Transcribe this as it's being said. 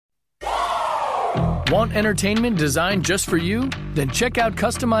Want entertainment designed just for you? Then check out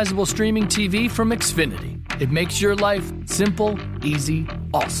customizable streaming TV from Xfinity. It makes your life simple, easy,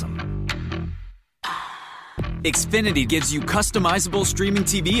 awesome. Xfinity gives you customizable streaming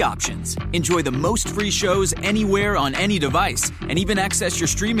TV options. Enjoy the most free shows anywhere on any device, and even access your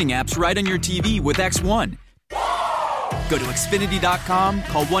streaming apps right on your TV with X1. Go to Xfinity.com,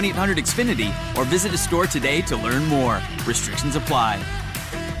 call 1-800-XFINITY, or visit a store today to learn more. Restrictions apply.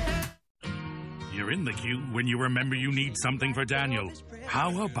 You're in the queue when you remember you need something for Daniel.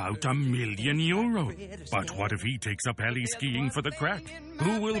 How about €1,000,000? But what if he takes up heli skiing for the crack?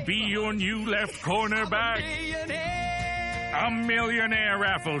 Who will be your new left cornerback? A millionaire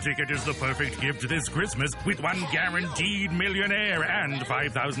raffle ticket is the perfect gift this Christmas with one guaranteed millionaire and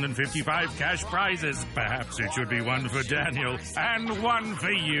 5,055 cash prizes. Perhaps it should be one for Daniel and one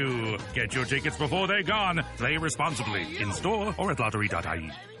for you. Get your tickets before they're gone. Play responsibly in store or at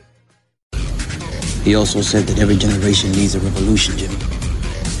lottery.ie. He also said that every generation needs a revolution, Jimmy.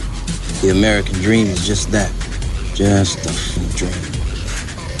 The American dream is just that. Just a dream.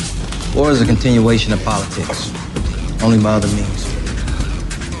 War is a continuation of politics, only by other means.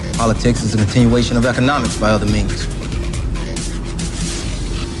 Politics is a continuation of economics by other means.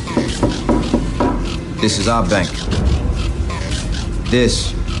 This is our bank.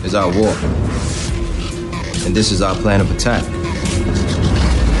 This is our war. And this is our plan of attack.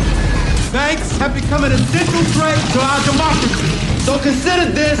 Banks have become an essential threat to our democracy. So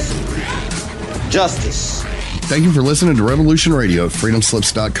consider this justice. Thank you for listening to Revolution Radio at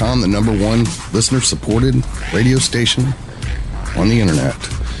freedomslips.com, the #1 listener-supported radio station on the internet.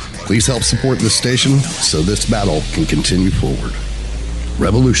 Please help support this station so this battle can continue forward.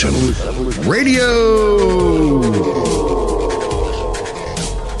 Revolution Radio!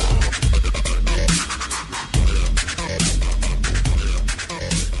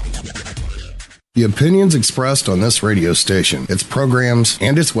 The opinions expressed on this radio station, its programs,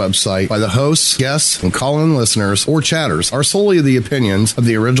 and its website by the hosts, guests, and call-in listeners or chatters are solely the opinions of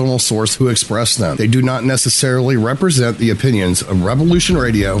the original source who expressed them. They do not necessarily represent the opinions of Revolution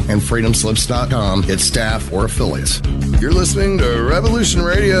Radio and freedomslips.com, its staff, or affiliates. You're listening to Revolution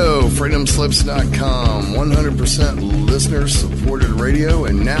Radio, freedomslips.com, 100% listener-supported radio,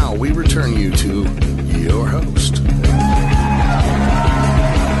 and now we return you to your host.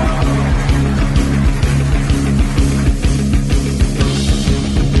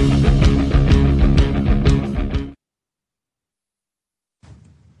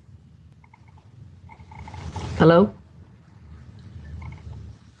 Hello?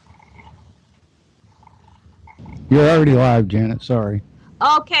 You're already live, Janet. Sorry.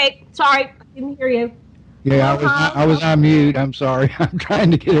 Okay, sorry. I didn't hear you. Yeah, I was on mute. I'm sorry. I'm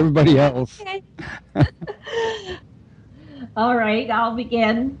trying to get everybody else. Okay. All right, I'll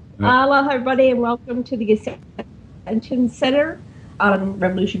begin. Hello, everybody, and welcome to the Ascension Center on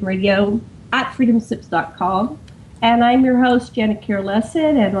Revolution Radio at freedomslips.com. And I'm your host, Janet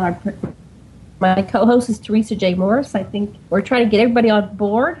Lesson, and my co-host is Theresa J. Morris. I think we're trying to get everybody on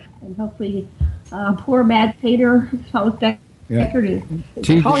board, and hopefully poor Mad Pater, Thomas Becker,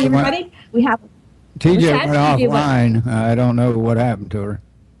 to call everybody. We have TJ went offline. I don't know what happened to her.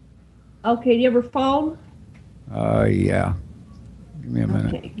 Okay, do you have her phone? Yeah. Give me a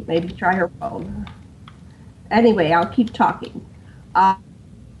minute. Okay, maybe try her phone. Anyway, I'll keep talking while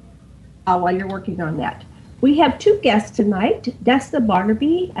you're working on that. We have two guests tonight, Desta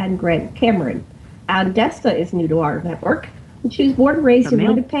Barnabe and Grant Cameron. And Desta is new to our network. And she was born and raised in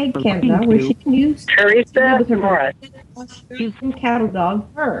Winnipeg, Canada, where she used to live with her Australian cattle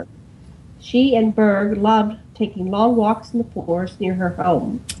dog, Berg. She and Berg loved taking long walks in the forest near her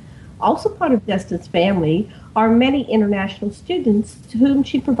home. Also part of Desta's family are many international students to whom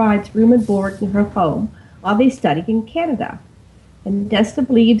she provides room and board in her home while they study in Canada. And Desta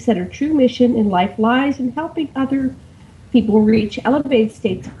believes that her true mission in life lies in helping other people reach elevated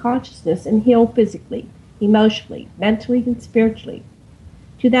states of consciousness and heal physically, emotionally, mentally, and spiritually.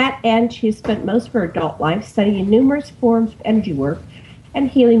 To that end, she has spent most of her adult life studying numerous forms of energy work and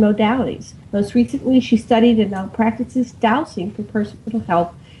healing modalities. Most recently, she studied and now practices dowsing for personal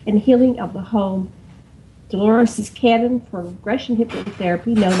health and healing of the home, Dolores' canon for regression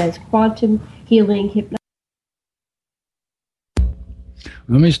hypnotherapy known as quantum healing hypnosis.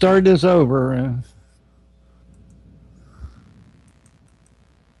 Let me start this over.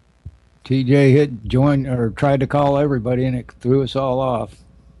 TJ hit join or tried to call everybody and it threw us all off.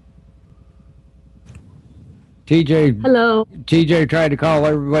 Hello. TJ tried to call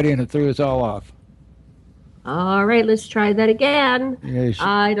everybody and it threw us all off. All right, let's try that again. Yeah,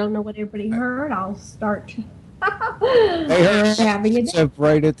 I don't know what everybody heard. I'll start they heard having it except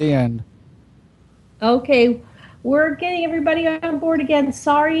right at the end. Okay, we're getting everybody on board again.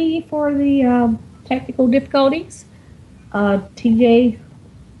 Sorry for the technical difficulties. TJ,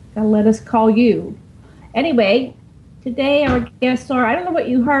 gotta let us call you. Anyway, today our guests are, I don't know what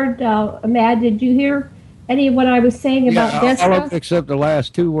you heard, Ahmad, did you hear any of what I was saying about Desta? All except the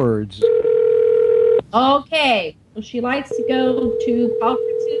last two words. Okay, well, she likes to go to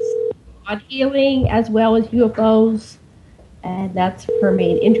conferences on healing as well as UFOs, and that's her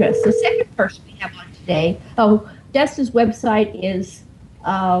main interest. The second person we have on today, Desta's website is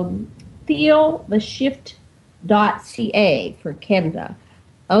feeltheshift.ca for Canada.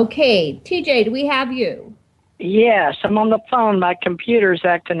 Okay, TJ, do we have you? Yes, I'm on the phone. My computer's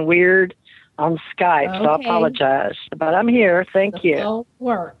acting weird on Skype, so I apologize. But I'm here. Thank you. Phone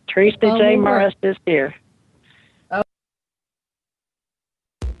work. Theresa J. Morris is here.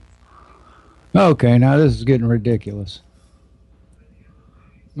 Okay, now this is getting ridiculous.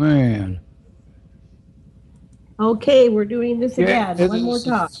 Man. Okay, we're doing this again. One more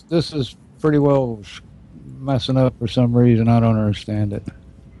time. This is pretty well messing up for some reason. I don't understand it.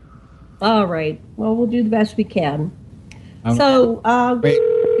 All right. Well, we'll do the best we can. Is Grant?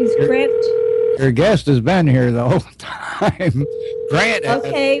 Your guest has been here the whole time. Grant has.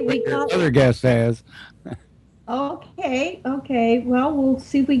 Okay, we got other guest has. Okay. Well, we'll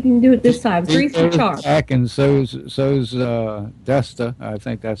see if we can do it this time. Three's the charm. Back and so's Desta. I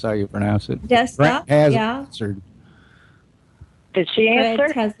think that's how you pronounce it. Desta, Grant has answered. Did she answer?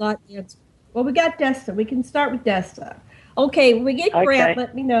 Grant has not answered. Well, we got Desta. We can start with Desta. Okay, when we get Grant,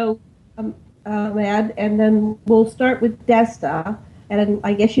 let me know, Mad, and then we'll start with Desta. And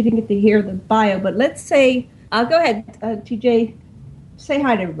I guess you didn't get to hear the bio, but let's say, go ahead, TJ, say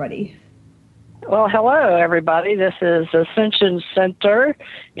hi to everybody. Well, hello, everybody. This is Ascension Center,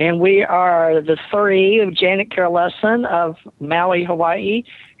 and we are the three of Janet Carolesson of Maui, Hawaii,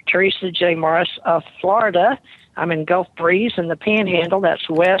 Theresa J. Morris of Florida. I'm in Gulf Breeze in the Panhandle. That's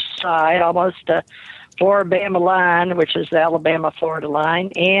west side, almost Florida-Bama line, which is the Alabama-Florida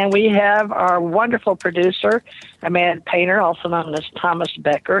line. And we have our wonderful producer, Ahmad Painter, also known as Thomas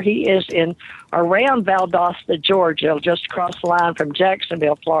Becker. He is around Valdosta, Georgia, just across the line from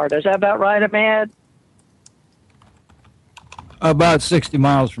Jacksonville, Florida. Is that about right, Ahmad? About 60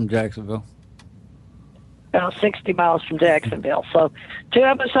 miles from Jacksonville. About 60 miles from Jacksonville. So two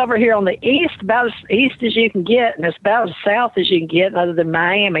of us over here on the east, about as east as you can get, and it's about as south as you can get, other than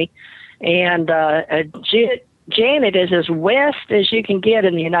Miami. And Janet is as west as you can get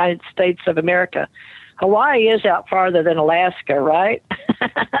in the United States of America. Hawaii is out farther than Alaska, right?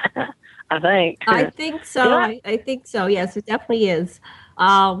 I think. I think so. I think so. Yes, it definitely is.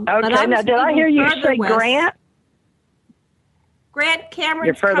 Okay. Now, did I hear you say west. Grant? Grant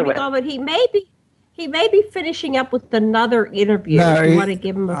Cameron's coming on, but he may be finishing up with another interview. No, you want to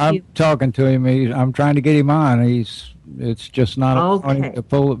give him a few? I'm talking to him. I'm trying to get him on. It's just not allowing to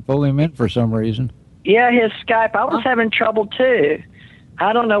pull him in for some reason. Yeah, his Skype. I was having trouble too.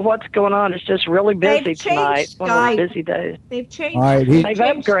 I don't know what's going on. It's just really busy tonight. Skype. One of those busy days. They've changed. All right, they've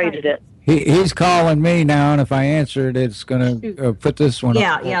upgraded it. He's calling me now, and if I answer it, it's going to put this one.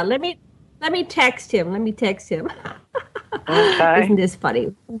 Yeah. Let me text him. Okay. Isn't this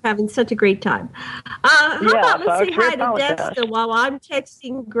funny? We're having such a great time. How about let's say hi to Desta while I'm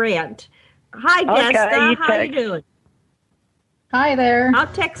texting Grant. Hi, Desta. How you doing? Hi there. I'll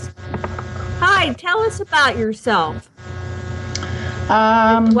text. Hi, tell us about yourself.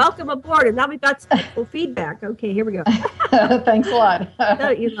 Welcome aboard. And now we've got some feedback. Okay, here we go. Thanks a lot.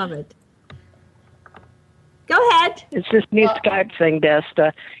 Don't you love it? Go ahead. It's this new Skype thing,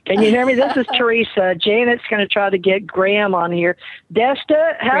 Desta. Can you hear me? This is Theresa. Janet's going to try to get Graham on here.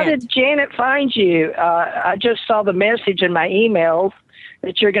 Desta, how did Janet find you? I just saw the message in my emails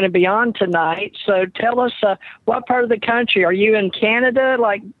that you're going to be on tonight. So tell us, what part of the country? Are you in Canada,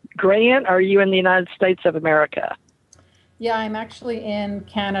 like Grant, or are you in the United States of America? Yeah, I'm actually in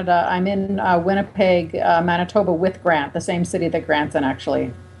Canada. I'm in Winnipeg, Manitoba with Grant, the same city that Grant's in,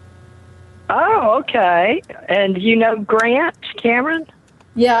 actually. Oh, okay. And you know Grant Cameron?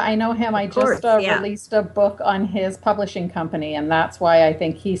 Yeah, I know him. I just released a book on his publishing company, and that's why I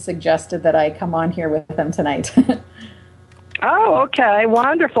think he suggested that I come on here with him tonight. Oh, okay.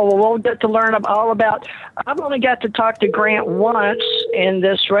 Wonderful. Well, we'll get to learn all about. I've only got to talk to Grant once in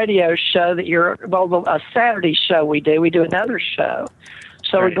this radio show that a Saturday show we do. We do another show.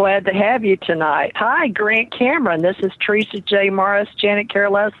 So We're glad to have you tonight. Hi, Grant Cameron. This is Theresa J. Morris, Janet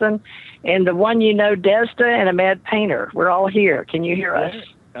Carolesson, and the one you know, Desta, and Ahmad Painter. We're all here. Can you hear us?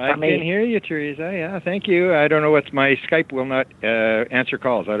 I can hear you, Theresa. Yeah, thank you. I don't know what's my Skype will not answer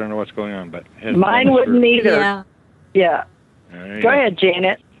calls. I don't know what's going on, but mine wouldn't either. Yeah. Go ahead,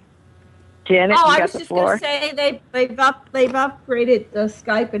 Janet. Janet, oh, you I got was the just floor. going to say they've upgraded the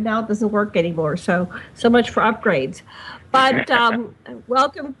Skype, and now it doesn't work anymore. So much for upgrades. But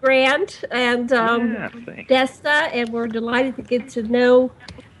welcome, Grant and Desta, and we're delighted to get to know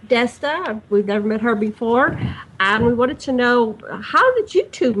Desta. We've never met her before, and we wanted to know, how did you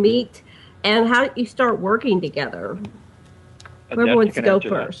two meet, and how did you start working together? Whoever wants to go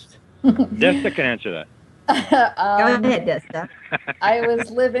first. Desta can answer that. Go ahead, Desta. I was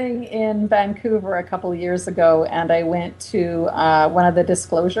living in Vancouver a couple of years ago, and I went to one of the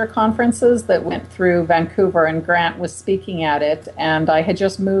disclosure conferences that went through Vancouver, and Grant was speaking at it, and I had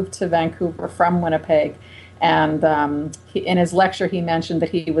just moved to Vancouver from Winnipeg. And in his lecture, he mentioned that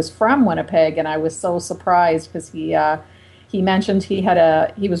he was from Winnipeg, and I was so surprised because he mentioned he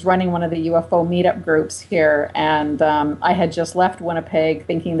was running one of the UFO meetup groups here, and I had just left Winnipeg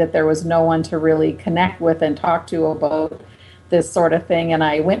thinking that there was no one to really connect with and talk to about this sort of thing. And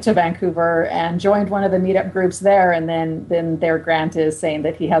I went to Vancouver and joined one of the meetup groups there, and then there Grant is saying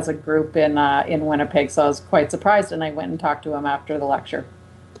that he has a group in Winnipeg. So I was quite surprised, and I went and talked to him after the lecture.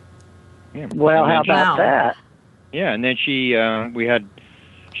 Yeah. Well, how about that? Yeah, and then she'd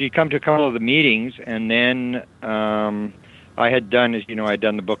come to a couple of the meetings, and then I had done, as you know, I'd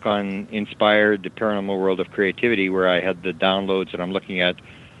done the book on Inspired, the Paranormal World of Creativity, where I had the downloads, and I'm looking at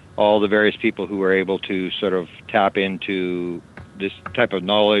all the various people who were able to sort of tap into this type of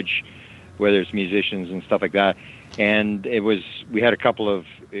knowledge, whether it's musicians and stuff like that. And we had a couple of,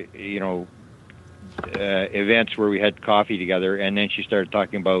 events where we had coffee together, and then she started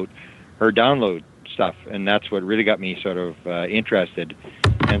talking about her download stuff, and that's what really got me sort of interested.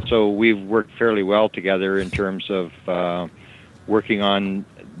 And so we've worked fairly well together in terms of working on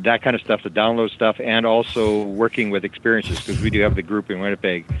that kind of stuff, the download stuff, and also working with experiencers, because we do have the group in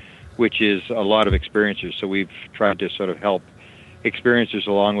Winnipeg, which is a lot of experiencers. So we've tried to sort of help experiencers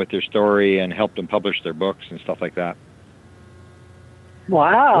along with their story and help them publish their books and stuff like that.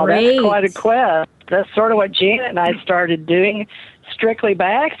 Wow, That's quite a quest. That's sort of what Janet and I started doing, strictly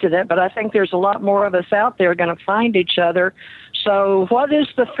by accident, but I think there's a lot more of us out there going to find each other. So what is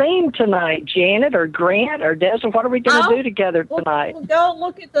the theme tonight, Janet or Grant or Desa? What are we going to do together tonight? Go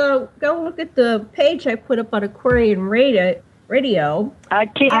look at the page I put up on Aquarian Radio. I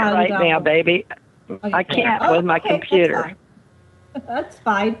can't now, baby. I can't with my computer. That's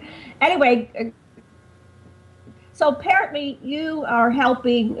fine. Anyway, so apparently you are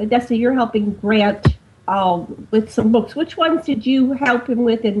helping, Desta, you're helping Grant with some books. Which ones did you help him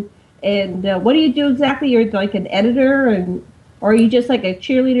with, and what do you do exactly? You're like an editor, or are you just like a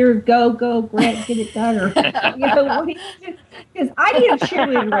cheerleader? Go, Grant, get it done, or what do you do? Because I need a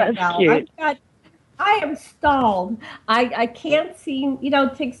cheerleader right now. I am stalled. I can't seem.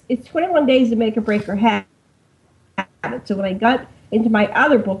 It's 21 days to make a break or have it. So when I got into my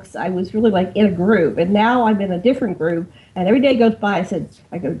other books, I was really like in a groove, and now I'm in a different groove. And every day goes by,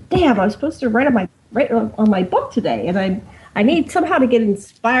 I go, damn, I was supposed to write on my book today, and I need somehow to get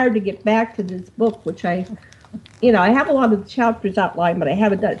inspired to get back to this book, which I have a lot of chapters outlined, but I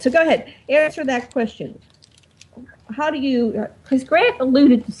haven't done it. So go ahead, answer that question. How do you? Because Grant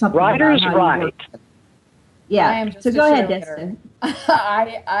alluded to something. Writer's right. Yeah. So go ahead, Desta.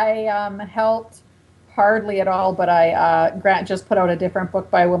 I helped hardly at all, but Grant just put out a different book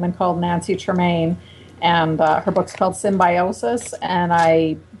by a woman called Nancy Tremaine, and her book's called Symbiosis, and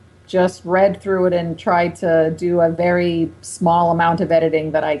I just read through it and tried to do a very small amount of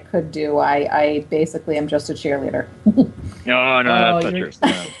editing that I could do. I basically am just a cheerleader. No, that's not true.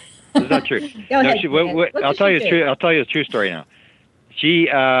 No, that's not true. I'll tell you the true story now.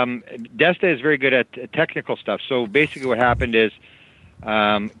 Desta is very good at technical stuff. So basically what happened is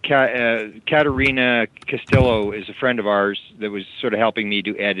Katerina Castillo is a friend of ours that was sort of helping me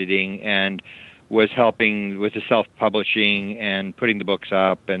do editing and was helping with the self-publishing and putting the books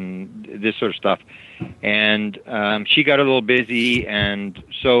up and this sort of stuff. And she got a little busy, and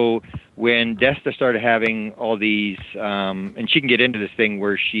so when Desta started having all these, and she can get into this thing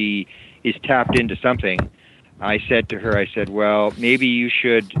where she is tapped into something, I said to her, well, maybe you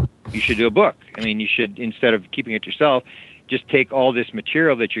should do a book. I mean, you should, instead of keeping it yourself, just take all this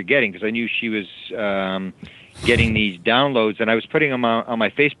material that you're getting, because I knew she was getting these downloads, and I was putting them on my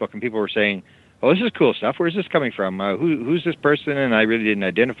Facebook, and people were saying, oh, this is cool stuff. Where's this coming from? Who's this person? And I really didn't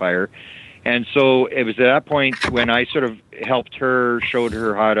identify her. And so it was at that point when I sort of helped her, showed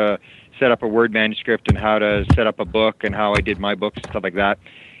her how to set up a Word manuscript and how to set up a book and how I did my books and stuff like that.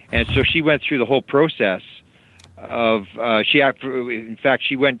 And so she went through the whole process of, she didn't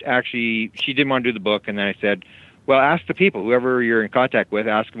want to do the book. And then I said, well, ask the people, whoever you're in contact with,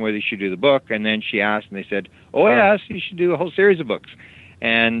 ask them whether you should do the book. And then she asked, and they said, oh, yes, you should do a whole series of books.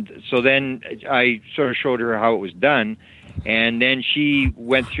 And so then I sort of showed her how it was done, and then she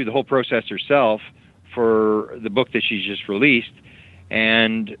went through the whole process herself for the book that she's just released,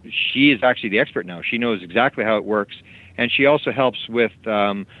 and she is actually the expert now. She knows exactly how it works, and she also helps with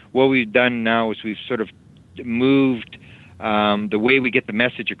what we've done now is we've sort of moved the way we get the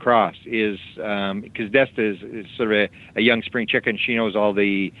message across is because Desta is sort of a young spring chicken. She knows all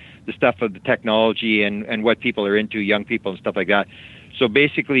the stuff of the technology and what people are into, young people and stuff like that. So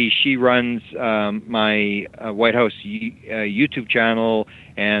basically, she runs my White House YouTube channel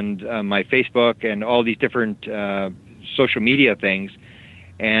and my Facebook and all these different social media things.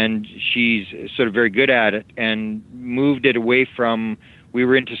 And she's sort of very good at it and moved it away from, we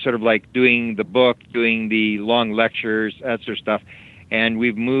were into sort of like doing the book, doing the long lectures, that sort of stuff. And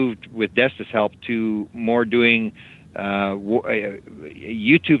we've moved with Desta's help to more doing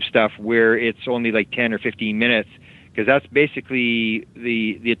YouTube stuff where it's only like 10 or 15 minutes, because that's basically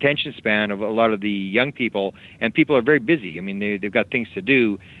the attention span of a lot of the young people, and people are very busy. I mean, they've got things to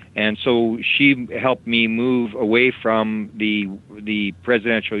do. And so she helped me move away from the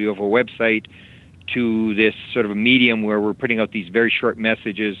presidential UFO website to this sort of a medium where we're putting out these very short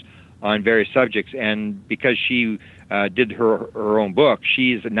messages on various subjects. And because she did her own book,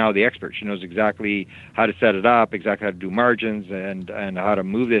 she's now the expert. She knows exactly how to set it up, exactly how to do margins, and how to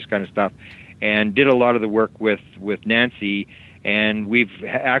move this kind of stuff, and did a lot of the work with Nancy. And we've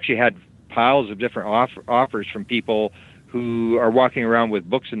actually had piles of different offers from people who are walking around with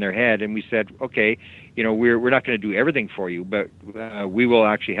books in their head, and we said, okay, you know, we're not going to do everything for you, but we will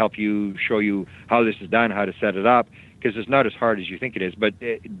actually help you, show you how this is done, how to set it up, because it's not as hard as you think it is. But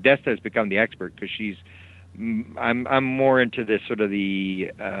Desta has become the expert, because I'm more into this sort of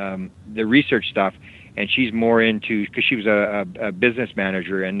the research stuff, and she's more into, because she was a business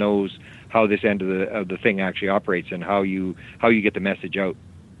manager and knows how this end of the thing actually operates and how you get the message out.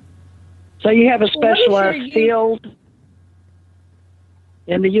 So you have a specialized field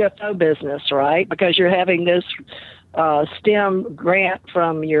in the UFO business, right? Because you're having this STEM grant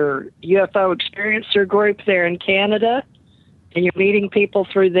from your UFO experiencer group there in Canada, and you're meeting people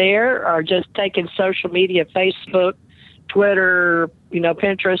through there, or just taking social media, Facebook, Twitter,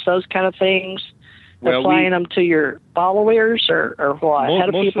 Pinterest, those kind of things, applying them to your followers, or what? How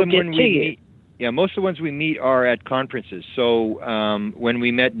do people get to you? Yeah, most of the ones we meet are at conferences. So when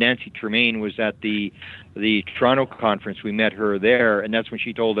we met Nancy Tremaine was at the Toronto conference. We met her there, and that's when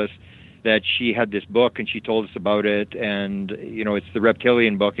she told us that she had this book, and she told us about it. And it's the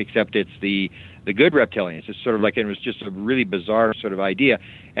reptilian book, except it's the good reptilians. It's sort of like, it was just a really bizarre sort of idea.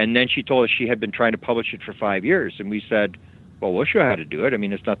 And then she told us she had been trying to publish it for 5 years, and we said, well, we'll show you how to do it. I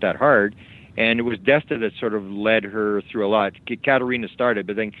mean, it's not that hard. And it was Desta that sort of led her through a lot. Katerina started,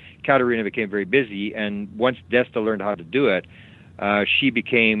 but then Katerina became very busy, and once Desta learned how to do it, she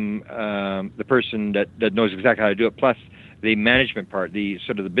became the person that knows exactly how to do it, plus the management part, the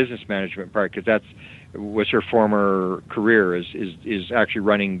sort of the business management part, because that's was her former career, is actually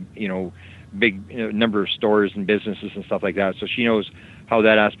running, big number of stores and businesses and stuff like that. So she knows how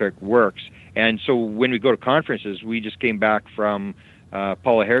that aspect works. And so when we go to conferences, we just came back from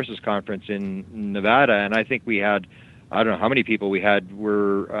Paula Harris's conference in Nevada, and I think we had, I don't know how many people we had.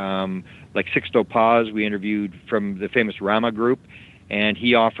 Were like Sixto Paz, we interviewed from the famous Rama group, and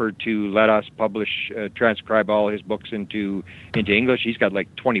he offered to let us publish, transcribe all his books into English. He's got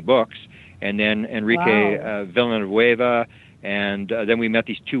like 20 books. And then Enrique Villanueva, and then we met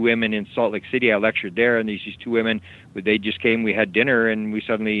these two women in Salt Lake City. I lectured there, and these two women, they just came, we had dinner, and we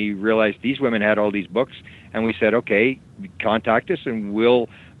suddenly realized these women had all these books, and we said, okay, contact us, and we'll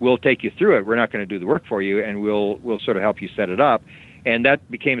take you through it. We're not going to do the work for you, and we'll sort of help you set it up. And that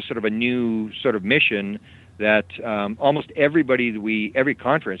became sort of a new sort of mission that almost every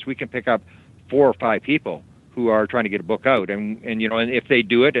conference, we can pick up 4 or 5 people who are trying to get a book out. And if they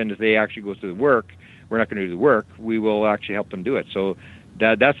do it, and if they actually go through the work, we're not going to do the work, we will actually help them do it. So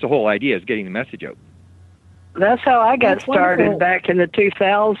that's the whole idea, is getting the message out. That's how I got started back in the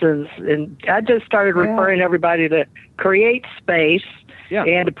 2000s. And I just started referring everybody to Create Space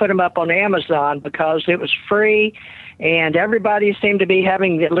and to put them up on Amazon, because it was free. And everybody seemed to be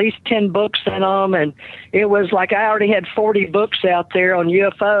having at least 10 books in them. And it was like I already had 40 books out there on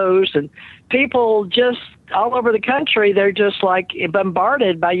UFOs. And people just all over the country, they're just like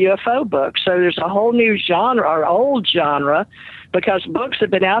bombarded by UFO books. So there's a whole new genre, or old genre, because books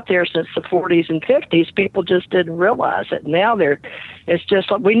have been out there since the 40s and 50s. People just didn't realize it. Now it's just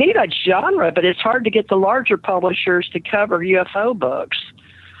like, we need a genre, but it's hard to get the larger publishers to cover UFO books.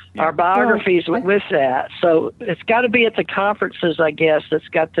 Our biographies with that. So it's got to be at the conferences, I guess. It's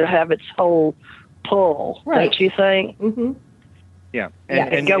got to have its whole pull, don't you think? Mm-hmm. Yeah.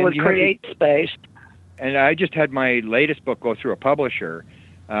 And go with Create Space. And I just had my latest book go through a publisher.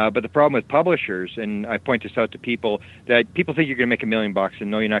 But the problem with publishers, and I point this out to people, that people think you're going to make $1 million,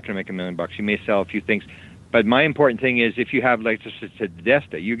 and no, you're not going to make $1 million. You may sell a few things. But my important thing is, if you have, like just said,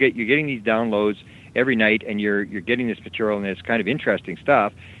 Desta, you're getting these downloads every night, and you're getting this material, and it's kind of interesting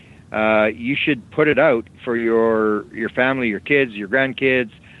stuff. You should put it out for your family, your kids, your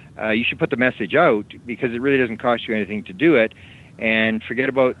grandkids. You should put the message out, because it really doesn't cost you anything to do it, and forget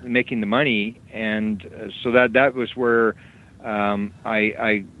about making the money. And so that was where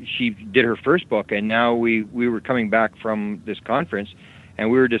she did her first book, and now we were coming back from this conference, and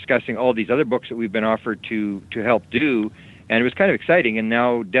we were discussing all these other books that we've been offered to help do, and it was kind of exciting. And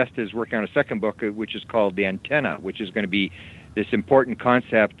now Desta is working on a second book, which is called The Antenna, which is going to be this important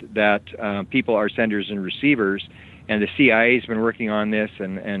concept that people are senders and receivers, and the CIA has been working on this,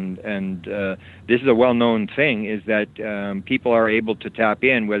 and this is a well-known thing, is that people are able to tap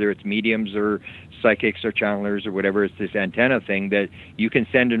in, whether it's mediums or psychics or channelers or whatever. It's this antenna thing that you can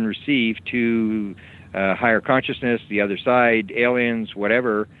send and receive to higher consciousness, the other side, aliens,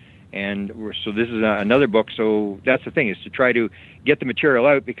 whatever. And so this is another book. So that's the thing, is to try to get the material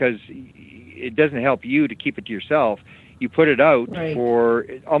out, because it doesn't help you to keep it to yourself. You put it out for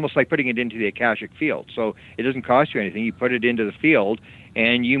almost like putting it into the Akashic field. So it doesn't cost you anything. You put it into the field,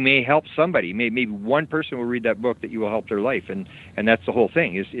 and you may help somebody. Maybe one person will read that book that you will help their life. And that's the whole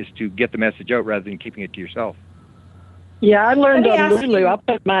thing, is to get the message out rather than keeping it to yourself. Yeah, I learned on Lulu. I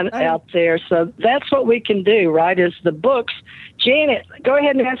put mine out there. So that's what we can do, right, is the books. Janet, go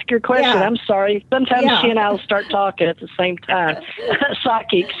ahead and ask your question. Yeah. I'm sorry. Sometimes she and I will start talking at the same time.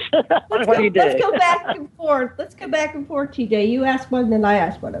 Psychics. What do you do? Let's go back and forth. TJ. You ask one, then I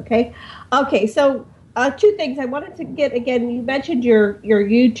ask one, okay? Okay, so two things. I wanted to get, again, you mentioned your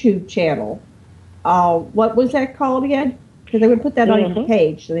YouTube channel. What was that called again? Because they would put that on your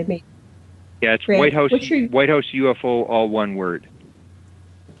page. So they made. Yeah, it's White House UFO, all one word.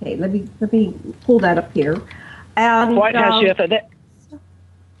 Okay, let me pull that up here. And, White House UFO.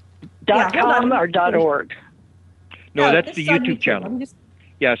 .com or .org? No, that's the YouTube channel.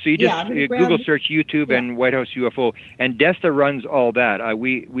 So you just Google search YouTube and White House UFO, and Desta runs all that.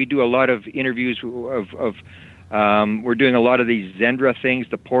 We do a lot of interviews of we're doing a lot of these Zendra things,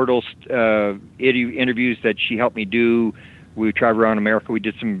 the portals interviews that she helped me do. We travel around America. We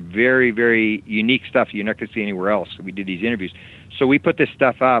did some very, very unique stuff you're not going to see anywhere else. We did these interviews. So we put this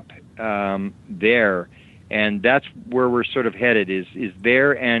stuff up there, and that's where we're sort of headed, is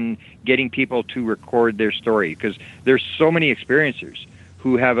there, and getting people to record their story, because there's so many experiencers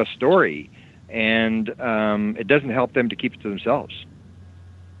who have a story, and it doesn't help them to keep it to themselves.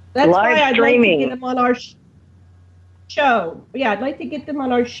 That's why I'd like to get them on our show. Yeah, I'd like to get them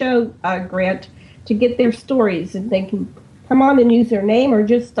on our show, Grant, to get their stories, and they can come on and use their name, or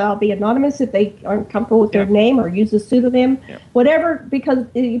just be anonymous if they aren't comfortable with their name, or use a pseudonym, whatever, because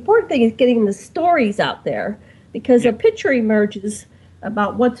the important thing is getting the stories out there, because a picture emerges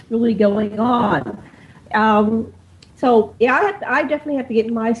about what's really going on. So I definitely have to get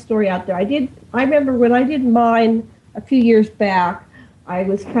my story out there. I remember when I did mine a few years back, I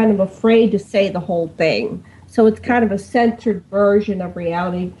was kind of afraid to say the whole thing. So it's kind of a censored version of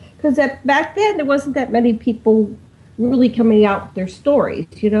reality, because back then there wasn't that many people really coming out with their stories,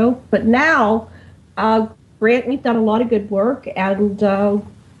 But now, Grant, we've done a lot of good work, and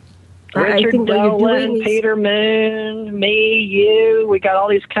Richard Dolan, Peter Moon, me, you, we got all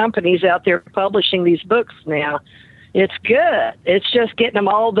these companies out there publishing these books now. It's good. It's just getting them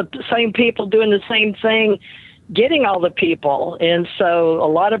all the same people doing the same thing, getting all the people. And so a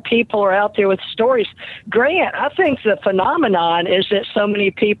lot of people are out there with stories. Grant, I think the phenomenon is that so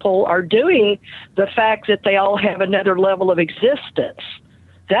many people are doing the fact that they all have another level of existence.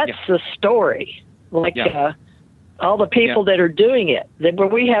 That's the story. All the people that are doing it.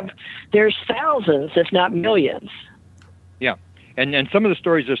 There's thousands, if not millions. Yeah. And some of the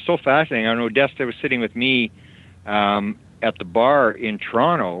stories are so fascinating. I know Desta was sitting with me at the bar in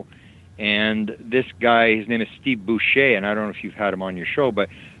Toronto, and this guy, his name is Steve Boucher, and I don't know if you've had him on your show, but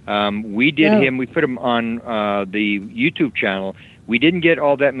we put him on the YouTube channel. We didn't get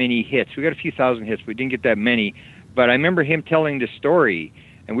all that many hits. We got a few thousand hits. We didn't get that many, but I remember him telling the story,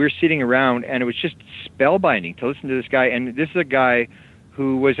 and we were sitting around, and it was just spellbinding to listen to this guy. And this is a guy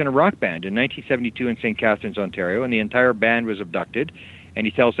who was in a rock band in 1972 in St. Catharines, Ontario, and the entire band was abducted, and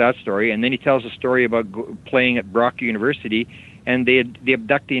he tells that story. And then he tells a story about playing at Brock University, and they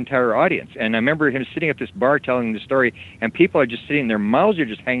abduct the entire audience. And I remember him sitting at this bar telling the story, and people are just sitting, their mouths are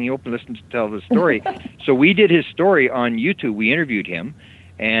just hanging open listening to tell the story. So we did his story on YouTube. We interviewed him,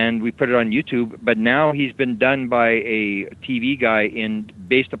 and we put it on YouTube. But now he's been done by a TV guy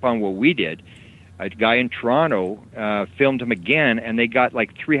based upon what we did. A guy in Toronto filmed him again, and they got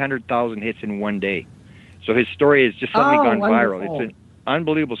like 300,000 hits in one day. So his story has just suddenly gone viral. It's an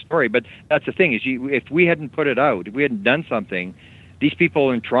unbelievable story. But that's the thing is, if we hadn't put it out, if we hadn't done something, these people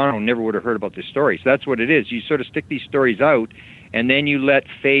in Toronto never would have heard about this story. So that's what it is. You sort of stick these stories out, and then you let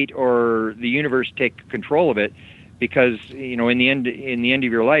fate or the universe take control of it, because in the end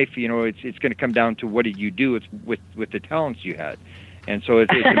of your life, it's going to come down to what did you do with the talents you had. And so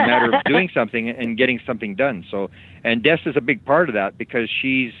it's a matter of doing something and getting something done. So, and Desta's a big part of that, because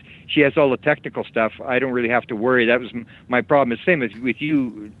she has all the technical stuff. I don't really have to worry. That was my problem. It's the same as with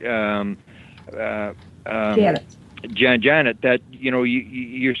you, Janet, that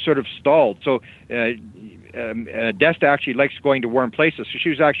you're sort of stalled. So Desta actually likes going to warm places. So she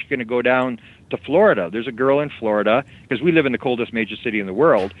was actually going to go down to Florida. There's a girl in Florida, because we live in the coldest major city in the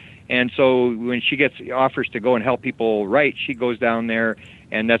world. And so when she gets offers to go and help people write, she goes down there,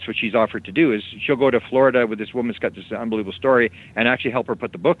 and that's what she's offered to do. Is she'll go to Florida with this woman who's got this unbelievable story and actually help her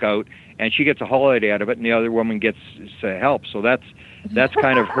put the book out, and she gets a holiday out of it, and the other woman gets help. So that's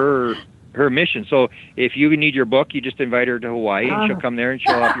kind of her mission. So if you need your book, you just invite her to Hawaii, and she'll come there and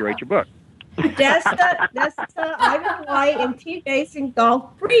she'll help you write your book. Desta, I'm in Hawaii, and TJ's in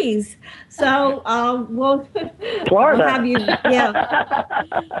Gulf Breeze. So we'll have you, Florida.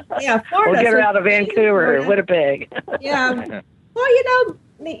 We'll get her out of Vancouver or Winnipeg. Yeah. Well,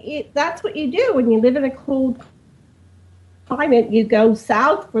 that's what you do when you live in a cold climate. You go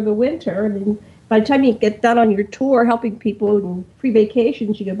south for the winter, and then by the time you get done on your tour helping people and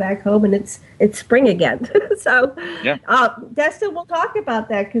pre-vacations, you go back home and it's spring again. So, Desta, we'll talk about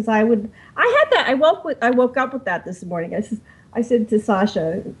that, because I woke up with that this morning. I said to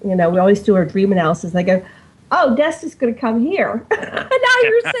Sasha, we always do our dream analysis. I go, oh, Desta's going to come here. And now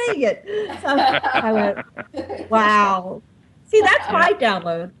you're saying it. So I went, wow. See, that's my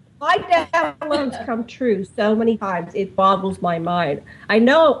download. My downloads come true so many times, it boggles my mind. I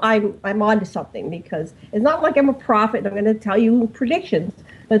know I'm onto something, because it's not like I'm a prophet and I'm going to tell you predictions,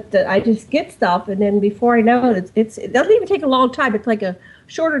 but I just get stuff, and then before I know it, it doesn't even take a long time. It's like a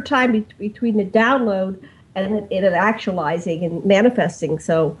shorter time between the download and it actualizing and manifesting.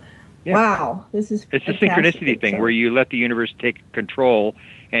 So, wow, this is it's a synchronicity thing where you let the universe take control,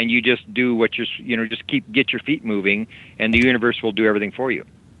 and you just do what just get your feet moving, and the universe will do everything for you.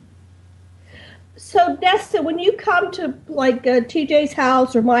 So, Desta, when you come to like TJ's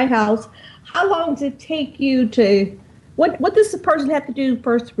house or my house, how long does it take you to? What does the person have to do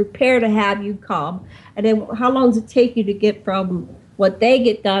first to prepare to have you come, and then how long does it take you to get from what they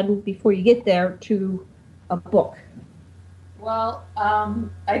get done before you get there to a book? Well,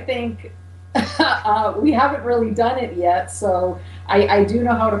 I think we haven't really done it yet. So I do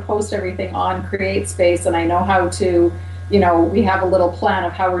know how to post everything on CreateSpace, and I know how to. We have a little plan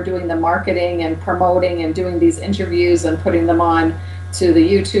of how we're doing the marketing and promoting and doing these interviews and putting them on to the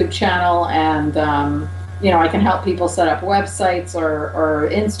YouTube channel. And, I can help people set up websites or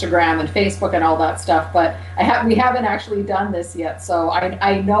Instagram and Facebook and all that stuff. But we haven't actually done this yet. So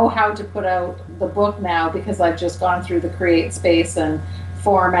I know how to put out the book now, because I've just gone through the CreateSpace and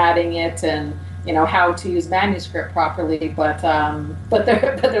formatting it and how to use manuscript properly, but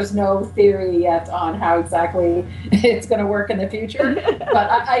there's no theory yet on how exactly it's going to work in the future. But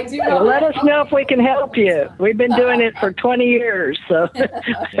I do know. Let us know if we can help you. We've been doing it for 20 years, so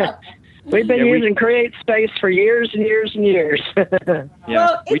we've been using CreateSpace for years and years and years.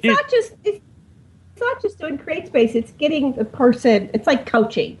 Well, it's not just doing CreateSpace. It's getting the person. It's like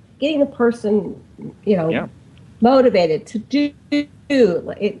coaching, getting the person, motivated to do.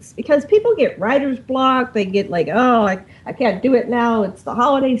 It's because people get writer's block. They get like, I can't do it now. It's the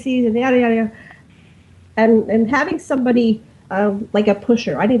holiday season, yada yada yada. And having somebody like a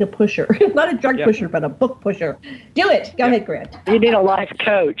pusher. I need a pusher, not a drug pusher, but a book pusher. Do it. Go ahead, Grant. You need a life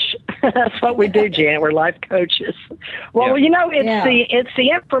coach. That's what we do, Janet. We're life coaches. Well, it's the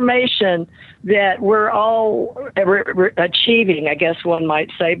information that we're all achieving, I guess one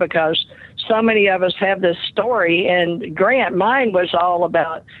might say, because so many of us have this story. And Grant, mine was all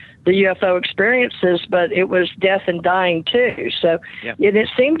about the UFO experiences, but it was death and dying too. So it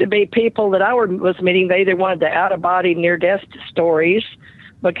seemed to be people that I was meeting, they either wanted the out-of-body near-death stories,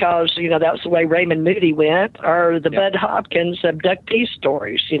 because, that was the way Raymond Moody went, or the Bud Hopkins abductee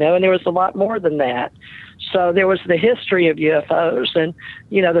stories, and there was a lot more than that. So there was the history of UFOs and,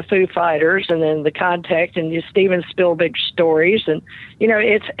 the Foo Fighters and then the Contact and the Steven Spielberg stories. And,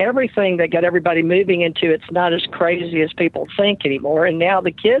 it's everything that got everybody moving into it's not as crazy as people think anymore. And now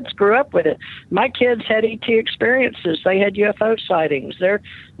the kids grew up with it. My kids had ET experiences. They had UFO sightings. They're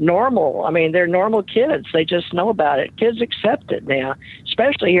normal. I mean, they're normal kids. They just know about it. Kids accept it now,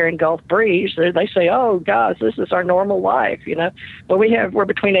 especially here in Gulf Breeze. They say, oh, gosh, this is our normal life, But we're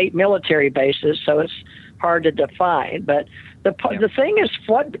between 8 military bases, so it's hard to define. But the thing is,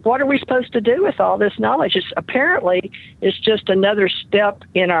 what are we supposed to do with all this knowledge? Apparently, it's just another step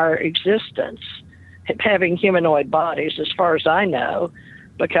in our existence, having humanoid bodies, as far as I know,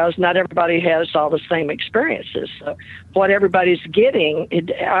 because not everybody has all the same experiences. So what everybody's getting,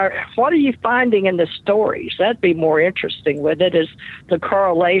 what are you finding in the stories? That'd be more interesting with it, is the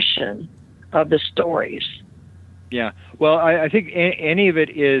correlation of the stories. Yeah. Well, I think any of it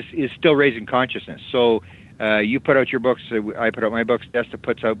is still raising consciousness. So you put out your books, I put out my books, Desta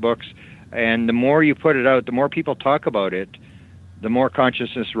puts out books, and the more you put it out, the more people talk about it, the more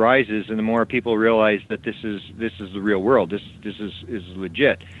consciousness rises, and the more people realize that this is the real world. This is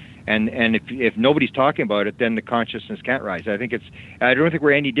legit. And if nobody's talking about it, then the consciousness can't rise. I don't think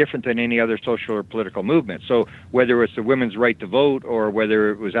we're any different than any other social or political movement. So whether it's the women's right to vote, or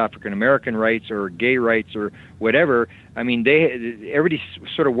whether it was African American rights or gay rights or whatever, I mean, everybody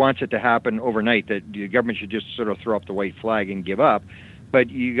sort of wants it to happen overnight, that the government should just sort of throw up the white flag and give up. But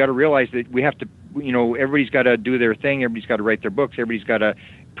you got to realize that we have to, everybody's got to do their thing. Everybody's got to write their books. Everybody's got to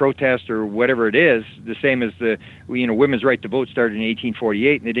protest or whatever it is. The same as the, women's right to vote started in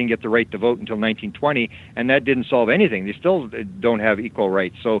 1848, and they didn't get the right to vote until 1920, and that didn't solve anything. They still don't have equal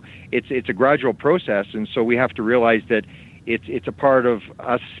rights. So it's a gradual process, and so we have to realize that it's a part of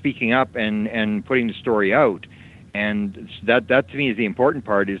us speaking up and putting the story out. And that to me is the important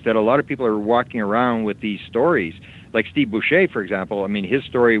part, is that a lot of people are walking around with these stories. Like Steve Boucher, for example, I mean, his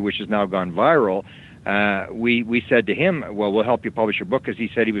story, which has now gone viral, we said to him, well, we'll help you publish your book, because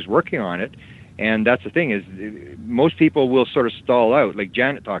he said he was working on it. And that's the thing, is most people will sort of stall out, like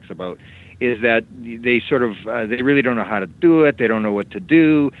Janet talks about, is that they sort of, they really don't know how to do it. They don't know what to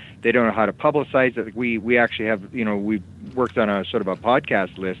do. They don't know how to publicize it. We actually have, we've worked on a sort of a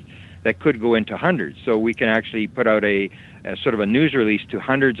podcast list that could go into hundreds. So we can actually put out a sort of a news release to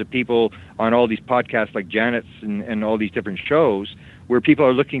hundreds of people on all these podcasts like Janet's and all these different shows, where people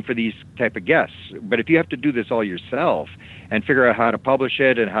are looking for these type of guests. But if you have to do this all yourself and figure out how to publish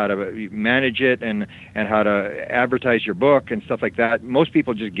it and how to manage it and how to advertise your book and stuff like that, most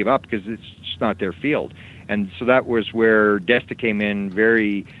people just give up because it's just not their field. And so that was where Desta came in,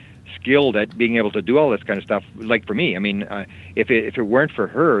 very skilled at being able to do all this kind of stuff. Like for me, I mean, if it weren't for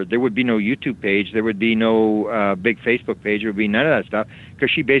her, there would be no YouTube page, there would be no big Facebook page, there would be none of that stuff, because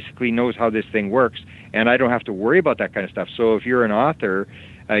she basically knows how this thing works, and I don't have to worry about that kind of stuff. So if you're an author,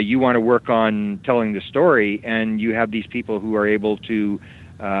 you want to work on telling the story, and you have these people who are able to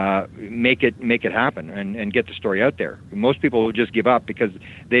make it happen and get the story out there. Most people will just give up because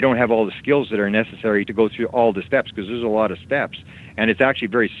they don't have all the skills that are necessary to go through all the steps, because there's a lot of steps. And it's actually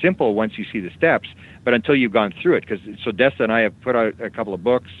very simple once you see the steps, but until you've gone through it. So Desta and I have put out a couple of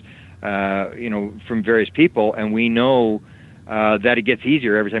books, from various people, and we know that it gets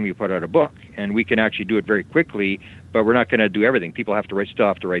easier every time you put out a book, and we can actually do it very quickly. But we're not going to do everything. People still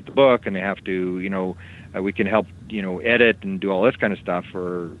have to write the book, and they have to, we can help, edit and do all this kind of stuff.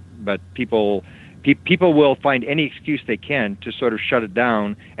 But people will find any excuse they can to sort of shut it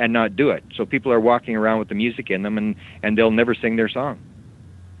down and not do it. So people are walking around with the music in them, and they'll never sing their song.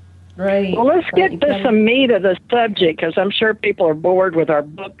 Right. Well, let's get to some meat of the subject, because I'm sure people are bored with our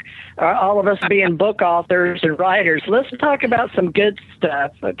book, all of us being book authors and writers. Let's talk about some good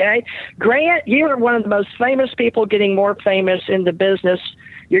stuff, okay? Grant, you are one of the most famous people getting more famous in the business.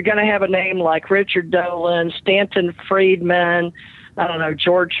 You're going to have a name like Richard Dolan, Stanton Friedman, I don't know,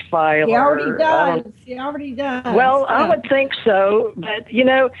 George Filer. He already does. Well, yeah. I would think so. But,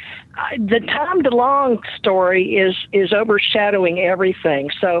 the Tom DeLonge story is overshadowing everything.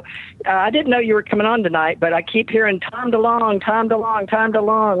 So I didn't know you were coming on tonight, but I keep hearing Tom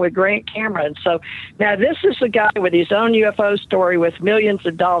DeLonge with Grant Cameron. So now this is a guy with his own UFO story with millions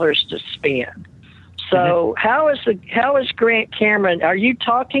of dollars to spend. So how is Grant Cameron? Are you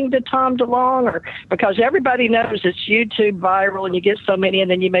talking to Tom DeLonge, or because everybody knows it's YouTube viral and you get so many,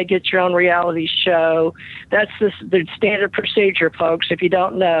 and then you may get your own reality show? That's the standard procedure, folks. If you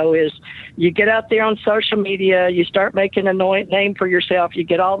don't know, is you get out there on social media, you start making a name for yourself, you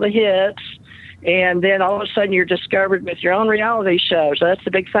get all the hits, and then all of a sudden you're discovered with your own reality show. So that's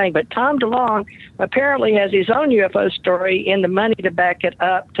the big thing. But Tom DeLonge apparently has his own UFO story and the money to back it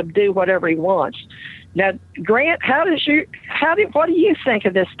up to do whatever he wants. Now, Grant, what do you think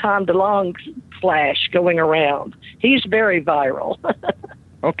of this Tom DeLonge flash going around? He's very viral.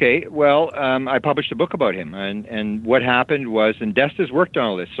 Okay, well, I published a book about him, and what happened was, and Desta's worked on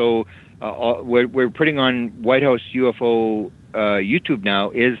all this, so we're putting on White House UFO YouTube now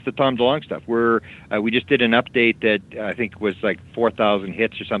is the Tom DeLonge stuff. We just did an update that I think was like 4,000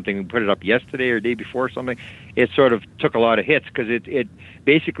 hits or something. We put it up yesterday or day before or something. It sort of took a lot of hits because it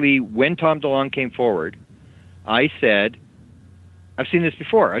basically, when Tom DeLonge came forward, I said, I've seen this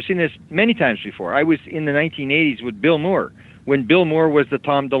before. I've seen this many times before. I was in the 1980s with Bill Moore, when Bill Moore was the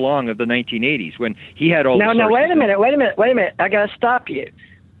Tom DeLonge of the 1980s, when he had all the... No, wait a minute. I got to stop you.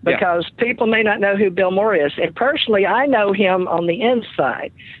 Because people may not know who Bill Moore is. And personally, I know him on the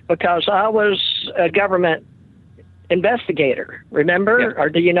inside because I was a government investigator, remember? Yeah. Or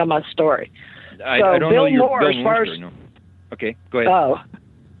do you know my story? I don't know your Bill Moore story, no. Okay, go ahead. Oh,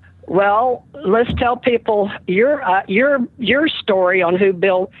 well, let's tell people your story on who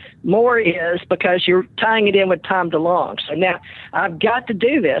Bill Moore is because you're tying it in with Tom DeLonge. So now I've got to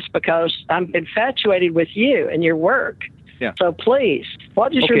do this because I'm infatuated with you and your work. Yeah. So please,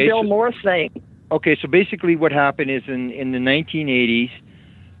 what does your Bill Moore think? Okay, so basically what happened is in the 1980s,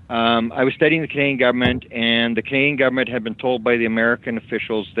 I was studying the Canadian government, and the Canadian government had been told by the American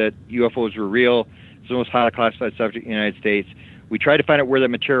officials that UFOs were real. It's the most highly classified subject in the United States. We tried to find out where that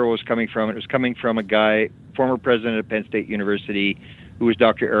material was coming from. It was coming from a guy, former president of Penn State University, who was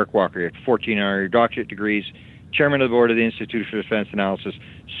Dr. Eric Walker. He had 14 honorary doctorate degrees, chairman of the board of the Institute for Defense Analysis,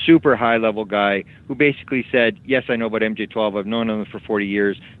 super high-level guy who basically said, yes, I know about MJ-12. I've known them for 40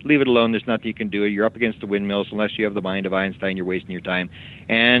 years. Leave it alone. There's nothing you can do. You're up against the windmills. Unless you have the mind of Einstein, you're wasting your time.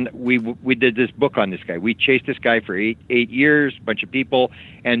 And we did this book on this guy. We chased this guy for eight years, a bunch of people,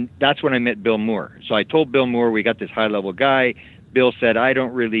 and that's when I met Bill Moore. So I told Bill Moore, we got this high-level guy. Bill said, I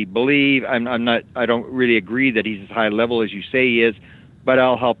don't really believe, I don't really agree that he's as high level as you say he is, but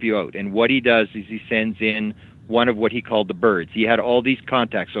I'll help you out. And what he does is he sends in one of what he called the birds. He had all these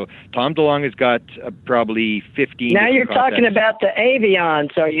contacts. So Tom DeLonge has got probably 15. Now you're talking about the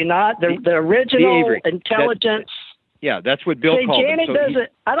avions, are you not? The original the intelligence. That's what Bill called Janet them. So doesn't.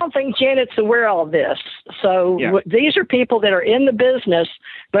 I don't think Janet's aware of all this. So these are people that are in the business,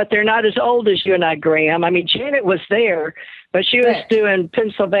 but they're not as old as you and I, Graham. I mean, Janet was there, but she was doing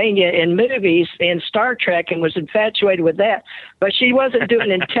Pennsylvania in movies and Star Trek and was infatuated with that. But she wasn't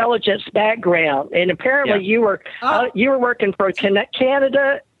doing intelligence background. And apparently you were working for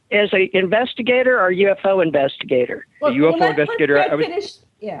Canada as an investigator or UFO investigator. Well, UFO investigator. I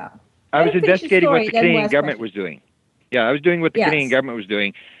was investigating what the Canadian government was doing. Yeah, I was doing what the Canadian government was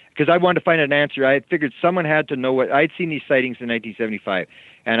doing because I wanted to find an answer. I figured someone had to know what I'd seen these sightings in 1975,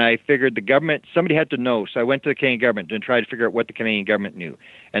 and I figured somebody had to know. So I went to the Canadian government and tried to figure out what the Canadian government knew,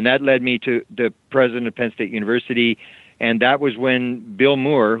 and that led me to the president of Penn State University, and that was when Bill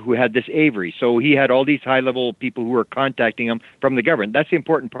Moore, who had this Avery, so he had all these high-level people who were contacting him from the government. That's the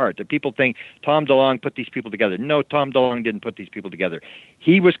important part, that people think Tom DeLonge put these people together. No, Tom DeLonge didn't put these people together.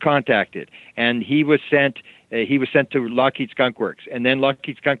 He was contacted, and he was sent to Lockheed Skunk Works, and then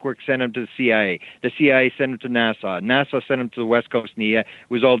Lockheed Skunk Works sent him to the CIA. The CIA sent him to NASA. NASA sent him to the West Coast, and it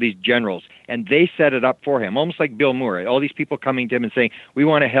was all these generals. And they set it up for him, almost like Bill Moore. All these people coming to him and saying, we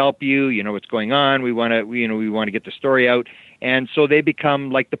want to help you, you know what's going on, we want to get the story out. And so they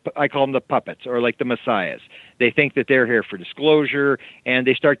become like I call them the puppets, or like the messiahs. They think that they're here for disclosure, and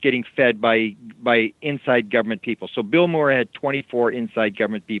they start getting fed by inside government people. So Bill Moore had 24 inside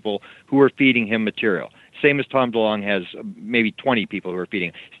government people who were feeding him material. Same as Tom DeLonge has maybe 20 people who are feeding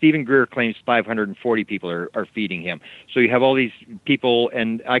him. Stephen Greer claims 540 people are feeding him. So you have all these people,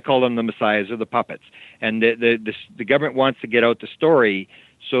 and I call them the messiahs or the puppets. And the government wants to get out the story,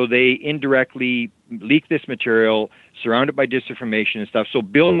 so they indirectly leak this material, surround it by disinformation and stuff. So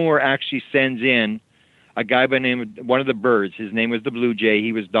Bill Moore actually sends in a guy by the name of one of the birds. His name was the Blue Jay.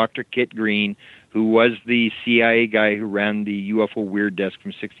 He was Dr. Kit Green, who was the CIA guy who ran the UFO Weird Desk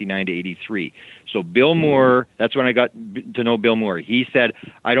from 69 to 83. So Bill Moore, that's when I got to know Bill Moore. He said,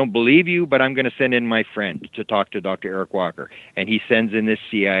 I don't believe you, but I'm going to send in my friend to talk to Dr. Eric Walker. And he sends in this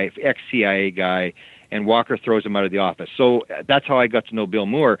ex-CIA guy, and Walker throws him out of the office. So that's how I got to know Bill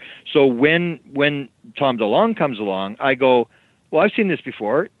Moore. So when Tom DeLonge comes along, I go, well, I've seen this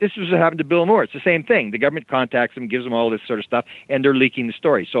before. This is what happened to Bill Moore. It's the same thing. The government contacts him, gives him all this sort of stuff, and they're leaking the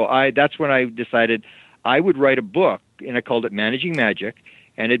story. So that's when I decided I would write a book, and I called it Managing Magic,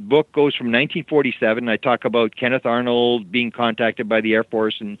 And it book goes from 1947. I talk about Kenneth Arnold being contacted by the Air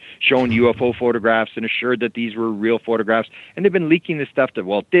Force and shown UFO photographs and assured that these were real photographs. And they've been leaking this stuff to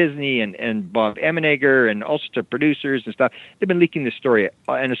Walt Disney and Bob Emenegger and all sorts of producers and stuff. They've been leaking this story.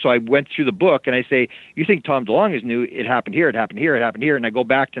 And so I went through the book and I say, you think Tom DeLonge is new? It happened here, it happened here, it happened here. And I go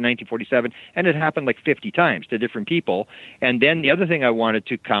back to 1947, and it happened like 50 times to different people. And then the other thing I wanted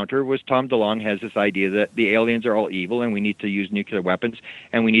to counter was Tom DeLonge has this idea that the aliens are all evil and we need to use nuclear weapons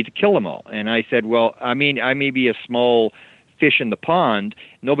and we need to kill them all. And I said, well, I mean, I may be a small fish in the pond.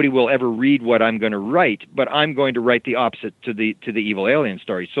 Nobody will ever read what I'm going to write, but I'm going to write the opposite to the evil alien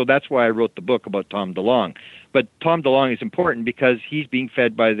story. So that's why I wrote the book about Tom DeLonge. But Tom DeLonge is important because he's being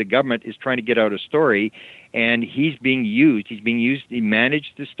fed by the government, is trying to get out a story, and he's being used. He's being used. He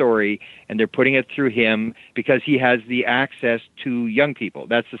managed the story, and they're putting it through him because he has the access to young people.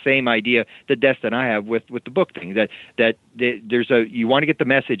 That's the same idea that Desta and I have with the book thing. That there's you want to get the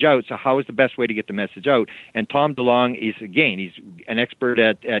message out. So how is the best way to get the message out? And Tom DeLonge is, again, he's an expert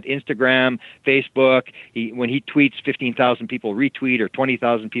at Instagram, Facebook. When he tweets, 15,000 people retweet or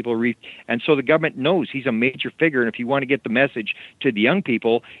 20,000 people and so the government knows he's a major figure. And if you want to get the message to the young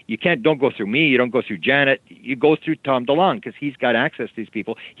people, don't go through me. You don't go through Janet. You go through Tom DeLonge because he's got access to these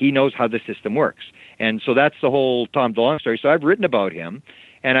people. He knows how the system works. And so that's the whole Tom DeLonge story. So I've written about him,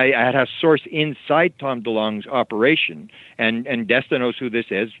 and I had a source inside Tom DeLonge's operation. And Desta knows who this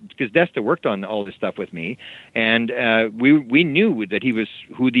is because Desta worked on all this stuff with me. And we knew that he was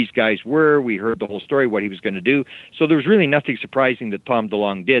who these guys were. We heard the whole story, what he was going to do. So there was really nothing surprising that Tom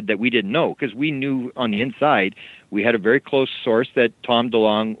DeLonge did that we didn't know because we knew on the inside. We had a very close source that Tom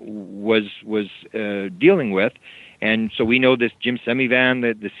DeLonge was dealing with. And so we know this Jim Semivan,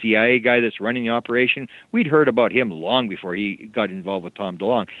 the CIA guy that's running the operation. We'd heard about him long before he got involved with Tom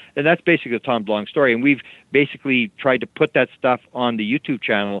DeLonge. And that's basically the Tom DeLonge story. And we've basically tried to put that stuff on the YouTube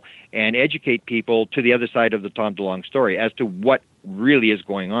channel and educate people to the other side of the Tom DeLonge story as to what really is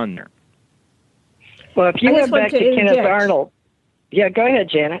going on there. Well, if you went back to Kenneth Arnold. Yeah, go ahead,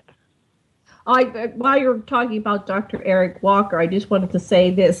 Janet. While you're talking about Dr. Eric Walker, I just wanted to say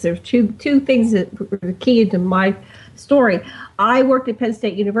this. There's two things that were key to my story. I worked at Penn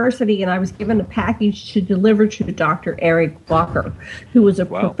State University, and I was given a package to deliver to Dr. Eric Walker, who was a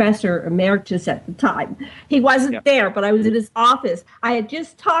professor emeritus at the time. He wasn't there, but I was in his office. I had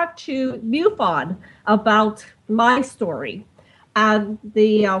just talked to MUFON about my story. And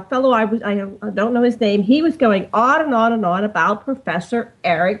the fellow, I don't know his name, he was going on and on and on about Professor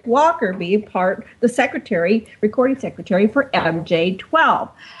Eric Walker being the recording secretary for MJ-12.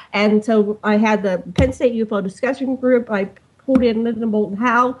 And so I had the Penn State UFO discussion group. I pulled in Linda Moulton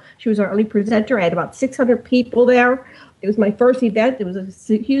Howe. She was our early presenter. I had about 600 people there. It was my first event. It was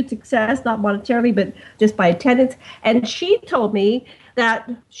a huge success, not monetarily, but just by attendance. And she told me that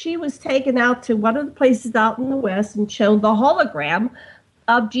she was taken out to one of the places out in the West and showed the hologram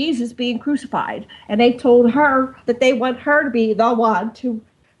of Jesus being crucified. And they told her that they want her to be the one to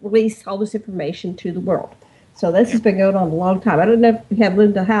release all this information to the world. So this has been going on a long time. I don't know if you have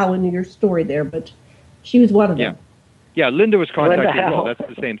Linda Howe in your story there, but she was one of them. Yeah, Linda was contacted as well. That's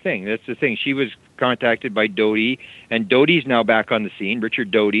the same thing. That's the thing. She was contacted by Doty, and Doty's now back on the scene.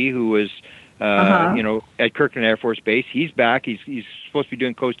 Richard Doty, who was at Kirkland Air Force Base. He's back. He's supposed to be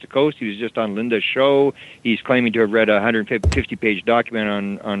doing Coast to Coast. He was just on Linda's show. He's claiming to have read a 150-page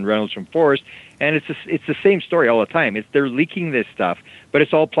document on Reynolds from Forrest. And it's the same story all the time. They're leaking this stuff, but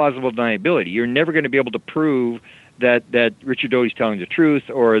it's all plausible deniability. You're never going to be able to prove that Richard Doty's telling the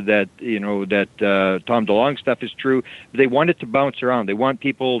truth or that Tom DeLonge stuff is true. They want it to bounce around. They want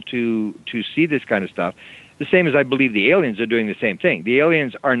people to see this kind of stuff. The same as I believe the aliens are doing the same thing. The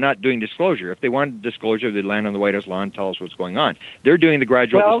aliens are not doing disclosure. If they wanted disclosure, they'd land on the White House lawn and tell us what's going on. They're doing the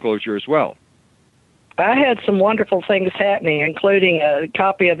gradual disclosure as well. I had some wonderful things happening, including a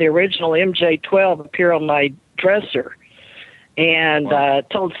copy of the original MJ-12 appear on my dresser, and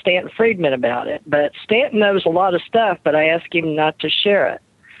told Stanton Friedman about it. But Stanton knows a lot of stuff, but I asked him not to share it.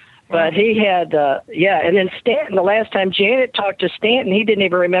 But he had, and then Stanton, the last time Janet talked to Stanton, he didn't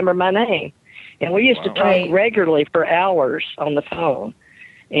even remember my name. And we used to talk regularly for hours on the phone.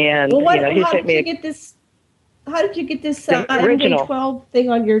 And how did you get this original MJ-12 thing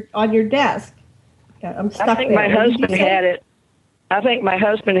on your desk? I'm stuck. I think my husband had it. I think my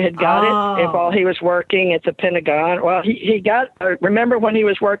husband had got it while he was working at the Pentagon. Well, he got. Remember when he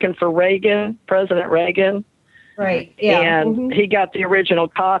was working for Reagan, President Reagan? Right. Yeah. And he got the original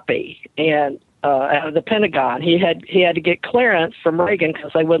copy and out of the Pentagon. He had to get clearance from Reagan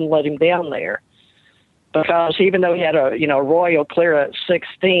because they wouldn't let him down there. Because even though he had a royal clearance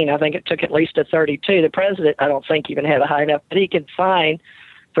 16, I think it took at least a 32. The president, I don't think, even had a high enough, but he could sign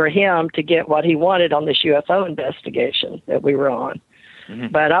for him to get what he wanted on this UFO investigation that we were on. Mm-hmm.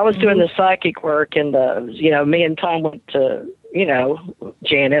 But I was doing the psychic work, and me and Tom went to,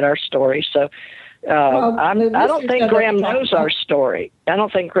 Janet, our story. So I don't think Graham knows our story. I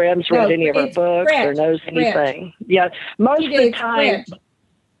don't think Graham's read any of our books or knows anything. Yeah, most of the time,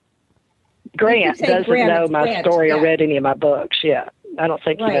 Grant doesn't know my story or read any of my books. Yeah, I don't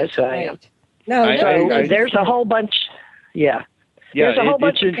think he knows who I am. No, there's a whole bunch. Yeah, there's a whole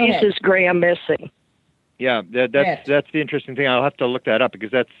bunch of pieces Graham missing. Yeah, that's the interesting thing. I'll have to look that up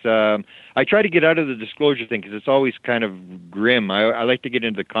because that's. I try to get out of the disclosure thing because it's always kind of grim. I like to get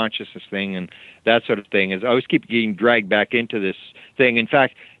into the consciousness thing and that sort of thing. I always keep getting dragged back into this thing. In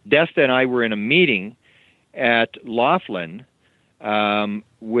fact, Desta and I were in a meeting at Laughlin. There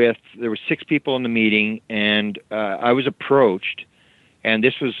were 6 people in the meeting, and I was approached, and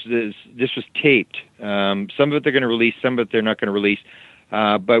this was taped. Some of it they're going to release, some of it they're not going to release.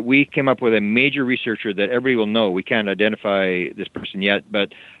 But we came up with a major researcher that everybody will know. We can't identify this person yet,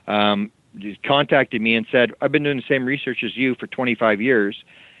 but contacted me and said, I've been doing the same research as you for 25 years,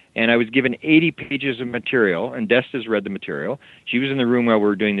 and I was given 80 pages of material, and Desta's read the material. She was in the room while we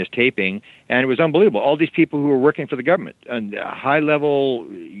were doing this taping, and it was unbelievable. All these people who were working for the government, and high-level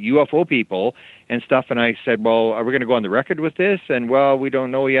UFO people and stuff, and I said, well, are we going to go on the record with this? And, well, we don't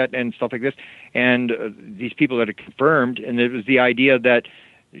know yet, and stuff like this. And these people that had confirmed, and it was the idea that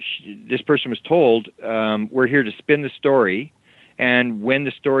this person was told, we're here to spin the story, and when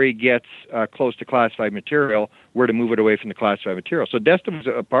the story gets close to classified material, we're to move it away from the classified material. So Desta was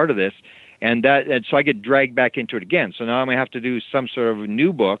a part of this, and so I get dragged back into it again. So now I'm going to have to do some sort of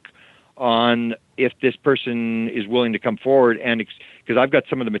new book on if this person is willing to come forward, and because I've got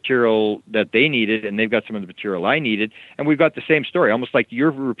some of the material that they needed, and they've got some of the material I needed, and we've got the same story, almost like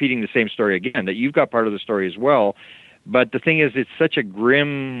you're repeating the same story again, that you've got part of the story as well. But the thing is, it's such a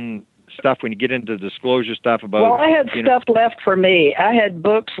grim stuff when you get into disclosure stuff about. Well, I had stuff left for me. I had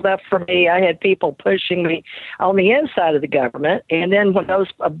books left for me. I had people pushing me on the inside of the government, and then when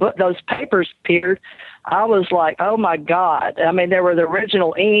those papers appeared, I was like, oh my God. I mean, there were the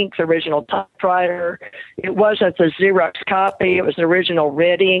original ink, the original typewriter. It wasn't the Xerox copy. It was the original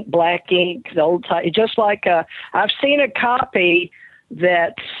red ink, black ink, the old type. Just like I've seen a copy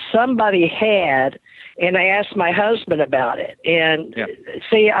that somebody had, and I asked my husband about it. And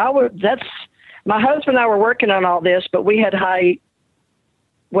see, my husband and I were working on all this, but we had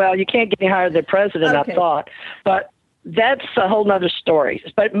well, you can't get any higher than the president, I thought. But that's a whole nother story.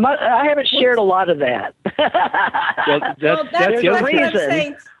 But I haven't shared a lot of that. Well, that's the other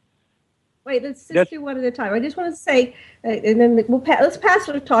reason. Wait, let's just do one at a time. I just want to say, and then let's pass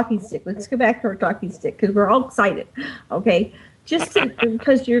to the talking stick. Let's go back to our talking stick because we're all excited. Okay. Just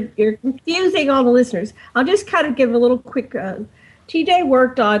because you're confusing all the listeners, I'll just kind of give a little quick. TJ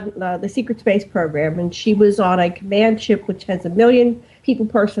worked on the Secret Space program, and she was on a command ship which has 1 million people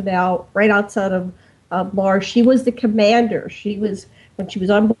personnel right outside of Mars. She was the commander. When she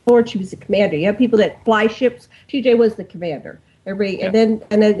was on board, she was the commander. You have people that fly ships. TJ was the commander. And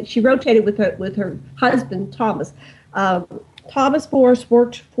then she rotated with her husband Thomas. Thomas Morris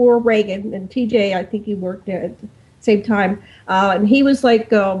worked for Reagan, and TJ, I think he worked there at the same time, and he was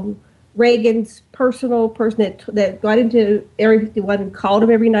like Reagan's personal person that got into Area 51 and called him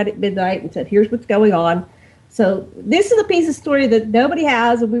every night at midnight and said, "Here's what's going on." So this is a piece of story that nobody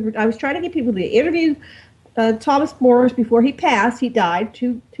has, and I was trying to get people to interview Thomas Morris before he passed. He died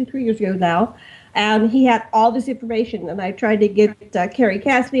 3 years ago now, and he had all this information. And I tried to get Carrie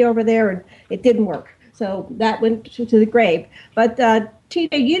Cassidy over there, and it didn't work. So that went to the grave. But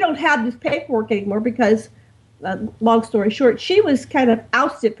TJ, you don't have this paperwork anymore because. Long story short, she was kind of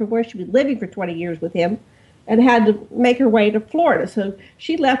ousted from where she was living for 20 years with him and had to make her way to Florida. So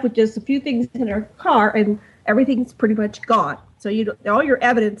she left with just a few things in her car, and everything's pretty much gone. So all your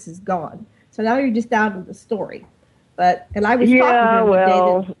evidence is gone. So now you're just down to the story. And I was talking to her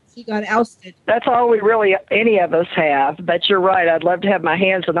the day that she got ousted. That's all any of us have. But you're right. I'd love to have my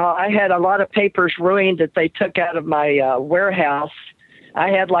hands on all. I had a lot of papers ruined that they took out of my warehouse. I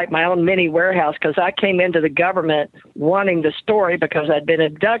had like my own mini warehouse because I came into the government wanting the story because I'd been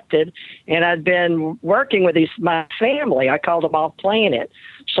abducted and I'd been working with my family. I called them Off Planet.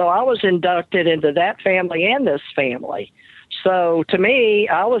 So I was inducted into that family and this family. So to me,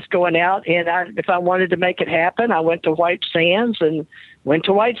 I was going out and if I wanted to make it happen, I went to White Sands. And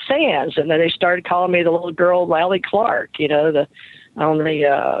then they started calling me the little girl, Lally Clark,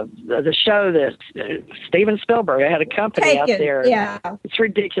 the show that Steven Spielberg had a company out there. Yeah, it's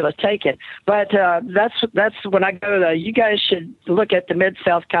ridiculous. Taken, but that's when I go. You guys should look at the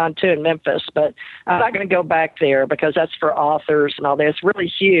Mid-South Con too in Memphis, but I'm not going to go back there because that's for authors and all that. It's really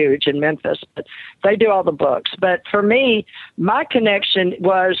huge in Memphis, but they do all the books. But for me, my connection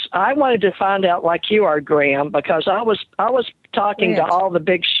was I wanted to find out like you are, Graham, because I was talking to all the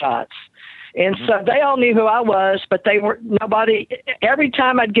big shots. And so they all knew who I was, but nobody, every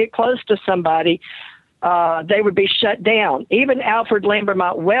time I'd get close to somebody, they would be shut down. Even Alfred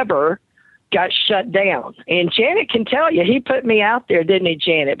Lambermont Weber got shut down. And Janet can tell you, he put me out there, didn't he,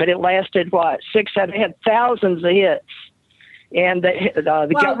 Janet? But it lasted, 6, 7, had thousands of hits. And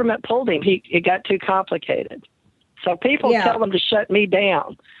the government pulled him. It got too complicated. So people tell him to shut me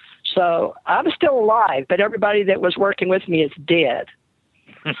down. So I'm still alive, but everybody that was working with me is dead.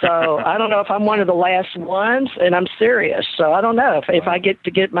 So I don't know if I'm one of the last ones, and I'm serious. So I don't know if I get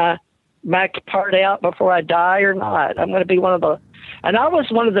to get my part out before I die or not. I'm going to be one of the, and I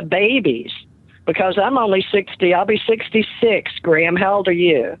was one of the babies because I'm only 60. I'll be 66. Graham, how old are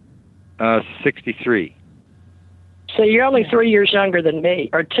you? 63. So you're only 3 years younger than me,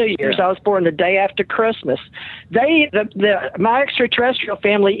 or 2 years. I was born the day after Christmas. My extraterrestrial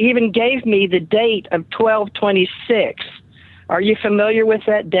family even gave me the date of 12/26. Are you familiar with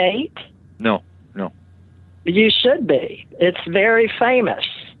that date? No. You should be. It's very famous.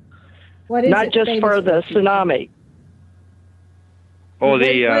 What is Not it just for the tsunami. Oh, why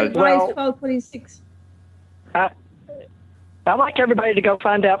is 12/26? I like everybody to go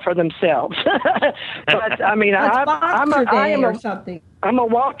find out for themselves. But I mean, I'm a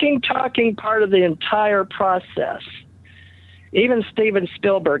walking, talking part of the entire process. Even Steven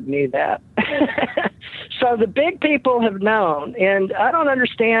Spielberg knew that. So the big people have known, and I don't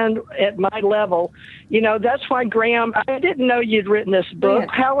understand at my level. That's why, Graham, I didn't know you'd written this book.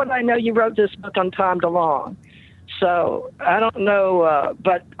 Yeah. How would I know you wrote this book on Tom DeLonge? So I don't know,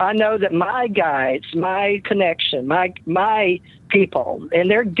 but I know that my guides, my connection, my people, and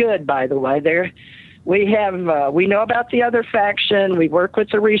they're good, by the way. We know about the other faction. We work with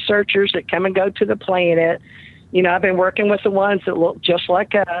the researchers that come and go to the planet. I've been working with the ones that look just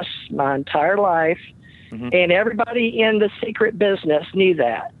like us my entire life. And everybody in the secret business knew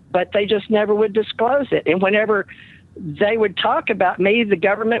that, but they just never would disclose it. And whenever they would talk about me, the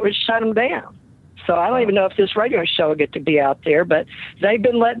government would shut them down. So I don't even know if this radio show will get to be out there, but they've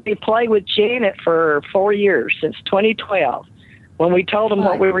been letting me play with Janet for 4 years, since 2012, when we told them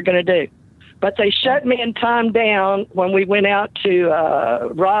what we were going to do. But they shut me and Tom down when we went out to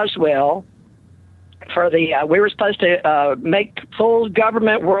Roswell for we were supposed to make full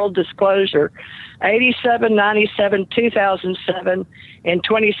government world disclosure, 87, 97, 2007, and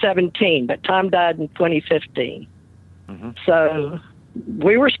 2017. But Tom died in 2015. So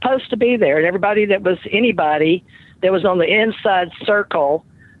we were supposed to be there, and anybody that was on the inside circle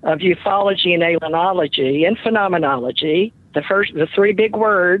of ufology and alienology and phenomenology, the three big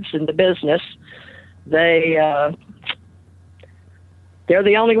words in the business, they're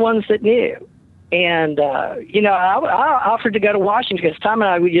the only ones that knew. And, I offered to go to Washington because Tom and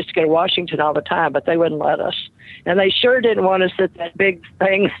I, we used to go to Washington all the time, but they wouldn't let us. And they sure didn't want us at that big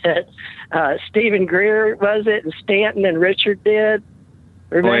thing that Stephen Greer, was it, and Stanton and Richard did.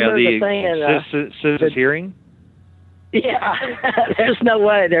 Remember the thing? Citizen's hearing? Yeah, there's no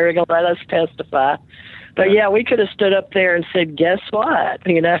way they were going to let us testify. But, we could have stood up there and said, guess what,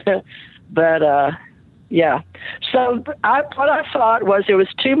 But, so what I thought was there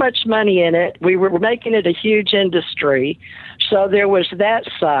was too much money in it. We were making it a huge industry. So there was that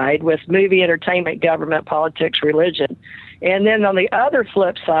side with movie, entertainment, government, politics, religion. And then on the other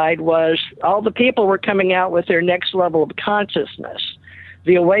flip side was all the people were coming out with their next level of consciousness,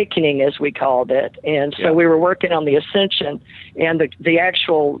 the awakening, as we called it. And so we were working on the Ascension and the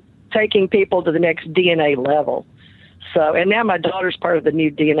actual taking people to the next DNA level. So, and now my daughter's part of the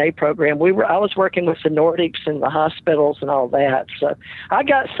new DNA program. I was working with the Nordics and the hospitals and all that. So I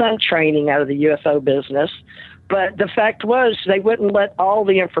got some training out of the UFO business, but the fact was they wouldn't let all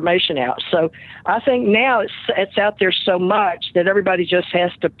the information out. So I think now it's out there so much that everybody just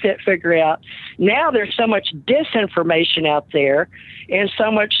has to figure out. Now there's so much disinformation out there and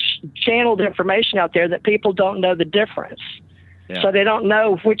so much channeled information out there that people don't know the difference. So they don't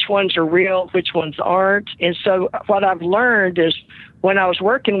know which ones are real, which ones aren't. And so what I've learned is when I was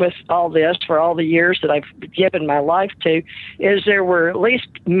working with all this for all the years that I've given my life to, is there were at least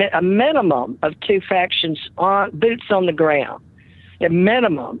a minimum of 2 factions boots on the ground, a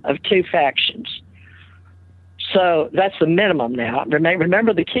minimum of 2 factions. So that's the minimum now.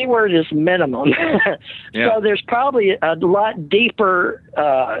 Remember the key word is minimum. Yeah. So there's probably a lot deep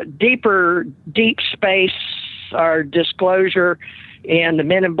space or disclosure and the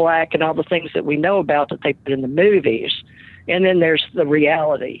Men in Black and all the things that we know about that they put in the movies. And then there's the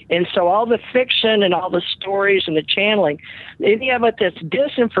reality. And so all the fiction and all the stories and the channeling, any of it that's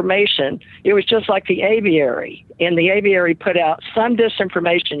disinformation, it was just like the aviary. And the aviary put out some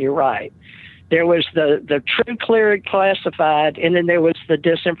disinformation, you're right. There was the true, clear, classified, and then there was the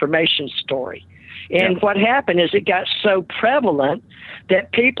disinformation story. And what happened is it got so prevalent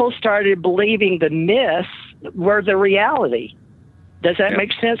that people started believing the myths were the reality. Does that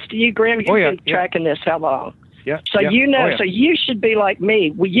make sense to you, Graham? You've been tracking this how long? Yeah. So you know, so you should be like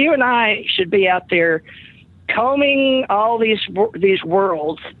me. Well, you and I should be out there combing all these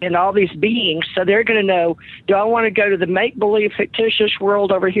worlds and all these beings, so they're going to know, do I want to go to the make-believe fictitious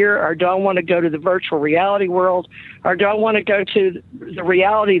world over here, or do I want to go to the virtual reality world, or do I want to go to the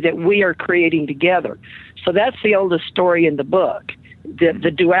reality that we are creating together? So that's the oldest story in the book,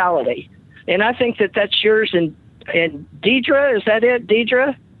 the duality. And I think that's yours and Deidre, is that it,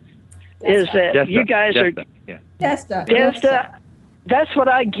 Deidre? Is that Desta. You guys are... Desta. That's what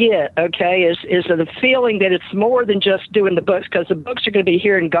I get, okay, is the feeling that it's more than just doing the books, because the books are going to be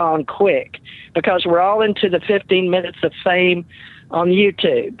here and gone quick, because we're all into the 15 minutes of fame on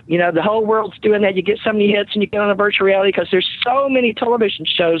YouTube. You know, the whole world's doing that. You get so many hits and you get on a virtual reality because there's so many television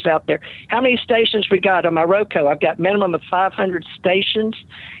shows out there. How many stations we got on my Roku? I've got minimum of 500 stations,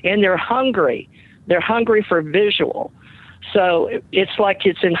 and they're hungry. They're hungry for visual. So it's like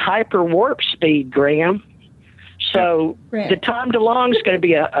it's in hyper warp speed, Graham. So the Tom DeLonge is going to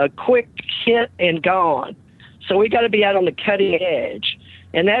be a quick hit and gone. So we got to be out on the cutting edge.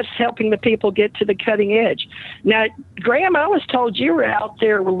 And that's helping the people get to the cutting edge. Now, Graham, I was told you were out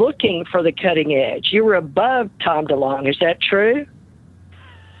there looking for the cutting edge. You were above Tom DeLonge. Is that true?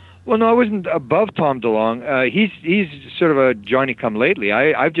 Well, no, I wasn't above Tom DeLonge. He's sort of a Johnny-come-lately.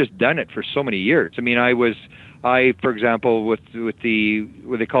 I've just done it for so many years. I mean, for example, with the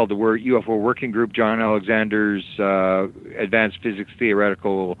what they call the UFO Working Group, John Alexander's Advanced Physics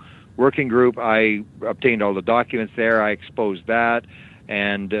Theoretical Working Group, I obtained all the documents there. I exposed that.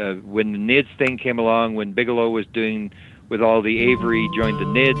 And when the NIDS thing came along, when Bigelow was doing with all the Avery joined the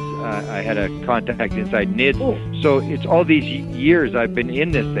NIDS, I had a contact inside NIDS. Oh. So it's all these years I've been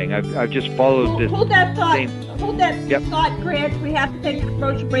in this thing. I've just followed this. Hold that thought. Hold that thought, Grant. We have to take a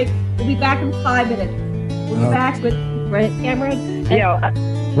commercial break. We'll be back in 5 minutes. We'll be back with Grant Cameron.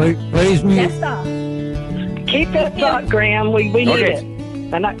 Please me. Keep that thought, Graham. We need it.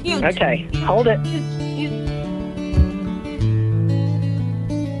 Okay, hold it.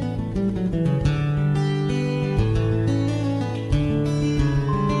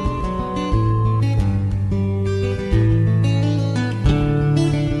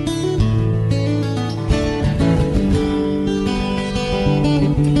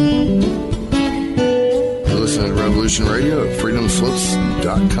 Radio at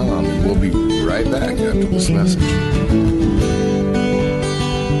freedomslips.com, and we'll be right back after this message.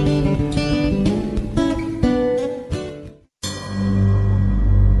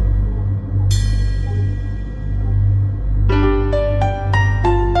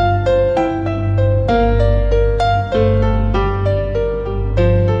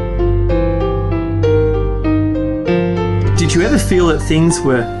 Did you ever feel that things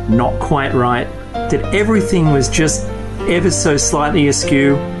were not quite right? That everything was just ever so slightly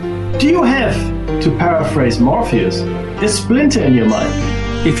askew? Do you have, to paraphrase Morpheus, a splinter in your mind?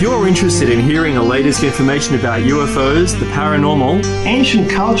 If you're interested in hearing the latest information about UFOs, the paranormal,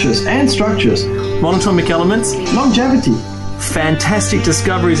 ancient cultures and structures, monatomic elements, longevity, fantastic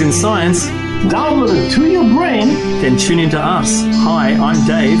discoveries in science, downloaded to your brain, then tune into us. Hi, I'm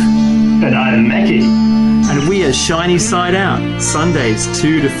Dave. And I'm Mackie. And we are Shiny Side Out, Sundays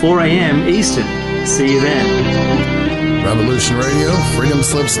 2 to 4 a.m. Eastern. See you then. Revolution Radio,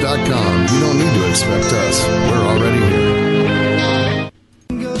 freedomslips.com. You don't need to expect us. We're already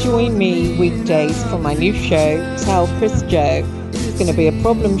here. Join me weekdays for my new show, Tell Chris Joe. It's going to be a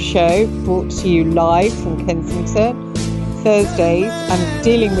problem show brought to you live from Kensington. Thursdays, I'm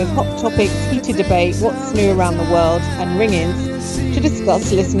dealing with hot topics, heated debate, what's new around the world, and ring-ins to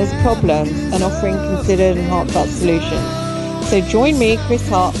discuss listeners' problems and offering considered and heartfelt solutions. So join me, Chris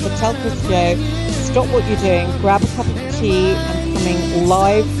Hart, for Tell Chris Joe. Stop what you're doing, grab a cup of tea. I'm coming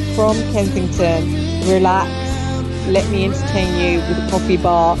live from Kensington. Relax, let me entertain you with a coffee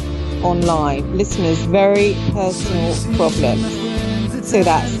bar online. Listeners' very personal problems. So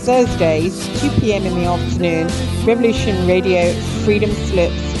that's Thursdays, 2 p.m. in the afternoon, Revolution Radio,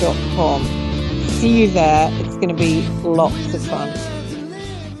 freedomslips.com. see you there. It's going to be lots of fun.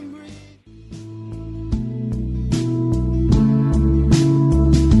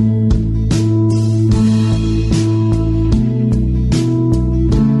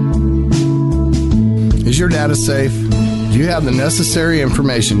 Is your data safe? Do you have the necessary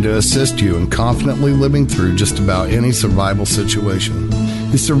information to assist you in confidently living through just about any survival situation?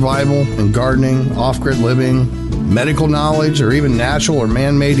 Is survival and gardening, off-grid living, medical knowledge, or even natural or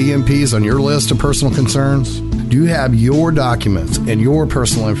man-made EMPs on your list of personal concerns? Do you have your documents and your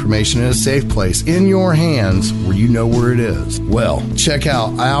personal information in a safe place in your hands where you know where it is? Well, check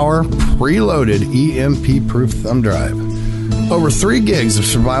out our preloaded EMP-proof thumb drive. Over 3 gigs of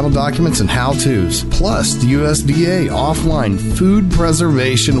survival documents and how-tos, plus the USDA offline food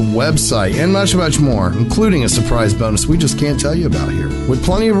preservation website, and much, much more, including a surprise bonus we just can't tell you about here. With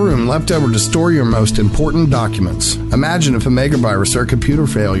plenty of room left over to store your most important documents. Imagine if a megavirus or a computer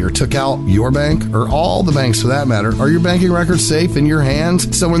failure took out your bank, or all the banks for that matter. Are your banking records safe in your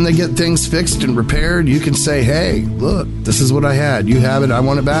hands? So when they get things fixed and repaired, you can say, hey, look, this is what I had. You have it. I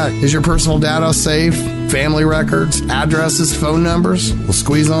want it back. Is your personal data safe? Family records, addresses, phone numbers? Well,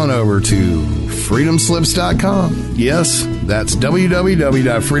 squeeze on over to freedomslips.com. Yes, that's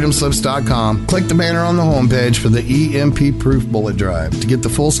www.freedomslips.com. Click the banner on the homepage for the EMP-proof bullet drive to get the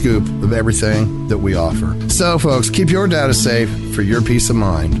full scoop of everything that we offer. So, folks, keep your data safe for your peace of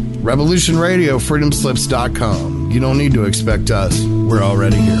mind. Revolution Radio, freedomslips.com. You don't need to expect us. We're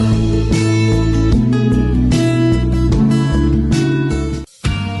already here.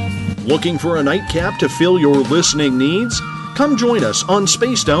 Looking for a nightcap to fill your listening needs? Come join us on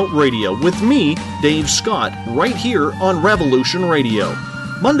Spaced Out Radio with me, Dave Scott, right here on Revolution Radio.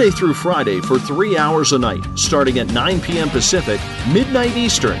 Monday through Friday for 3 hours a night, starting at 9 p.m. Pacific, midnight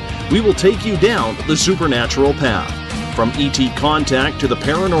Eastern, we will take you down the supernatural path. From E.T. contact to the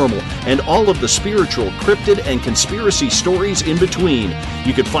paranormal and all of the spiritual, cryptid, and conspiracy stories in between.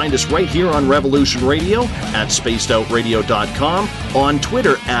 You can find us right here on Revolution Radio, at spacedoutradio.com, on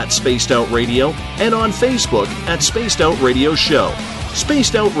Twitter at spacedoutradio, and on Facebook at Spaced Out Radio Show.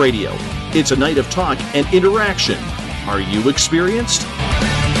 Spaced Out Radio. It's a night of talk and interaction. Are you experienced?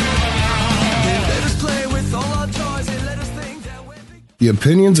 The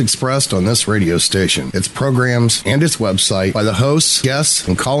opinions expressed on this radio station, its programs, and its website by the hosts, guests,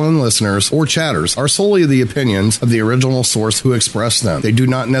 and call-in listeners or chatters are solely the opinions of the original source who expressed them. They do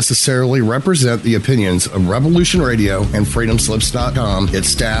not necessarily represent the opinions of Revolution Radio and freedomslips.com, its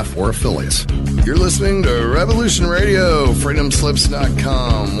staff, or affiliates. You're listening to Revolution Radio,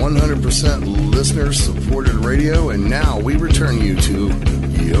 freedomslips.com, 100% listener-supported radio, and now we return you to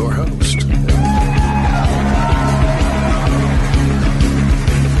your host.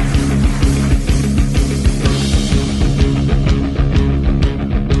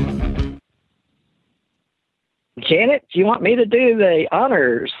 Janet, do you want me to do the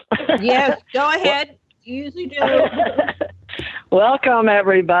honors? Yes, go ahead. You usually do. Welcome,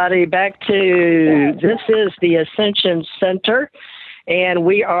 everybody, back to, this is the Ascension Center, and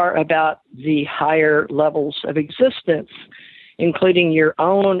we are about the higher levels of existence, including your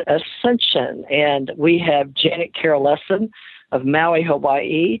own ascension. And we have Janet Carol Lesson of Maui,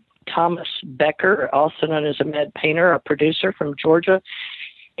 Hawaii, Thomas Becker, also known as Ahmed Painter, a producer from Georgia,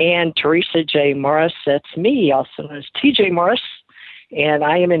 and Theresa J. Morris, that's me, also known as TJ Morris, and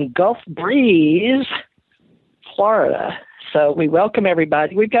I am in Gulf Breeze, Florida. So we welcome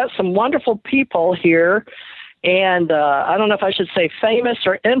everybody. We've got some wonderful people here, and I don't know if I should say famous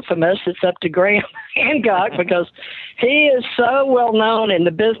or infamous. It's up to Graham Hancock, because he is so well known in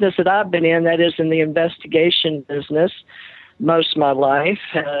the business that I've been in, that is in the investigation business, most of my life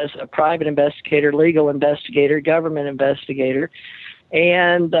as a private investigator, legal investigator, government investigator.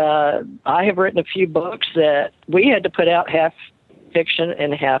 And I have written a few books that we had to put out half fiction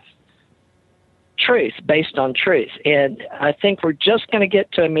and half truth, based on truth. And I think we're just going to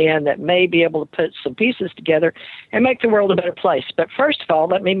get to a man that may be able to put some pieces together and make the world a better place. But first of all,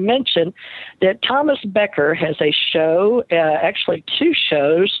 let me mention that Thomas Becker has a show, actually 2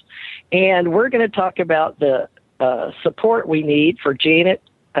 shows, and we're going to talk about the support we need for Janet,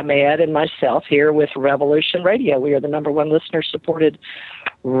 Ahmed, and myself here with Revolution Radio. We are the #1 listener-supported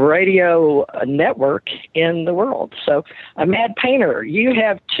radio network in the world. So, Ahmed Painter, you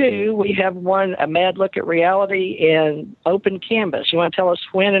have 2. We have one, A Mad Look at Reality, and Open Canvas. You want to tell us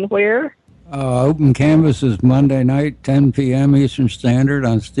when and where? Open Canvas is Monday night, 10 p.m. Eastern Standard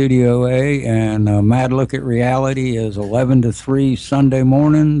on Studio A, and Mad Look at Reality is 11 to 3 Sunday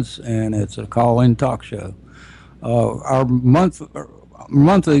mornings, and it's a call-in talk show.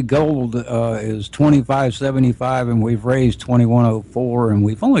 monthly goal is $25.75, and we've raised $21.04, and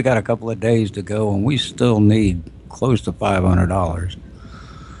we've only got a couple of days to go, and we still need close to $500.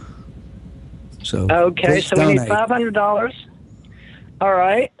 So okay, so we need $500. All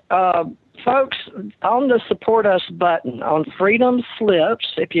right. Folks, on the Support Us button, on Freedom's Lips,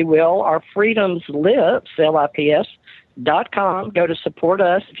 if you will, or Freedom's Lips, LIPS.com, go to Support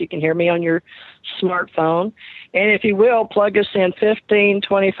Us if you can hear me on your smartphone. And if you will, plug us in 15,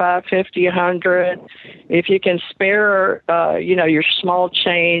 25, 50, 100. If you can spare, your small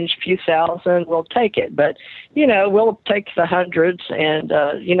change, few thousand, we'll take it. But, we'll take the hundreds. And,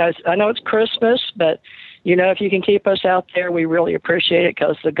 I know it's Christmas, but if you can keep us out there, we really appreciate it,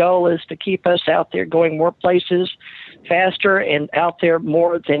 because the goal is to keep us out there going more places faster and out there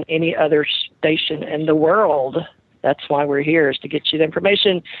more than any other station in the world. That's why we're here, is to get you the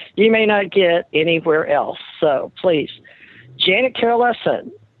information you may not get anywhere else. So please, Janet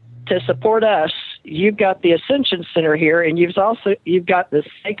Carolesson, to support us, you've got the Ascension Center here, and you've got the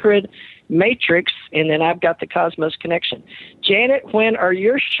Sacred Matrix, and then I've got the Cosmos Connection. Janet, when are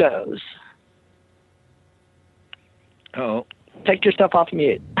your shows? Oh. Take yourself off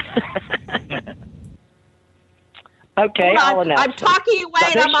mute. Okay, I'll announce. I'm talking away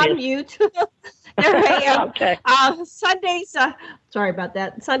and I'm on mute. There I am. Okay. Sundays, sorry about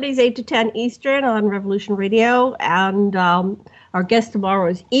that. Sundays 8 to 10 Eastern on Revolution Radio. And our guest tomorrow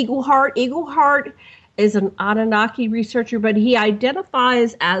is Eagle Heart. Eagle Heart is an Anunnaki researcher, but he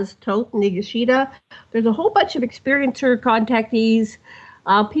identifies as Toth Nagashita. There's a whole bunch of experiencer contactees,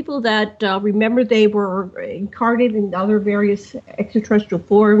 people that remember they were incarnated in other various extraterrestrial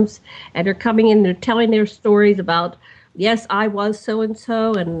forms, and they're coming in, they're telling their stories about, yes, I was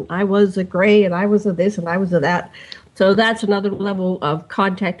so-and-so, and I was a gray, and I was a this, and I was a that. So that's another level of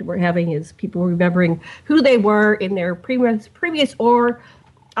contact that we're having, is people remembering who they were in their previous, or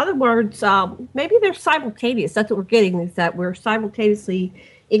other words, maybe they're simultaneous. That's what we're getting, is that we're simultaneously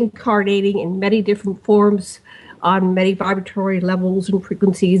incarnating in many different forms on many vibratory levels and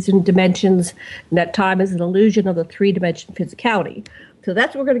frequencies and dimensions, and that time is an illusion of the three-dimension physicality. So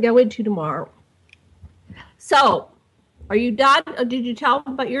that's what we're going to go into tomorrow. So, are you done? Or did you tell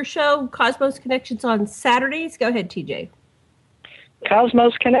them about your show, Cosmos Connections, on Saturdays? Go ahead, TJ.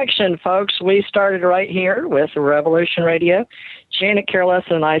 Cosmos Connection, folks. We started right here with Revolution Radio. Janet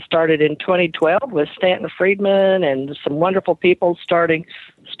Carolesson and I started in 2012 with Stanton Friedman and some wonderful people starting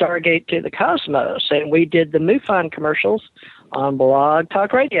Stargate to the Cosmos. And we did the MUFON commercials on Blog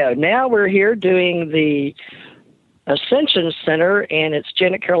Talk Radio. Now we're here doing the Ascension Center, and it's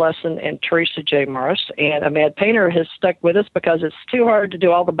Janet Carolesson and Theresa J. Morris. And Ahmad Painter has stuck with us because it's too hard to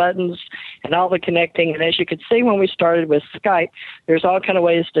do all the buttons and all the connecting. And as you could see when we started with Skype, there's all kind of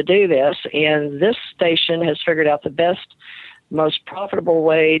ways to do this. And this station has figured out the best, most profitable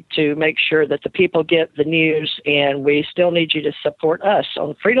way to make sure that the people get the news, and we still need you to support us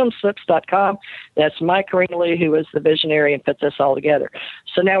on freedomslips.com. That's Mike Ringley, who is the visionary and put this all together.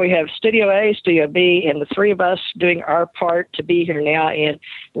 So now we have Studio A, Studio B, and the three of us doing our part to be here now. And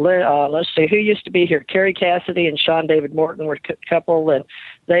let's see, who used to be here? Carrie Cassidy and Sean David Morton were a couple, and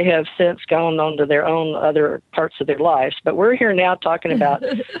they have since gone on to their own other parts of their lives. But we're here now talking about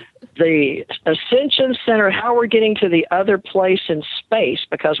the Ascension Center, how we're getting to the other place in space,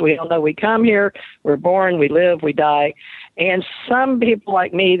 because we all know we come here, we're born, we live, we die. And some people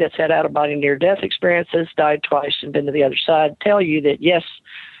like me that's had out-of-body near-death experiences, died twice and been to the other side, tell you that, yes,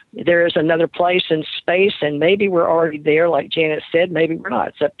 there is another place in space, and maybe we're already there, like Janet said. Maybe we're not.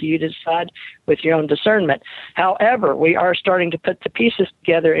 It's up to you to decide with your own discernment. However, we are starting to put the pieces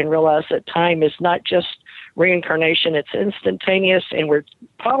together and realize that time is not just reincarnation, it's instantaneous, and we're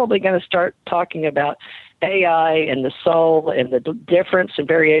probably going to start talking about AI and the soul and the difference and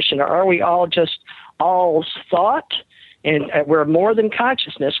variation. Or are we all just all thought? And we're more than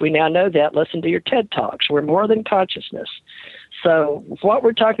consciousness. We now know that. Listen to your TED Talks. We're more than consciousness. So what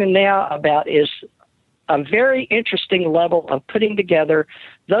we're talking now about is a very interesting level of putting together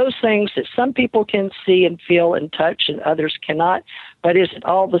those things that some people can see and feel and touch and others cannot. But is it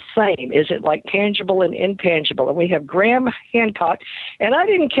all the same? Is it like tangible and intangible? And we have Graham Hancock. And I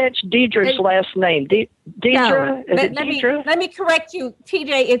didn't catch Deidre's last name. Deidre? No, is it Deidre? Let me correct you,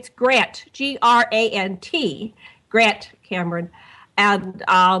 TJ. It's Grant, Grant, Grant Cameron. And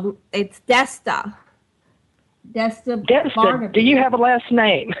it's Desta. Desta Barnabe. Do you have a last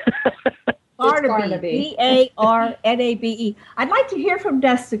name? Barnabe. Barnabe. I'd like to hear from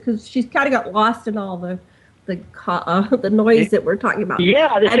Desta, because she's kind of got lost in all the noise that we're talking about.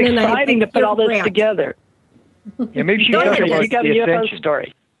 Yeah, it's exciting to put all this together. Yeah, maybe you got a UFO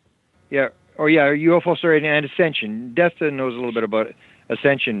story. Yeah, or a UFO story and Ascension. Desta knows a little bit about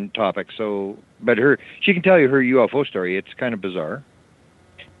Ascension topic. So, but she can tell you her UFO story. It's kind of bizarre.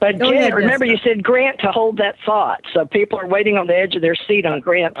 But Janet, remember you said Grant to hold that thought, so people are waiting on the edge of their seat on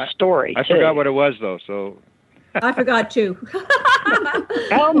Grant's story. I forgot what it was though. So I forgot too.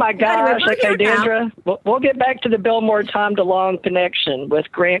 Oh my gosh! Anyway, Okay, Dandra, we'll get back to the Billmore Time DeLonge connection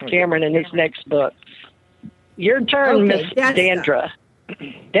with Grant Cameron in his next book. Your turn, Miss Dandra.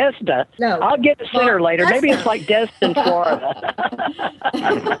 Desta. No. I'll get to center later. Maybe it's like Desta in Florida.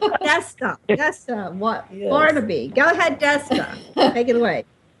 Desta. What? Yes. Barnabe. Go ahead, Desta. Take it away.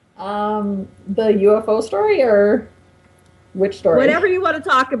 The UFO story or which story? Whatever you want to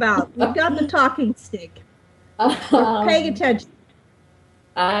talk about. You've got the talking stick. We're paying attention.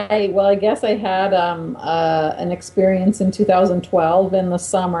 I guess I had an experience in 2012 in the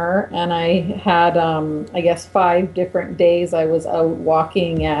summer, and I had I guess 5 different days I was out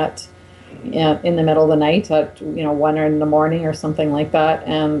walking in the middle of the night at 1 in the morning or something like that,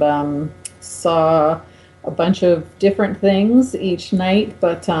 and saw a bunch of different things each night.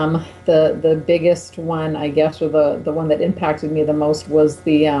 But the biggest one, I guess, or the one that impacted me the most was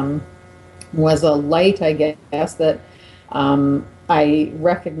was a light, I guess, that I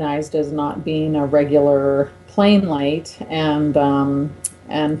recognized as not being a regular plane light, and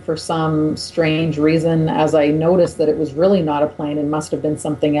for some strange reason, as I noticed that it was really not a plane and must have been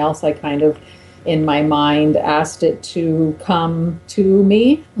something else, I kind of, in my mind, asked it to come to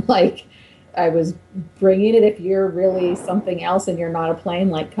me, like I was bringing it. If you're really something else and you're not a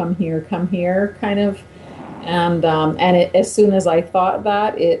plane, like come here, kind of. And as soon as I thought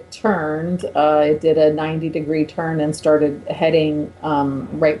that, it turned. It did a 90-degree turn and started heading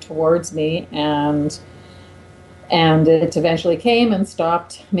right towards me, and it eventually came and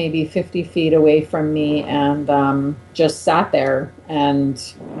stopped maybe 50 feet away from me, and just sat there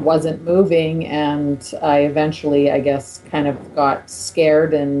and wasn't moving. And I eventually, I guess, kind of got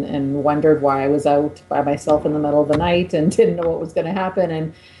scared and wondered why I was out by myself in the middle of the night and didn't know what was going to happen.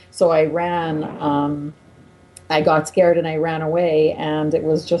 And so I ran. I got scared and I ran away, and it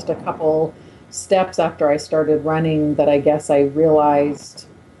was just a couple steps after I started running that I guess I realized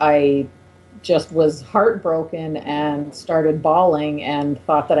I just was heartbroken and started bawling and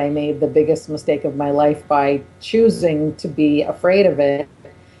thought that I made the biggest mistake of my life by choosing to be afraid of it,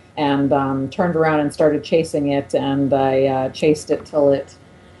 and turned around and started chasing it, and I chased it till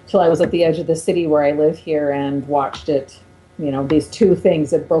I was at the edge of the city where I live here, and watched it, these two things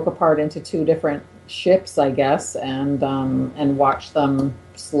that broke apart into 2 different ships, I guess, and watch them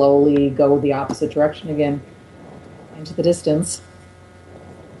slowly go the opposite direction again into the distance.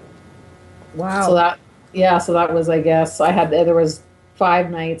 Wow. So that was, I guess, there was 4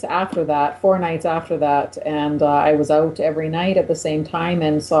 nights after that, and I was out every night at the same time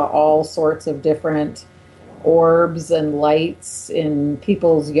and saw all sorts of different orbs and lights in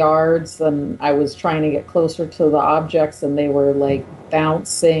people's yards, and I was trying to get closer to the objects, and they were like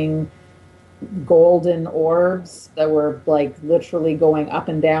bouncing golden orbs that were like literally going up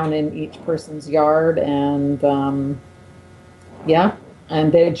and down in each person's yard, and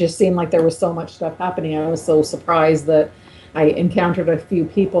and it just seemed like there was so much stuff happening. I was so surprised that I encountered a few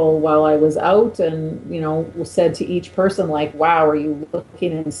people while I was out, and said to each person, like, wow, are you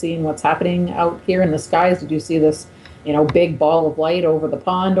looking and seeing what's happening out here in the skies? Did you see this big ball of light over the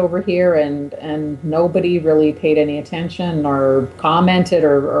pond over here? And nobody really paid any attention or commented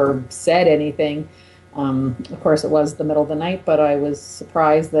or said anything. Of course, it was the middle of the night, but I was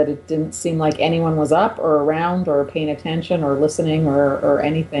surprised that it didn't seem like anyone was up or around or paying attention or listening or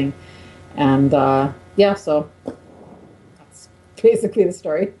anything. And so that's basically the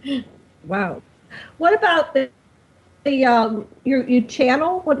story. Wow. What about your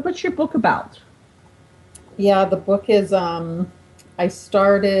channel? What's your book about? Yeah, the book is, I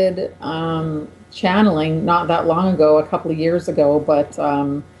started channeling not that long ago, a couple of years ago, but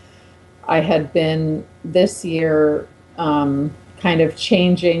I had been this year kind of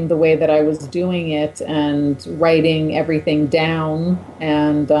changing the way that I was doing it and writing everything down,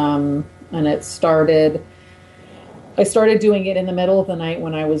 and it started. I started doing it in the middle of the night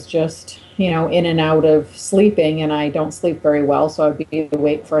when I was just, in and out of sleeping, and I don't sleep very well, so I'd be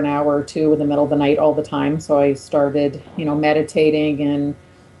awake for an hour or 2 in the middle of the night all the time. So I started, meditating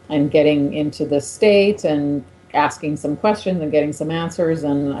and getting into this state and asking some questions and getting some answers,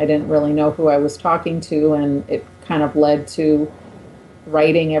 and I didn't really know who I was talking to, and it kind of led to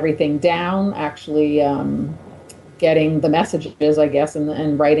writing everything down, actually getting the messages, I guess,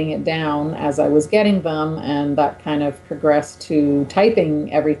 and writing it down as I was getting them, and that kind of progressed to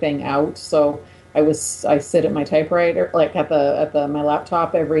typing everything out. So I sit at my typewriter, like at my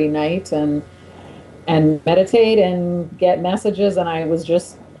laptop every night, and meditate and get messages, and I was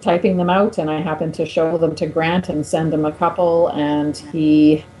just typing them out, and I happened to show them to Grant and send him a couple, and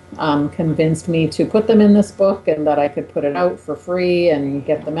he convinced me to put them in this book and that I could put it out for free and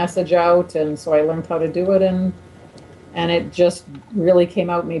get the message out. And so I learned how to do it, and it just really came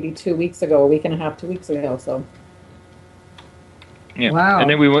out maybe 2 weeks ago, a week and a half, 2 weeks ago. So yeah. Wow. And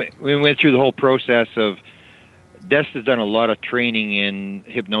then we went through the whole process of Desta's done a lot of training in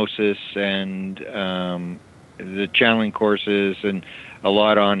hypnosis and the channeling courses and a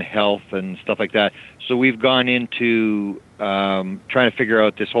lot on health and stuff like that. So we've gone into trying to figure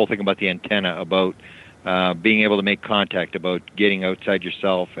out this whole thing about the antenna, about being able to make contact, about getting outside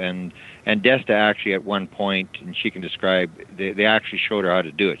yourself. And Desta actually at one point, and she can describe, they actually showed her how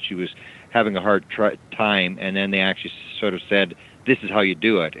to do it. She was having a hard time, and then they actually sort of said, this is how you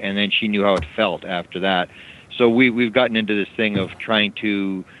do it. And then she knew how it felt after that. So we've gotten into this thing of trying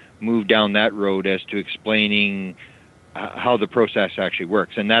to move down that road as to explaining how the process actually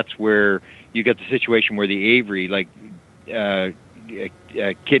works. And that's where you get the situation where the Avery, like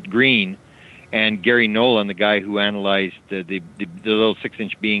Kit Green and Gary Nolan, the guy who analyzed the little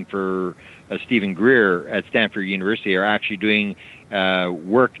 6-inch being for Stephen Greer at Stanford University, are actually doing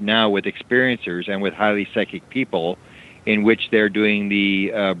work now with experiencers and with highly psychic people, in which they're doing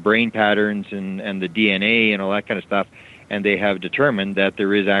the brain patterns and the DNA and all that kind of stuff. And they have determined that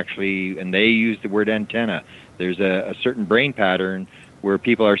there is actually, and they use the word antenna, there's a certain brain pattern where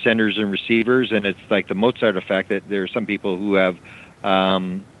people are senders and receivers, and it's like the Mozart effect, that there are some people who have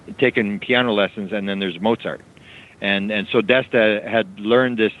taken piano lessons, and then there's Mozart. And so Desta had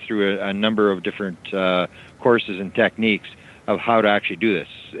learned this through a number of different courses and techniques of how to actually do this.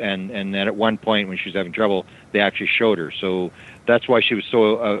 And then at one point when she was having trouble, they actually showed her. So that's why she was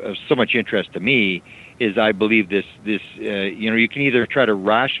so much interest to me, is I believe this you can either try to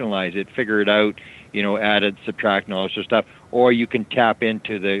rationalize it, figure it out, add it, subtract, and all this sort of stuff, or you can tap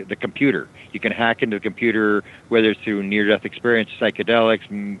into the computer. You can hack into the computer, whether it's through near-death experience, psychedelics,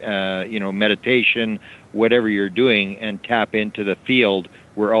 meditation, whatever you're doing, and tap into the field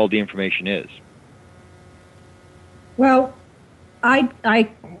where all the information is. Well, I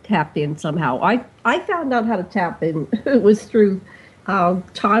tapped in somehow. I found out how to tap in. It was through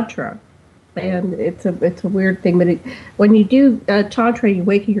Tantra. And it's a weird thing, but when you do Tantra, you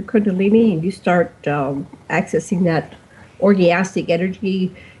awaken your Kundalini and you start accessing that orgasmic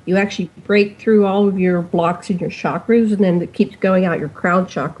energy. You actually break through all of your blocks in your chakras, and then it keeps going out your crown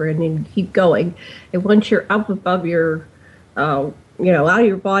chakra, and then you keep going. And once you're up above your, out of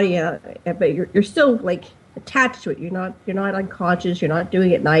your body, but you're still like attached to it. You're not unconscious. You're not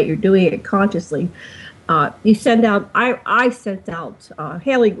doing it at night. You're doing it consciously. You send out, I sent out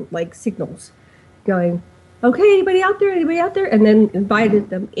hailing like signals going, okay, anybody out there, and then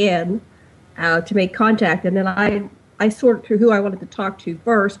invited them in to make contact. And then I sorted through who I wanted to talk to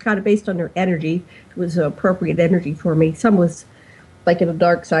first, kind of based on their energy. It was appropriate energy for me. Some was like in the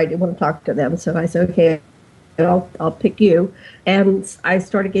dark side, I didn't want to talk to them. So I said, okay, I'll pick you. And I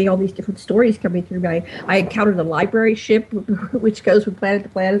started getting all these different stories coming through. I encountered a library ship, which goes from planet to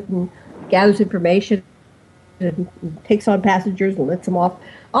planet and gathers information and takes on passengers and lets them off.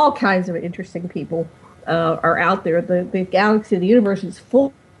 All kinds of interesting people are out there. The galaxy, the universe is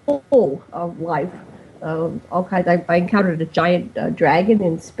full of life. All kinds. I encountered a giant dragon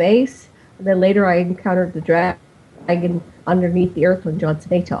in space, and then later I encountered the dragon underneath the Earth on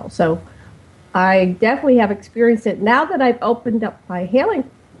Johnson Atoll. So I definitely have experienced it. Now that I've opened up my hailing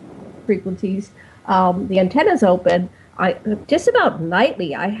frequencies, the antenna's open. I just about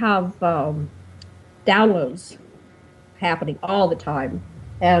nightly I have downloads happening all the time,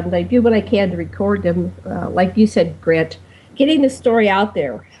 and I do what I can to record them. Like you said, Grant, getting the story out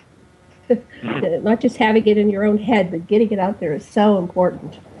there, not just having it in your own head, but getting it out there is so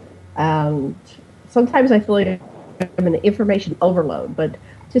important. And sometimes I feel like I'm in information overload, but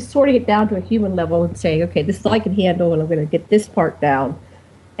just sorting it down to a human level and saying, okay, this is all I can handle, and I'm going to get this part down.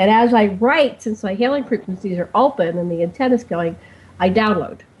 And as I write, since my hailing frequencies are open and the antenna's going, I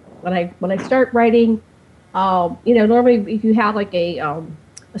download. When I start writing, normally if you have like a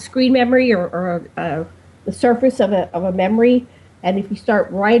screen memory or the surface of a memory, and if you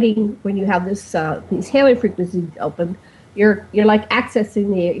start writing when you have these hailing frequencies open, you're like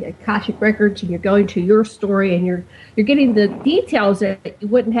accessing the Akashic records, and you're going to your story, and you're getting the details that you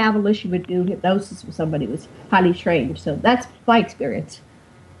wouldn't have unless you would do hypnosis with somebody who was highly trained. So that's my experience.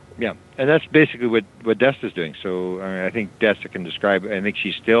 Yeah, and that's basically what Desta's doing. So I think Desta can describe. I think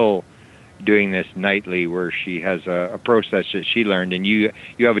she's still doing this nightly, where she has a process that she learned, and you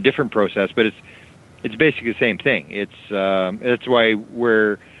have a different process, but it's basically the same thing. It's that's why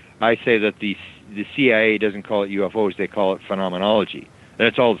where I say that the the CIA doesn't call it UFOs; they call it phenomenology. And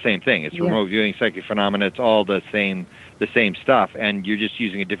it's all the same thing. It's remote viewing, psychic phenomena. It's all the same stuff, and you're just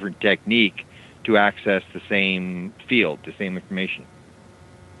using a different technique to access the same field, the same information.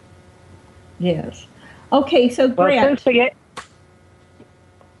 Yes. Okay, so Grant.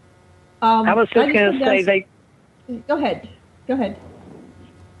 I was just going to say Go ahead.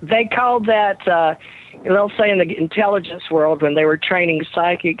 They called that. They'll say in the intelligence world when they were training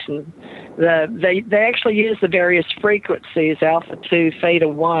psychics, and they actually used the various frequencies, alpha 2, theta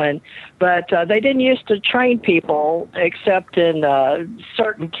 1, but they didn't used to train people except in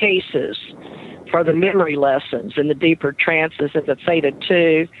certain cases for the memory lessons and the deeper trances of the theta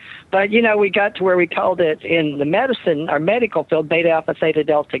 2. But, we got to where we called it in the medicine, our medical field, beta, alpha, theta,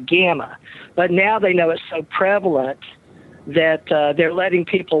 delta, gamma. But now they know it's so prevalent that they're letting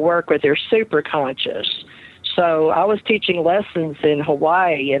people work with their superconscious. So I was teaching lessons in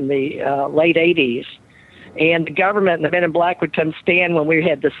Hawaii in the late 80s, and the government and the Men in Black would come stand when we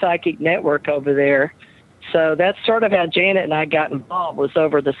had the psychic network over there. So that's sort of how Janet and I got involved, was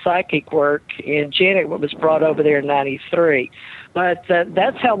over the psychic work, and Janet was brought over there in 93. But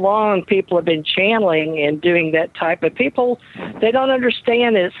that's how long people have been channeling and doing that type of people. They don't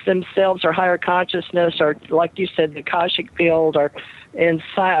understand it's themselves or higher consciousness, or like you said, the Akashic field, or in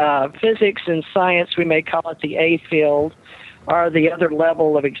physics and science, we may call it the A field, or the other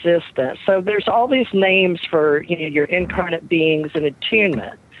level of existence. So there's all these names for your incarnate beings and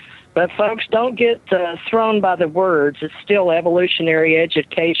attunement. But folks, don't get thrown by the words. It's still evolutionary,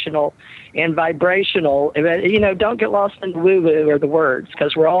 educational, and vibrational. Don't get lost in the woo-woo or the words,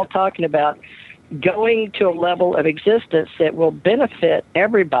 because we're all talking about going to a level of existence that will benefit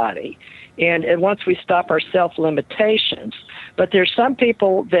everybody. And once we stop our self-limitations. But there's some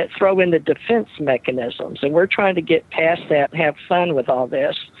people that throw in the defense mechanisms, and we're trying to get past that and have fun with all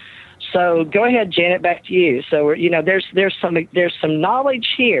this. So go ahead, Janet, back to you. So, there's some knowledge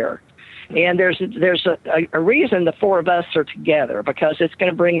here, and there's a reason the four of us are together, because it's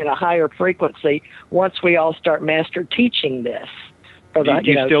going to bring in a higher frequency once we all start master teaching this. Do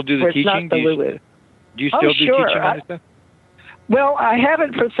you still do the teaching? Do you still do teaching on this stuff? Well, I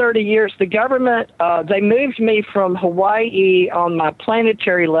haven't for 30 years. The government, they moved me from Hawaii on my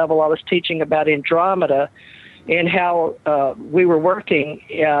planetary level. I was teaching about Andromeda and how we were working.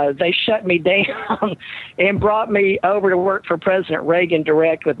 They shut me down and brought me over to work for President Reagan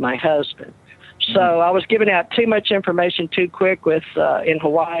direct with my husband. So I was giving out too much information too quick in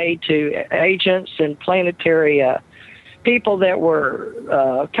Hawaii to agents and planetary people that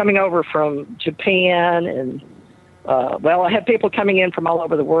were coming over from Japan. And, I had people coming in from all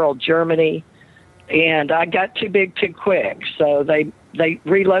over the world, Germany, and I got too big too quick. So they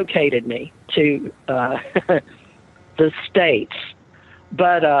relocated me to the States.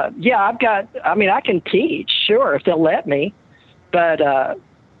 But, I can teach, sure, if they'll let me. But I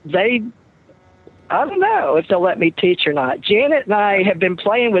don't know if they'll let me teach or not. Janet and I have been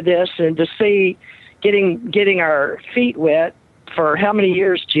playing with this and to see getting our feet wet for how many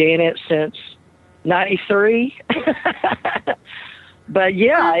years, Janet? Since 93? But,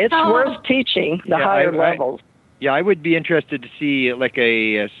 it's worth teaching the higher levels. I would be interested to see like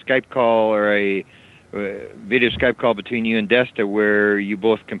a Skype call or a video Skype call between you and Desta where you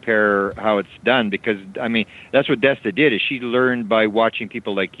both compare how it's done, because, that's what Desta did, is she learned by watching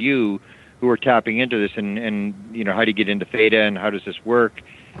people like you who are tapping into this and how do you get into theta and how does this work.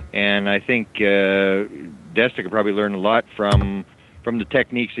 And I think Desta could probably learn a lot from the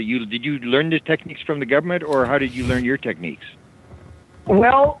techniques that did you learn the techniques from the government, or how did you learn your techniques?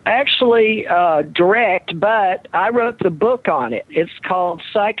 Well, actually, direct, but I wrote the book on it. It's called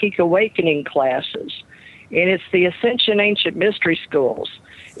Psychic Awakening Classes, and it's the Ascension Ancient Mystery Schools.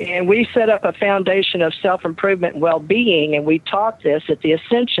 And we set up a foundation of self-improvement and well-being, and we taught this at the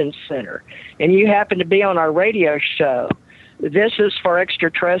Ascension Center. And you happen to be on our radio show. This is for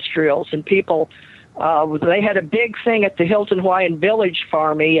extraterrestrials and people. They had a big thing at the Hilton Hawaiian Village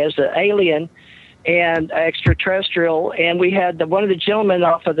for me as an alien and extraterrestrial, and we had one of the gentlemen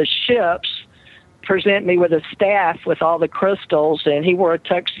off of the ships present me with a staff with all the crystals, and he wore a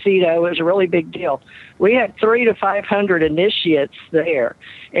tuxedo. It was a really big deal. We had 300 to 500 initiates there,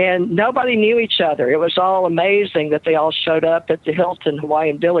 and nobody knew each other. It was all amazing that they all showed up at the Hilton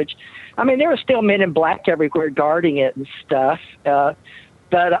Hawaiian Village. There were still men in black everywhere guarding it and stuff,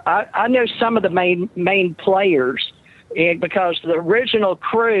 but I know some of the main players. And because the original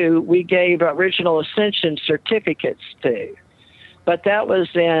crew, we gave original Ascension certificates to. But that was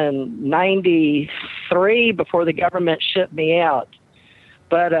in 93 before the government shipped me out.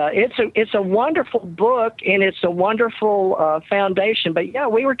 But it's a wonderful book, and it's a wonderful foundation. But, yeah,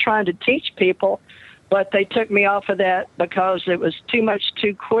 we were trying to teach people, but they took me off of that because it was too much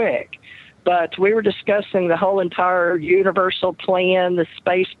too quick. But we were discussing the whole entire universal plan, the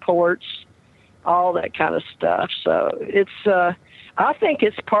spaceports, all that kind of stuff. So it's I think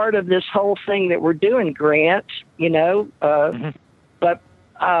it's part of this whole thing that we're doing, Grant, you know. But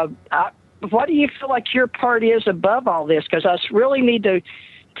what do you feel like your part is above all this? Because I really need to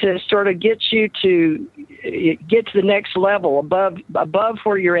sort of get you to get to the next level above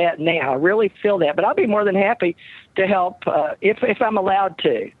where you're at now. I really feel that. But I'll be more than happy to help if I'm allowed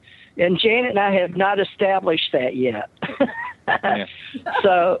to. And Janet and I have not established that yet. Yeah.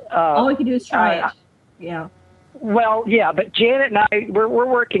 So all we can do is try it. Yeah. Well, yeah, but Janet and I, we're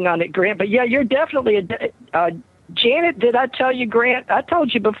working on it, Grant. But yeah, you're definitely Janet, did I tell you, Grant? I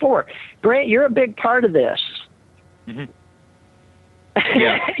told you before. Grant, you're a big part of this. Mm-hmm.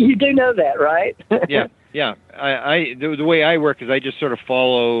 Yeah. You do know that, right? Yeah. The way I work is I just sort of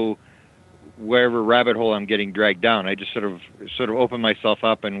follow wherever rabbit hole I'm getting dragged down. I just sort of open myself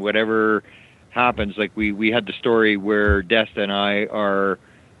up, and whatever happens, like we had the story where Desta and I are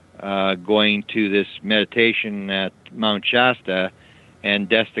going to this meditation at Mount Shasta, and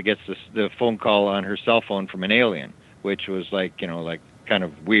Desta gets the phone call on her cell phone from an alien, which was like kind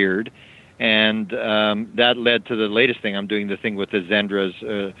of weird. And that led to the latest thing I'm doing, the thing with the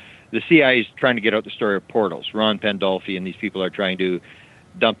Zendras. The CIA is trying to get out the story of portals. Ron Pandolfi and these people are trying to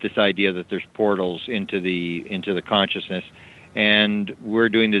dump this idea that there's portals into the consciousness. And we're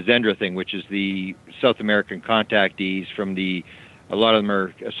doing the Zendra thing, which is the South American contactees from a lot of them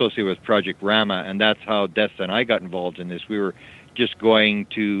are associated with Project Rama, and that's how Desta and I got involved in this. We were just going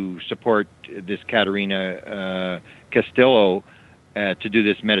to support this Caterina Castillo to do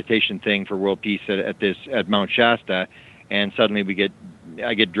this meditation thing for world peace at Mount Shasta, and suddenly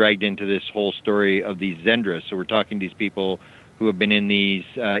I get dragged into this whole story of these Zendras. So we're talking to these people who have been in these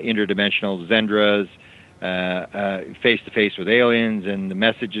interdimensional Zendras, face-to-face with aliens, and the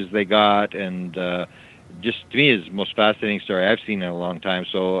messages they got, and just to me is the most fascinating story I've seen in a long time.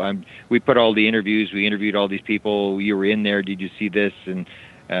 So we put all the interviews, we interviewed all these people. You were in there, did you see this? And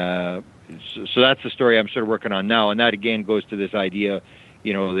so that's the story I'm sort of working on now, and that again goes to this idea,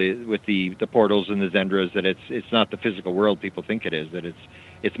 you know, with the portals and the Zendras, that it's not the physical world people think it is, that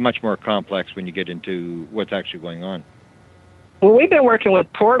it's much more complex when you get into what's actually going on. Well, we've been working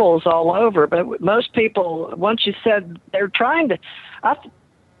with portals all over, but most people, once you said they're trying to,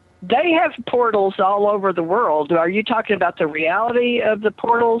 they have portals all over the world. Are you talking about the reality of the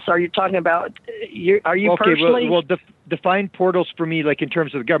portals? Are you talking about, are you personally? Well, define portals for me, like in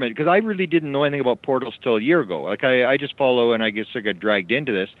terms of the government, because I really didn't know anything about portals till a year ago. Like I just follow, and I guess I got dragged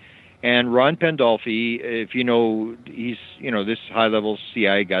into this. And Ron Pandolfi, if you know, he's, you know, this high-level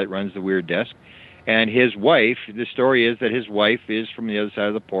CIA guy that runs the Weird Desk. And his wife, the story is that his wife is from the other side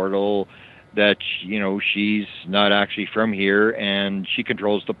of the portal, that, you know, she's not actually from here, and she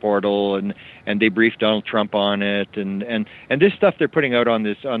controls the portal, and they briefed Donald Trump on it, and this stuff they're putting out on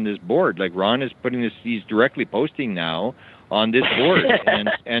this board. Like Ron is putting this, he's directly posting now on this board,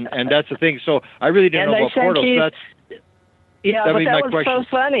 and that's the thing. So I really didn't know about portals. Yeah, but that was so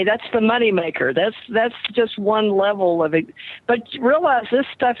funny. That's the moneymaker. That's just one level of it. But realize this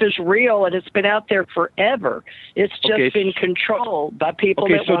stuff is real, and it's been out there forever. It's just been controlled by people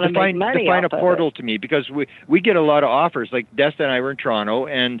that want to make money define off a portal of it. to me, because we get a lot of offers. Like Desta and I were in Toronto,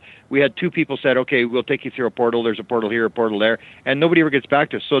 and we had two people said, okay, we'll take you through a portal. There's a portal here, a portal there, and nobody ever gets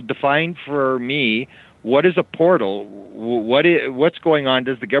back to us. So define for me, what is a portal? What's going on?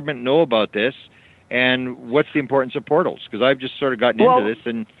 Does the government know about this? And what's the importance of portals? Because I've just sort of gotten into this,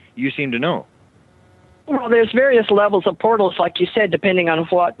 and you seem to know. Well, there's various levels of portals, like you said, depending on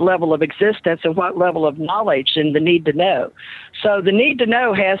what level of existence and what level of knowledge and the need to know. So the need to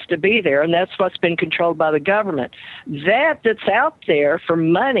know has to be there, and that's what's been controlled by the government. That's out there for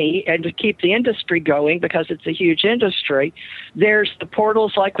money and to keep the industry going, because it's a huge industry. There's the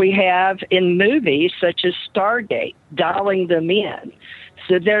portals like we have in movies, such as Stargate, dialing them in.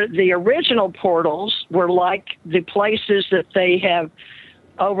 So the original portals were like the places that they have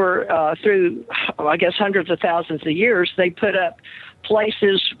over through, I guess, hundreds of thousands of years. They put up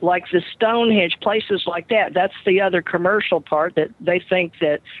places like the Stonehenge, places like that. That's the other commercial part that they think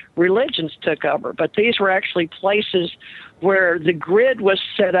that religions took over. But these were actually places where the grid was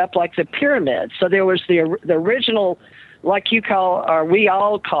set up like the pyramids. So there was the original like you call, or we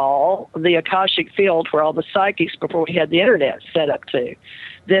all call, the Akashic field, where all the psychics before we had the internet set up to.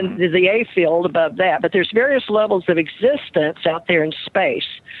 Then the A field above that. But there's various levels of existence out there in space.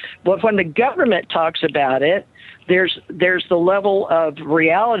 But when the government talks about it, there's the level of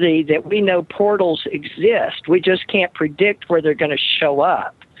reality that we know portals exist. We just can't predict where they're going to show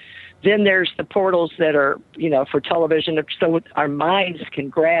up. Then there's the portals that are, for television, so our minds can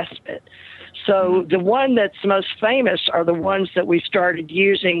grasp it. So the one that's most famous are the ones that we started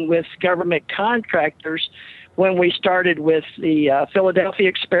using with government contractors when we started with the Philadelphia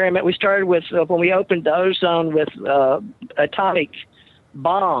experiment. We started with when we opened the ozone with atomic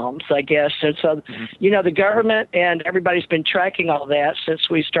bombs, I guess. And so, the government and everybody's been tracking all that since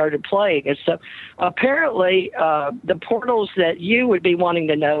we started playing. And so apparently the portals that you would be wanting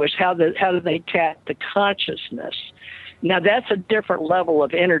to know is how do they tap the consciousness. Now, that's a different level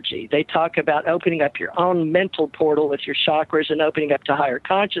of energy. They talk about opening up your own mental portal with your chakras and opening up to higher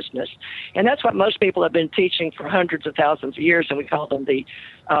consciousness. And that's what most people have been teaching for hundreds of thousands of years, and we call them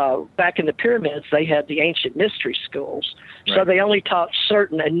back in the pyramids, they had the ancient mystery schools. Right. So they only taught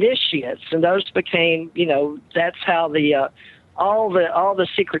certain initiates, and those became, that's how all the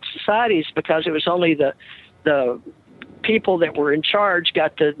secret societies, because it was only the people that were in charge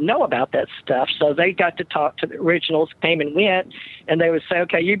got to know about that stuff, so they got to talk to the originals, came and went, and they would say,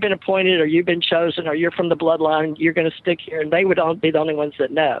 okay, you've been appointed, or you've been chosen, or you're from the bloodline, you're going to stick here, and they would all be the only ones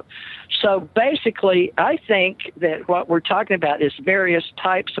that know. So basically, I think that what we're talking about is various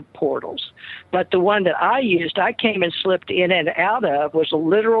types of portals, but the one that I used, I came and slipped in and out of, was a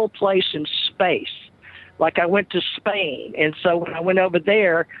literal place in space. Like I went to Spain, and so when I went over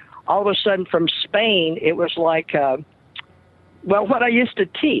there, all of a sudden from Spain, it was like what I used to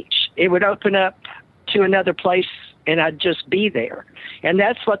teach, it would open up to another place and I'd just be there. And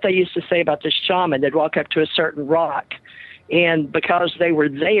that's what they used to say about the shaman. They'd walk up to a certain rock, and because they were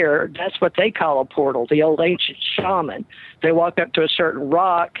there, that's what they call a portal, the old ancient shaman. They walk up to a certain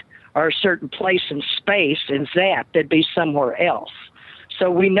rock or a certain place in space, and zap, they'd be somewhere else. So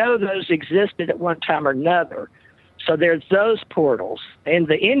we know those existed at one time or another. So there's those portals, and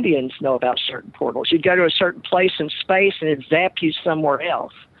the Indians know about certain portals. You'd go to a certain place in space, and it'd zap you somewhere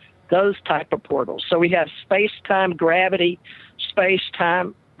else. Those type of portals. So we have space-time, gravity,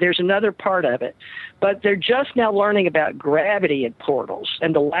 space-time. There's another part of it. But they're just now learning about gravity in portals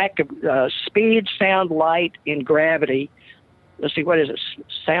and the lack of speed, sound, light, and gravity. Let's see, what is it?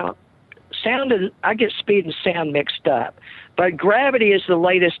 Sound, and I get speed and sound mixed up. But gravity is the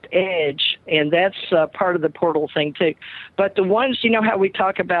latest edge, and that's part of the portal thing, too. But the ones, how we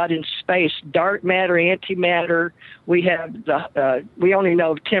talk about in space, dark matter, antimatter, we have we only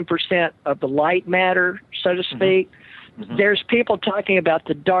know 10% of the light matter, so to speak. Mm-hmm. There's people talking about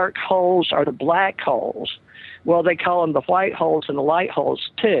the dark holes or the black holes. Well, they call them the white holes and the light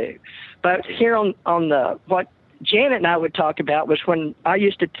holes, too. But here on what Janet and I would talk about was when I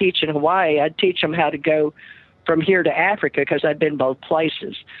used to teach in Hawaii, I'd teach them how to go from here to Africa, because I'd been both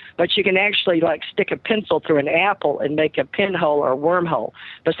places. But you can actually stick a pencil through an apple and make a pinhole or a wormhole.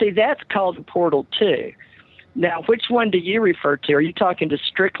 But see, that's called a portal too. Now, which one do you refer to? Are you talking to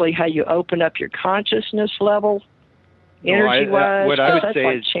strictly how you open up your consciousness level, energy-wise? What I would say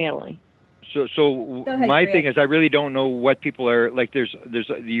like is channeling. So ahead, my Greg. thing is, I really don't know what people are like.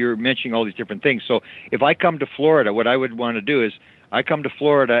 You're mentioning all these different things. So if I come to Florida, what I would want to do is I come to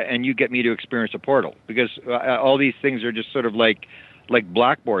Florida and you get me to experience a portal, because all these things are just sort of like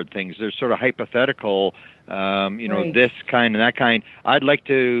blackboard things. They're sort of hypothetical. Right. This kind and that kind. I'd like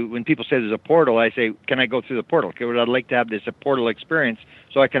to, when people say there's a portal, I say, can I go through the portal? Okay, I'd like to have this a portal experience,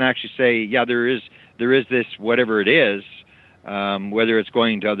 so I can actually say, yeah, there is this, whatever it is, whether it's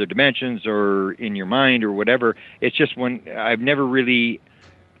going to other dimensions or in your mind or whatever. It's just when I've never really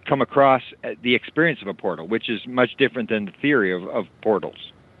come across the experience of a portal, which is much different than the theory of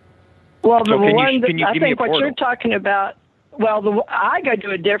portals. Well, so I think what you're talking about, I go to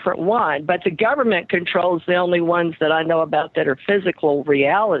a different one, but the government controls the only ones that I know about that are physical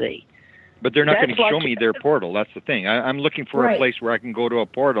reality. But they're not going to show me their portal. That's the thing. I'm looking for a place where I can go to a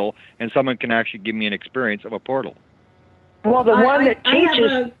portal and someone can actually give me an experience of a portal. Well, the one that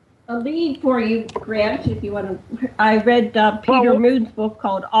teaches... I have a lead for you, Grant, if you want to. I read Peter Moon's book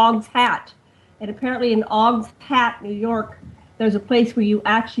called Ogg's Hat. And apparently in Ogg's Hat, New York, there's a place where you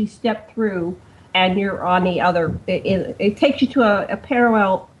actually step through and you're on the other. It takes you to a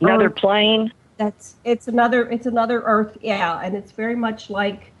parallel another Earth. plane. It's another Earth, yeah, and it's very much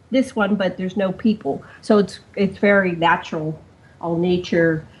like this one, but there's no people. So it's very natural, all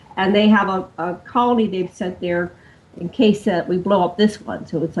nature. And they have a colony they've sent there in case we blow up this one.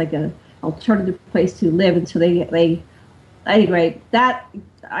 So it's like an alternative place to live. And so they Anyway, that,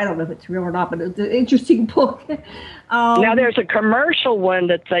 I don't know if it's real or not, but it's an interesting book. Now, there's a commercial one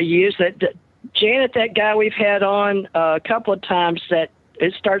that they use that Janet, that guy we've had on a couple of times, that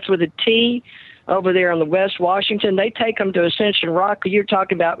it starts with a T over there on the West Washington. They take them to Ascension Rock. You're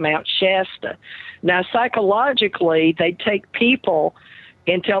talking about Mount Shasta. Now, psychologically, they take people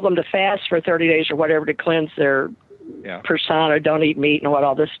and tell them to fast for 30 days or whatever to cleanse their persona, don't eat meat and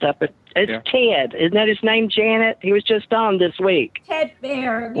all this stuff. But it's Ted. Isn't that his name, Janet? He was just on this week. Ted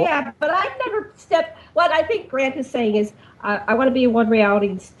Bear. Yeah, but I've never stepped. What I think Grant is saying is, I want to be in one reality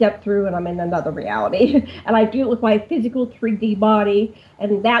and step through, and I'm in another reality. And I do it with my physical 3D body,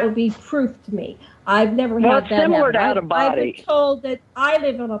 and that would be proof to me. I've never had that similar happen. to out of body. I've been told that I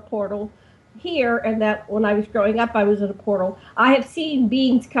live in a portal here, and that when I was growing up, I was in a portal. I have seen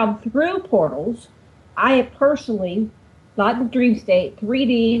beings come through portals. I have personally, not in dream state,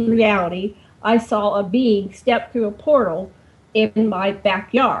 3D reality, I saw a being step through a portal in my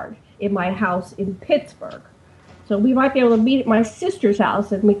backyard, in my house in Pittsburgh. So we might be able to meet at my sister's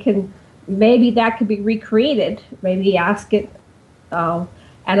house, and we can, maybe that could be recreated, maybe ask it, and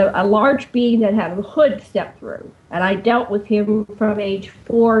a large being that had a hood step through. And I dealt with him from age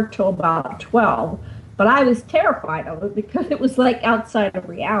 4 to about 12. But I was terrified of it because it was like outside of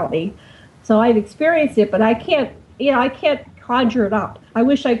reality. So I've experienced it, but I can't conjure it up. I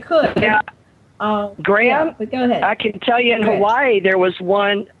wish I could. Yeah. Graham, but go ahead. I can tell you in Hawaii there was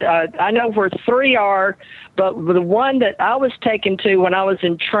one, I know where 3 are, but the one that I was taken to when I was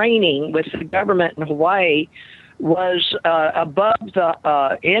in training with the government in Hawaii was above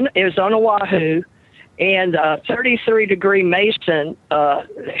it was on Oahu, and 33-degree Mason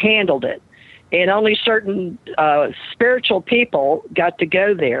handled it. And only certain spiritual people got to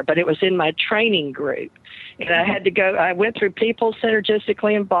go there, but it was in my training group. And I had to go, I went through people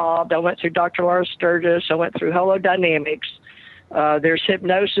synergistically involved. I went through Dr. Laura Sturgis. I went through holodynamics. There's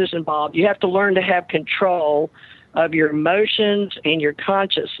hypnosis involved. You have to learn to have control of your emotions and your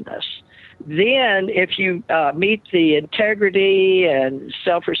consciousness. Then if you meet the integrity and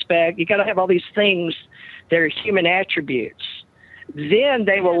self-respect, you got to have all these things that are human attributes. Then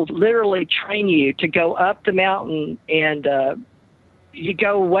they will literally train you to go up the mountain, and you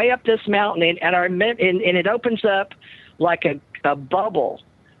go way up this mountain, and it opens up like a bubble,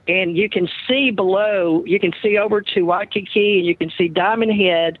 and you can see below. You can see over to Waikiki, and you can see Diamond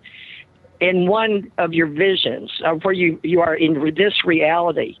Head in one of your visions of where you are in this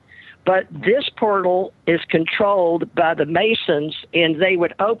reality. But this portal is controlled by the Masons, and they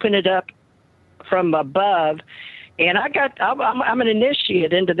would open it up from above. And I'm an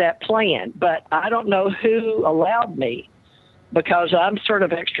initiate into that plan, but I don't know who allowed me, because I'm sort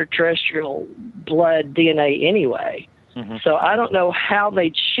of extraterrestrial blood DNA anyway. Mm-hmm. So I don't know how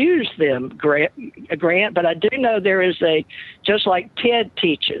they choose them, Grant, but I do know there is just like Ted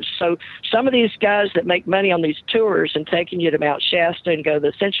teaches. So some of these guys that make money on these tours and taking you to Mount Shasta and go to the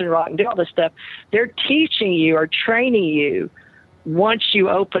Ascension Rock and do all this stuff, they're teaching you or training you once you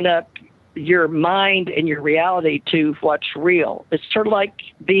open up your mind and your reality to what's real. It's sort of like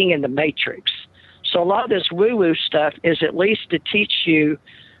being in the Matrix. So a lot of this woo-woo stuff is at least to teach you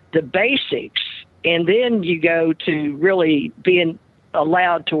the basics, and then you go to really being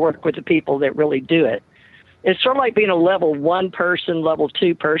allowed to work with the people that really do it. It's sort of like being a level 1 person, level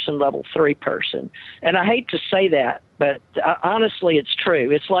 2 person, level 3 person. And I hate to say that, but honestly, it's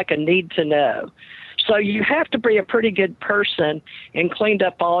true. It's like a need to know. So you have to be a pretty good person and cleaned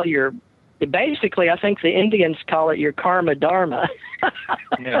up all your, basically, I think the Indians call it your karma dharma.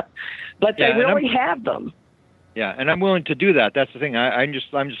 Yeah. But they really have them. Yeah, and I'm willing to do that. That's the thing. I'm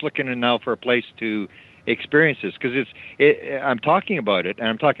just looking now for a place to experience this, because I'm talking about it, and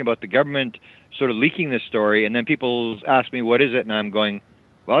I'm talking about the government sort of leaking this story, and then people ask me, what is it? And I'm going,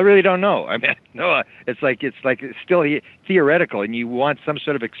 well, I really don't know. I mean, no, it's still theoretical, and you want some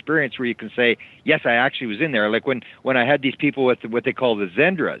sort of experience where you can say, yes, I actually was in there. Like when I had these people with what they call the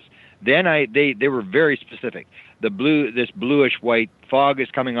Zendras, then they were very specific. This bluish white fog is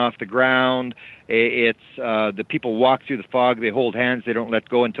coming off the ground. It's the people walk through the fog. They hold hands. They don't let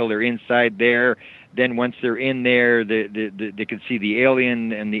go until they're inside there. Then once they're in there, they can see the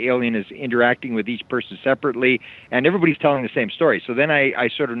alien, and the alien is interacting with each person separately, and everybody's telling the same story. So then I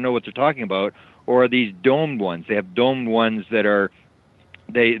sort of know what they're talking about. Or these domed ones. They have domed ones that are,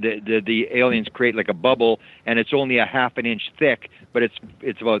 the aliens create like a bubble, and it's only a half an inch thick, but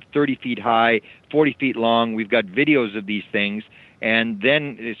it's about 30 feet high, 40 feet long. We've got videos of these things, and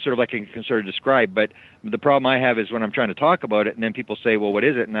then it's sort of like I can sort of describe. But the problem I have is when I'm trying to talk about it, and then people say, well, what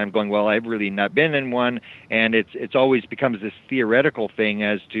is it? And I'm going, well, I've really not been in one, and it's always becomes this theoretical thing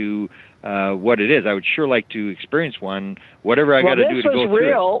as to what it is. I would sure like to experience one. Whatever I got to do to go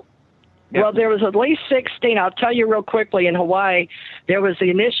through it. Yeah. Well, there was at least 16. I'll tell you real quickly. In Hawaii, there was the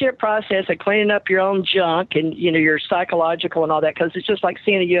initiate process of cleaning up your own junk and, your psychological and all that, because it's just like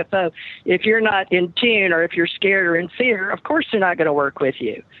seeing a UFO. If you're not in tune or if you're scared or in fear, of course they're not going to work with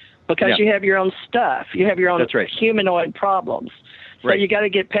you, because you have your own stuff. You have your own humanoid problems. So you got to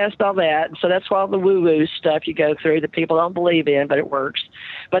get past all that. So that's why all the woo-woo stuff you go through that people don't believe in, but it works.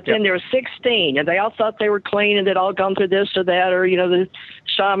 But then there were 16, and they all thought they were clean and they'd all gone through this or that, or, the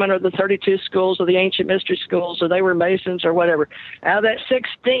shaman or the 32 schools or the ancient mystery schools, or they were Masons or whatever. Out of that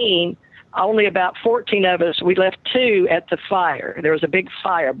 16, only about 14 of us, we left 2 at the fire. There was a big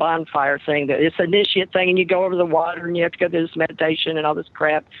fire, bonfire thing. It's an initiate thing, and you go over the water, and you have to go through this meditation and all this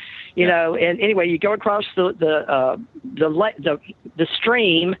crap. And anyway, you go across the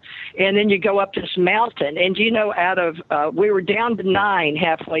stream, and then you go up this mountain. And we were down to 9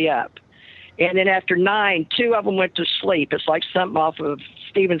 halfway up, and then after 9, 2 of them went to sleep. It's like something off of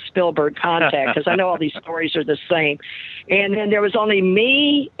Steven Spielberg Contact, because I know all these stories are the same. And then there was only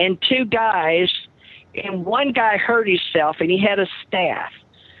me and 2 guys, and one guy hurt himself, and he had a staff.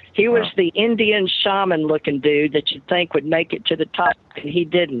 He was the Indian shaman-looking dude that you'd think would make it to the top, and he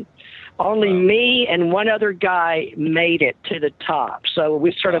didn't. Only me and one other guy made it to the top. So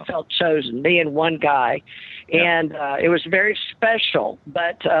we sort of felt chosen, me and one guy. And it was very special.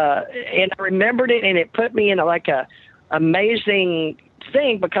 But and I remembered it, and it put me in a amazing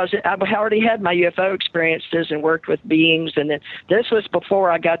thing, because I've already had my UFO experiences and worked with beings. And then this was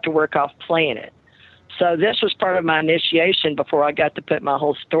before I got to work off planet. So this was part of my initiation before I got to put my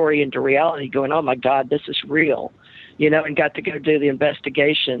whole story into reality, going, oh, my God, this is real, and got to go do the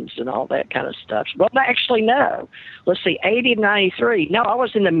investigations and all that kind of stuff. Well, actually, no. Let's see, 80 to 93. No, I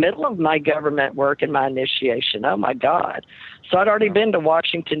was in the middle of my government work and my initiation. Oh, my God. So I'd already been to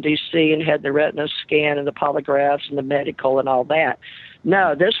Washington, D.C. and had the retina scan and the polygraphs and the medical and all that.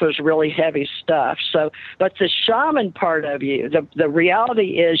 No, this was really heavy stuff. So, but the shaman part of you, the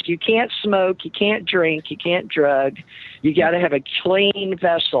reality is you can't smoke, you can't drink, you can't drug. You got to have a clean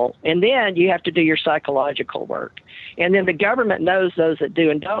vessel. And then you have to do your psychological work. And then the government knows those that do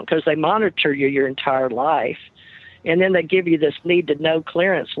and don't, because they monitor you your entire life. And then they give you this need-to-know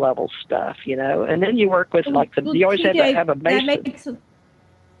clearance level stuff, And then you work with, you always have to have a basic.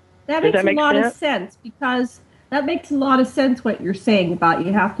 That makes a lot of sense, because that makes a lot of sense what you're saying about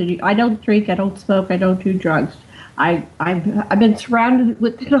you have to do. I don't drink, I don't smoke, I don't do drugs. I've been surrounded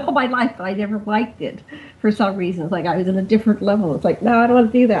with it all my life, but I never liked it for some reason. It's like I was in a different level. It's like, no, I don't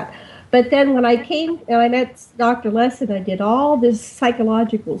want to do that. But then when I came and I met Dr. Lesson, I did all this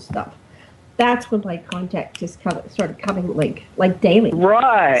psychological stuff. That's when my contact just started coming like daily.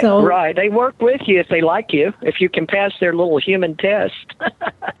 Right, right. They work with you if they like you, if you can pass their little human test.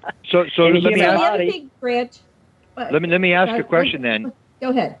 So let me ask. Let me ask a question then. Go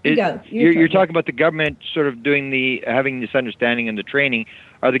ahead. You're talking about the government sort of having this understanding and the training.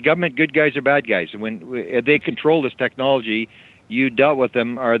 Are the government good guys or bad guys? When they control this technology, you dealt with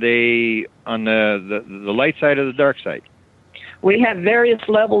them. Are they on the light side or the dark side? We have various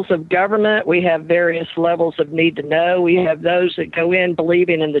levels of government. We have various levels of need to know. We have those that go in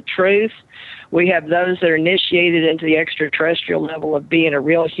believing in the truth. We have those that are initiated into the extraterrestrial level of being a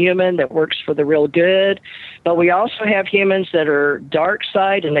real human that works for the real good. But we also have humans that are dark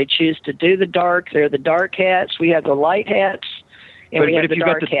side, and they choose to do the dark. They're the dark hats. We have the light hats. And we have the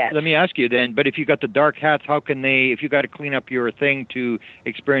dark hats. Let me ask you then, but if you got the dark hats, how can if you got to clean up your thing to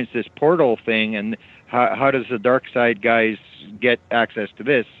experience this portal thing, and how does the dark side guys get access to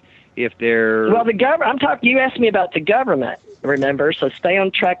this if they're... Well, the government, you asked me about the government, remember, so stay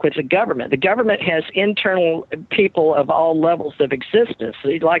on track with the government. The government has internal people of all levels of existence.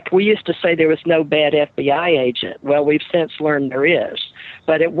 Like we used to say there was no bad FBI agent. Well, we've since learned there is.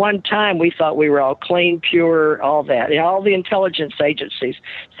 But at one time, we thought we were all clean, pure, all that. And all the intelligence agencies.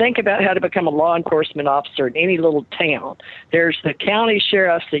 Think about how to become a law enforcement officer in any little town. There's the county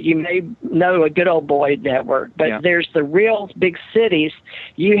sheriffs that you may know, a good old boy network. But there's the real big cities.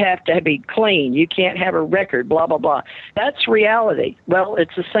 You have to be clean. You can't have a record, blah, blah, blah. That's reality. Well,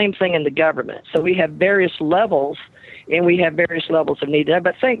 it's the same thing in the government. So we have various levels, and we have various levels of need to know.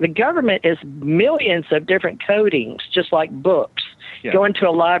 But think, the government is millions of different codings, just like books. Yeah. Go into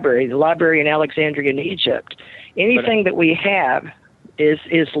a library, the library in Alexandria in Egypt. Anything that we have is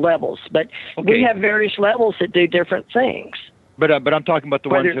levels. But we have various levels that do different things. But I'm talking about the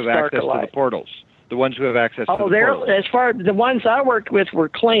ones who have access to the portals. The ones who have access to the portal. As far as the ones I worked with were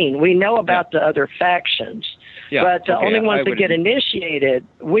clean. We know about the other factions. Yeah, but the only ones that get initiated,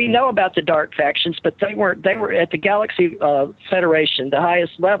 we know about the dark factions, but they were at the Galaxy Federation, the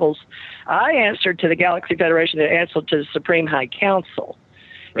highest levels. I answered to the Galaxy Federation that answered to the Supreme High Council.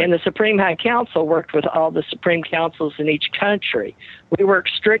 Right. And the Supreme High Council worked with all the Supreme Councils in each country. We worked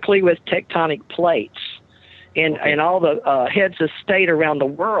strictly with tectonic plates and all the heads of state around the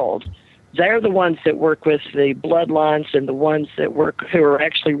world. They're the ones that work with the bloodlines and the ones that work who are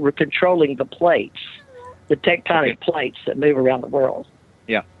actually controlling the plates, the tectonic plates that move around the world.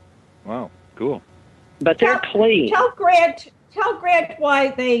 Yeah. Wow. Cool. But they're clean. Tell Grant why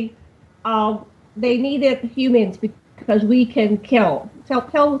they needed humans because we can kill.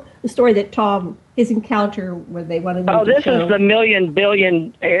 Tell the story that Tom, his encounter where they wanted to this kill. is the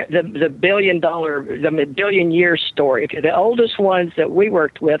billion-year story. Okay, the oldest ones that we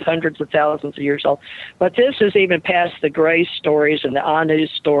worked with, hundreds of thousands of years old. But this is even past the Gray stories and the Anu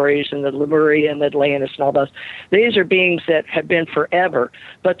stories and the Lemuria and the Atlantis and all those. These are beings that have been forever.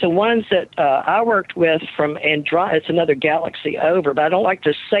 But the ones that I worked with from Andromeda, it's another galaxy over, but I don't like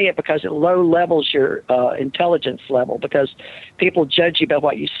to say it because it low levels your intelligence level because people judge you by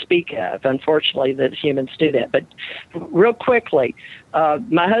what you speak of. Unfortunately, that humans do that. But real quickly,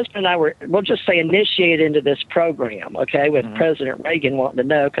 my husband and I we'll just say, initiated into this program, okay, with President Reagan wanting to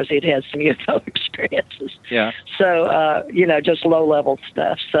know because he'd had some UFO experiences. Yeah. So, just low-level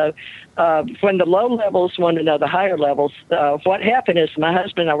stuff. So when the low levels wanted to know the higher levels, what happened is my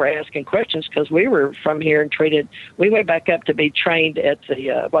husband and I were asking questions because we were from here and we went back up to be trained at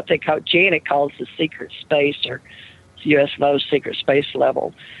the what Janet calls the secret space or USO's secret space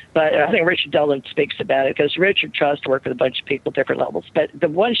level. But I think Richard Dolan speaks about it because Richard tries to work with a bunch of people, different levels. But the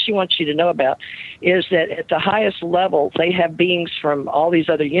one she wants you to know about is that at the highest level, they have beings from all these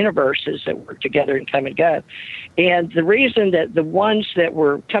other universes that work together and come and go. And the reason that the ones that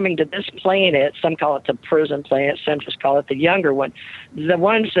were coming to this planet, some call it the prison planet, some just call it the younger one, the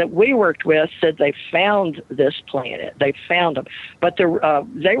ones that we worked with said they found this planet. They found them. But they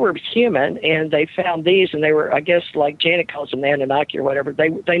were human, and they found these, and they were, I guess, like Janet calls them, the Anunnaki or whatever.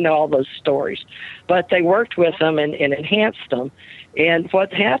 They know all those stories. But they worked with them and enhanced them. And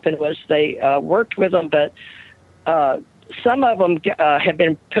what happened was they worked with them, but some of them have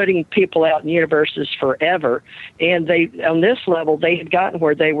been putting people out in universes forever. And on this level, they had gotten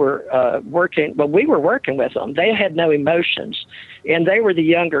where they were working. Well, we were working with them. They had no emotions. And they were the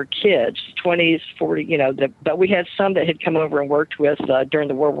younger kids, 20s, 40, but we had some that had come over and worked with during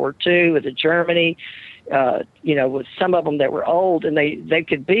the World War II with Germany, with some of them that were old, and they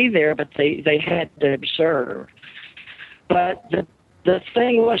could be there, but they had to observe. But the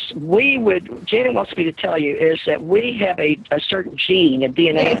thing was, Janet wants me to tell you, is that we have a certain gene and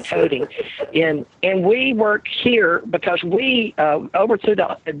DNA coding, and we work here because we, over through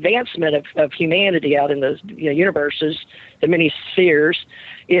the advancement of humanity out in the universes, the many spheres,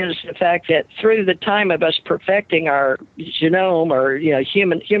 is the fact that through the time of us perfecting our genome or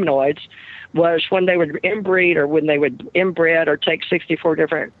humanoids, was when they would inbreed or when they would inbred or take 64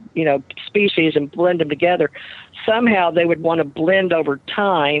 different, species and blend them together. Somehow they would want to blend over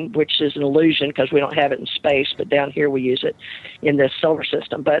time, which is an illusion because we don't have it in space, but down here we use it in this solar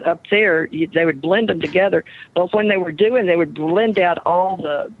system. But up there, they would blend them together. But when they were doing, they would blend out all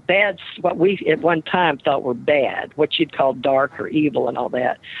the bad, what we at one time thought were bad, what you'd call dark or evil and all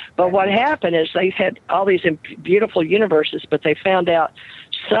that. But what happened is they had all these beautiful universes, but they found out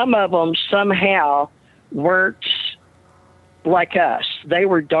some of them somehow weren't like us. They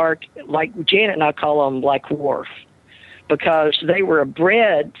were dark, like Janet and I call them like Worf, because they were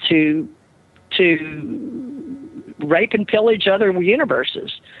bred to rape and pillage other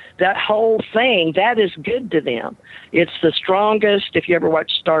universes. That whole thing, that is good to them. It's the strongest. If you ever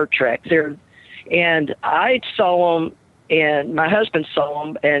watch Star Trek, and I saw them, and my husband saw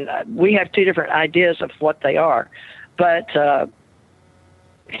them, and we have two different ideas of what they are. But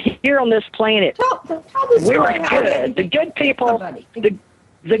here on this planet, we were good. The good people,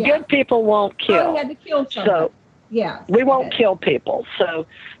 the good people won't kill. Oh, you had to kill somebody. So yeah, we won't kill people. So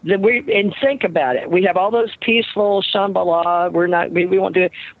and think about it. We have all those peaceful Shambhala. We won't do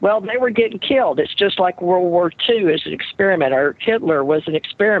it. Well, they were getting killed. It's just like World War II is an experiment, or Hitler was an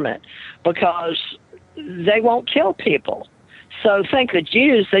experiment, because they won't kill people. So think the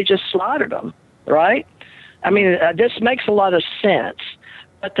Jews, they just slaughtered them, right? I mean, this makes a lot of sense.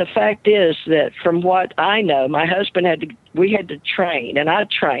 But the fact is that from what I know, my husband we had to train, and I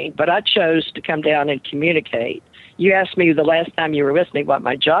trained, but I chose to come down and communicate. You asked me the last time you were with me what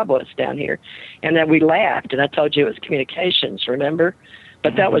my job was down here, and then we laughed, and I told you it was communications, remember?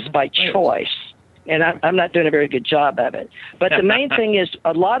 But that was by choice. And I'm not doing a very good job of it. But the main thing is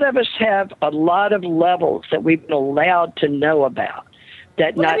a lot of us have a lot of levels that we've been allowed to know about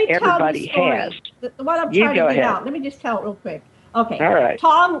that not everybody has. What I'm You trying go to get ahead. out, let me just tell it real quick. Okay. All right.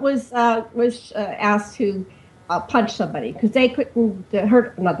 Tom was asked to punch somebody because they couldn't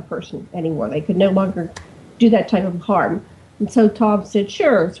hurt another person anymore. They could no longer do that type of harm. And so Tom said,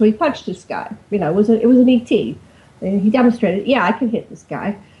 sure. So he punched this guy. You know, it was an ET. And he demonstrated, yeah, I can hit this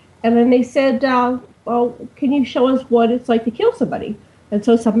guy. And then they said, well, can you show us what it's like to kill somebody? And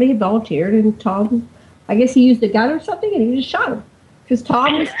so somebody volunteered, and Tom, I guess he used a gun or something, and he just shot him. Because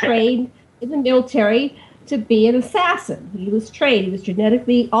Tom was trained in the military to be an assassin. He was trained. He was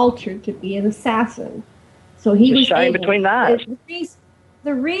genetically altered to be an assassin. So he was shine between the eyes.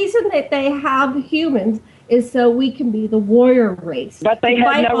 The reason that they have humans is so we can be the warrior race. But they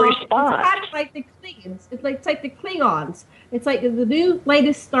have no response. It's kind of like the Klingons. It's like the Klingons. It's like the new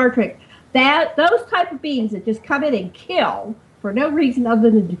latest Star Trek. Those type of beings that just come in and kill for no reason other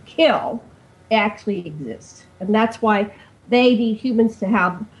than to kill actually exist. And that's why they need humans to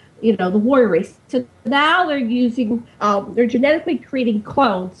have, you know, the warrior race. So now they're using, they're genetically creating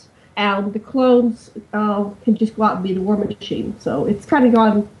clones, and the clones can just go out and be the war machine. So it's kind of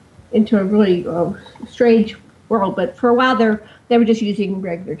gone into a really strange world. But for a while they were just using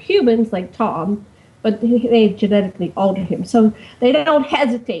regular humans like Tom, but they genetically altered him. So they don't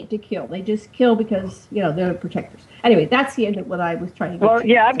hesitate to kill. They just kill because, you know, they're protectors. Anyway, that's the end of what I was trying to get to. Well,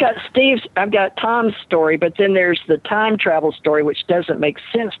 yeah, I've got Tom's story, but then there's the time travel story, which doesn't make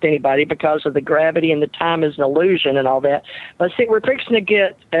sense to anybody because of the gravity and the time is an illusion and all that. But see, we're fixing to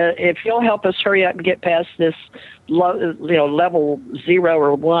get, if you'll help us hurry up and get past this, level 0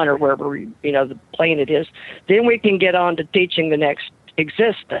 or 1 or wherever, the planet is, then we can get on to teaching the next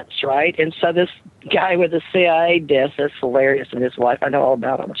existence, right? And so this guy with the CIA desk, that's hilarious, and his wife, I know all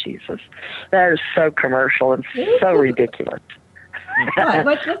about him. Jesus, that is so commercial and so ridiculous.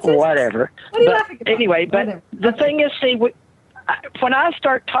 Whatever. But anyway, but the thing is, see, when I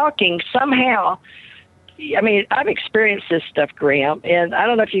start talking, somehow, I mean, I've experienced this stuff, Graham, and I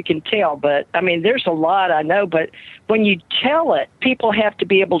don't know if you can tell, but I mean, there's a lot I know, but when you tell it, people have to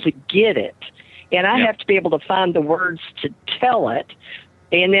be able to get it. And I have to be able to find the words to tell it.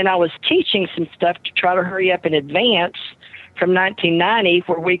 And then I was teaching some stuff to try to hurry up in advance from 1990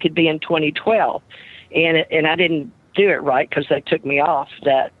 where we could be in 2012. And I didn't do it right because they took me off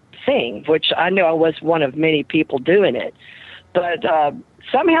that thing, which I know I was one of many people doing it. But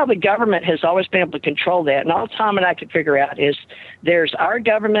somehow the government has always been able to control that. And all Tom and I could figure out is there's our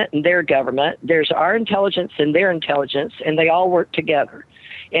government and their government. There's our intelligence and their intelligence, and they all work together.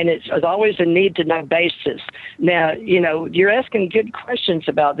 And it's always a need-to-know basis. Now, you're asking good questions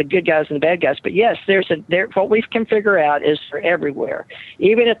about the good guys and the bad guys, but yes, what we can figure out is they're everywhere,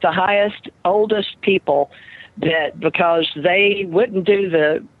 even at the highest, oldest people, that because they wouldn't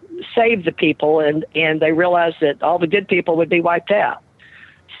save the people, and they realized that all the good people would be wiped out.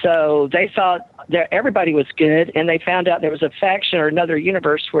 So they thought that everybody was good, and they found out there was a faction or another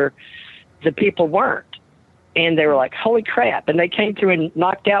universe where the people weren't. And they were like, holy crap. And they came through and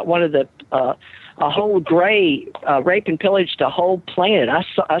knocked out one of a whole gray, rape and pillaged a whole planet.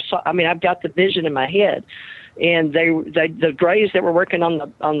 I've got the vision in my head. And the Greys that were working on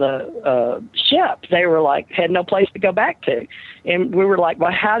the ship, they were like, had no place to go back to. And we were like,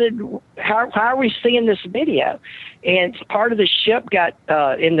 well, how are we seeing this video? And part of the ship got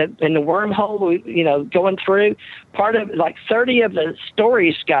in the wormhole, going through. Part of 30 of the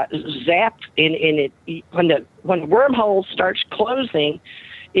stories got zapped in it. When the wormhole starts closing,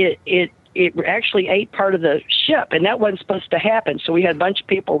 it actually ate part of the ship, and that wasn't supposed to happen. So we had a bunch of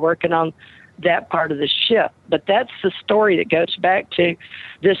people working on that part of the ship. But that's the story that goes back to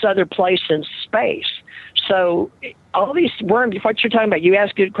this other place in space. So all these worms, what you're talking about, you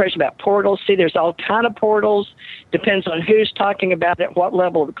asked a good question about portals. See, there's all kind of portals. Depends on who's talking about it, what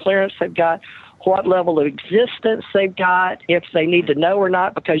level of clearance they've got, what level of existence they've got, if they need to know or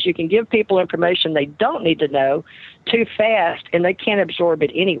not, because you can give people information they don't need to know too fast, and they can't absorb it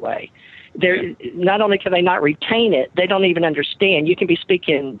anyway. Not only can they not retain it, they don't even understand. You can be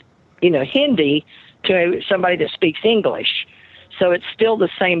speaking Hindi to somebody that speaks English. So it's still the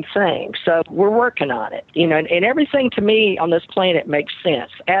same thing. So we're working on it, and everything to me on this planet makes sense.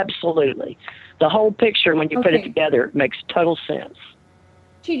 Absolutely. The whole picture, when you put it together, makes total sense.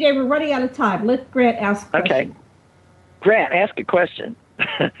 TJ, we're running out of time. Let Grant ask a question. Okay. Grant, ask a question.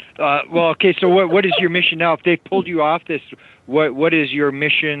 So what is your mission now? If they pulled you off this, what is your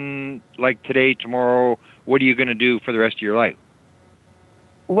mission like today, tomorrow? What are you going to do for the rest of your life?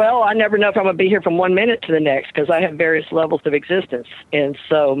 Well, I never know if I'm going to be here from 1 minute to the next because I have various levels of existence. And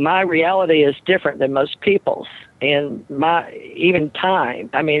so my reality is different than most people's. And even time.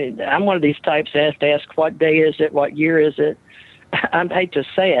 I mean, I'm one of these types that has to ask, what day is it? What year is it? I hate to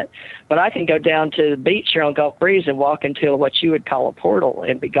say it, but I can go down to the beach here on Gulf Breeze and walk into what you would call a portal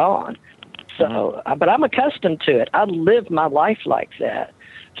and be gone. So, but I'm accustomed to it. I live my life like that.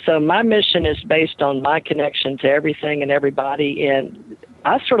 So my mission is based on my connection to everything and everybody, and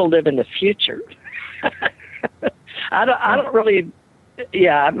I sort of live in the future. I don't really,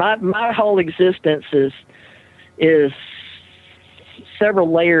 my whole existence is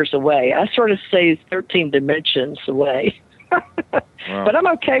several layers away. I sort of say 13 dimensions away. Wow. But I'm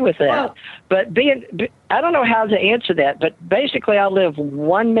okay with that. Wow. But I don't know how to answer that, but basically I live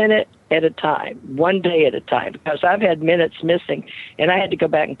 1 minute at a time, 1 day at a time, because I've had minutes missing and I had to go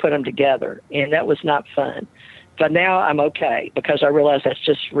back and put them together, and that was not fun. But now I'm okay because I realize that's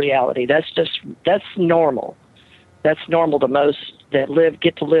just reality. That's normal. That's normal to most that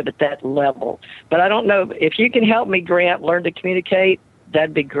get to live at that level. But I don't know if you can help me, Grant, learn to communicate.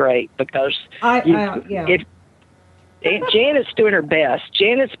 That'd be great because Janet's doing her best.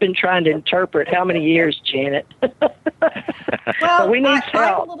 Janet's been trying to interpret how many years, Janet? Well, we need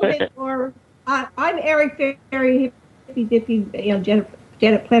help. I'm a little bit more. I'm Eric, very hippy-dippy.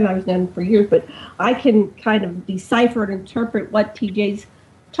 Janet Plant I was known for years, but I can kind of decipher and interpret what TJ's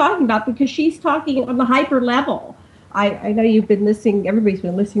talking about because she's talking on the hyper level. I know you've been listening. Everybody's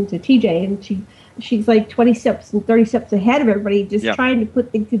been listening to TJ, and she's like 20 steps and 30 steps ahead of everybody, just trying to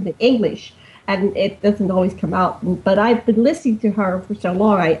put things into English. And it doesn't always come out. But I've been listening to her for so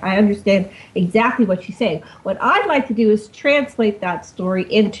long, I understand exactly what she's saying. What I'd like to do is translate that story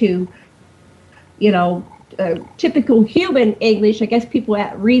into, typical human English. I guess people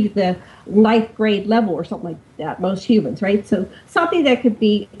read at the 9th grade level or something like that, most humans, right? So something that could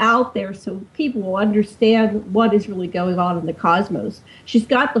be out there so people will understand what is really going on in the cosmos. She's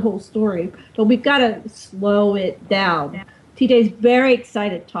got the whole story, but we've got to slow it down. TJ's very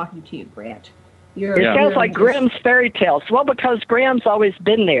excited talking to you, Grant. It sounds like Grimm's fairy tales. Well, because Graham's always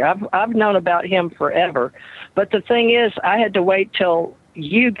been there. I've known about him forever. But the thing is, I had to wait till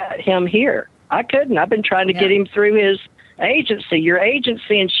you got him here. I couldn't. I've been trying to get him through his agency. Your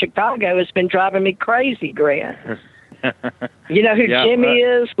agency in Chicago has been driving me crazy, Grant. You know who Jimmy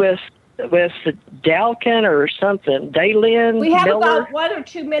is with Dalkin or something? Daylin We have Miller? about 1 or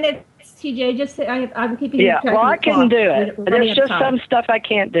 2 minutes. TJ, just I'm keeping you track. Well, I couldn't do it. There's just some stuff I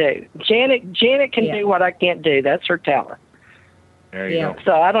can't do. Janet can do what I can't do. That's her talent. There you go.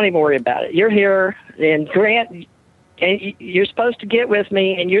 So I don't even worry about it. You're here, and Grant, and you're supposed to get with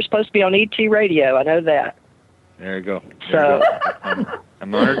me, and you're supposed to be on ET Radio. I know that. There you go. So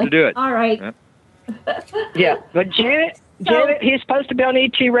I'm honored to do it. All right. But Janet, he's supposed to be on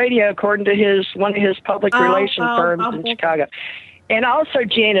ET Radio according to one of his public relations firms in Chicago. And also,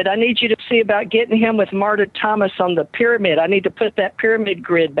 Janet, I need you to see about getting him with Marta Thomas on the pyramid. I need to put that pyramid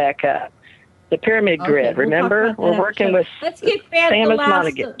grid back up. The pyramid grid, remember? We're working with Let's get Grant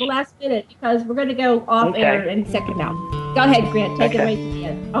the last minute because we're going to go off air any second now. Go ahead, Grant. Take it right to the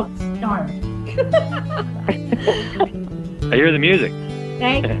end. Oh, darn. I hear the music.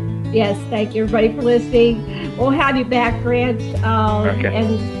 Thank you, everybody, for listening. We'll have you back, Grant.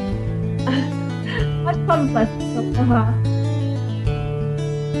 And much fun, blessings.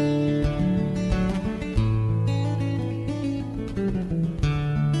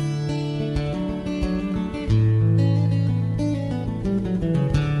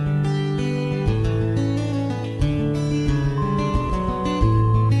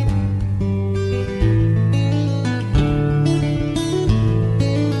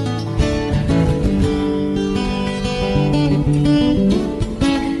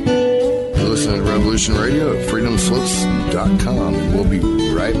 Radio at freedomslips.com, and we'll be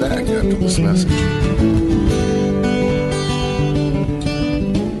right back after this message.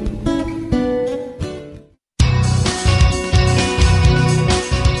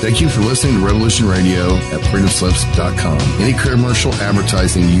 Thank you for listening to Revolution Radio at freedomslips.com. Any commercial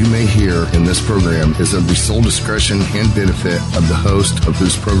advertising you may hear in this program is of the sole discretion and benefit of the host of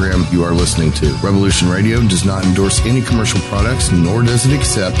whose program you are listening to. Revolution Radio does not endorse any commercial products, nor does it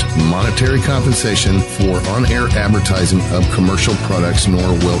accept monetary compensation for on-air advertising of commercial products, nor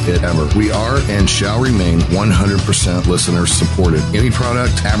will it ever. We are and shall remain 100% listener supported. Any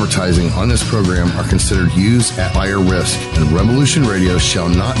product advertising on this program are considered used at higher risk, and Revolution Radio shall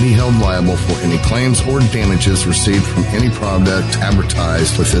not be held liable for any claims or damages received from any product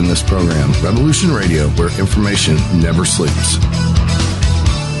advertised within this program. Revolution Radio, where information never sleeps.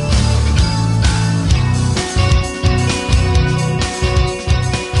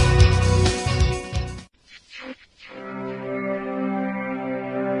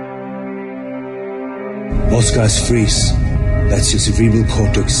 Most guys freeze. That's your cerebral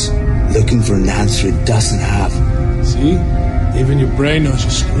cortex looking for an answer it doesn't have. See? Even your brain knows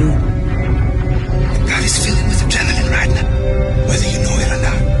you're screwed. The body's filling with adrenaline right now, whether you know it or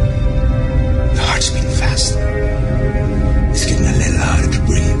not. The heart's beating fast. It's getting a little harder to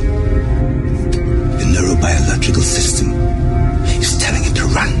breathe. The neurobiological system is telling it to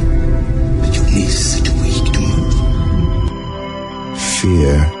run, but your knees are too weak to move.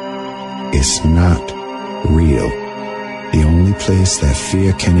 Fear is not real. The only place that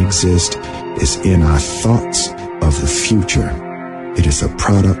fear can exist is in our thoughts of the future. It is a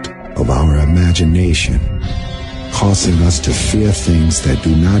product of our imagination, causing us to fear things that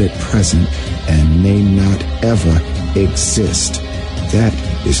do not at present and may not ever exist. That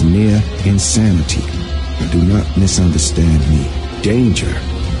is near insanity. Do not misunderstand me. Danger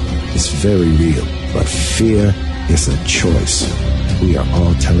is very real, but fear is a choice. We are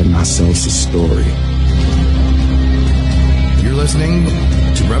all telling ourselves a story. You're listening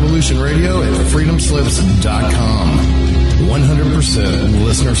to Revolution Radio at freedomslips.com. 100%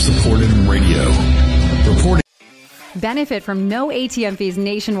 listener-supported radio. Reporting. Benefit from no ATM fees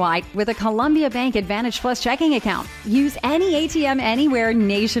nationwide with a Columbia Bank Advantage Plus checking account. Use any ATM anywhere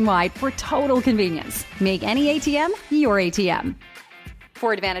nationwide for total convenience. Make any ATM your ATM.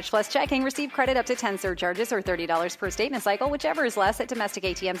 For Advantage Plus checking, receive credit up to 10 surcharges or $30 per statement cycle, whichever is less at domestic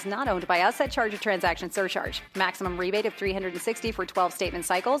ATMs not owned by us at charge of transaction surcharge. Maximum rebate of $360 for 12 statement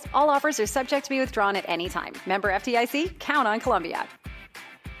cycles. All offers are subject to be withdrawn at any time. Member FDIC, count on Columbia.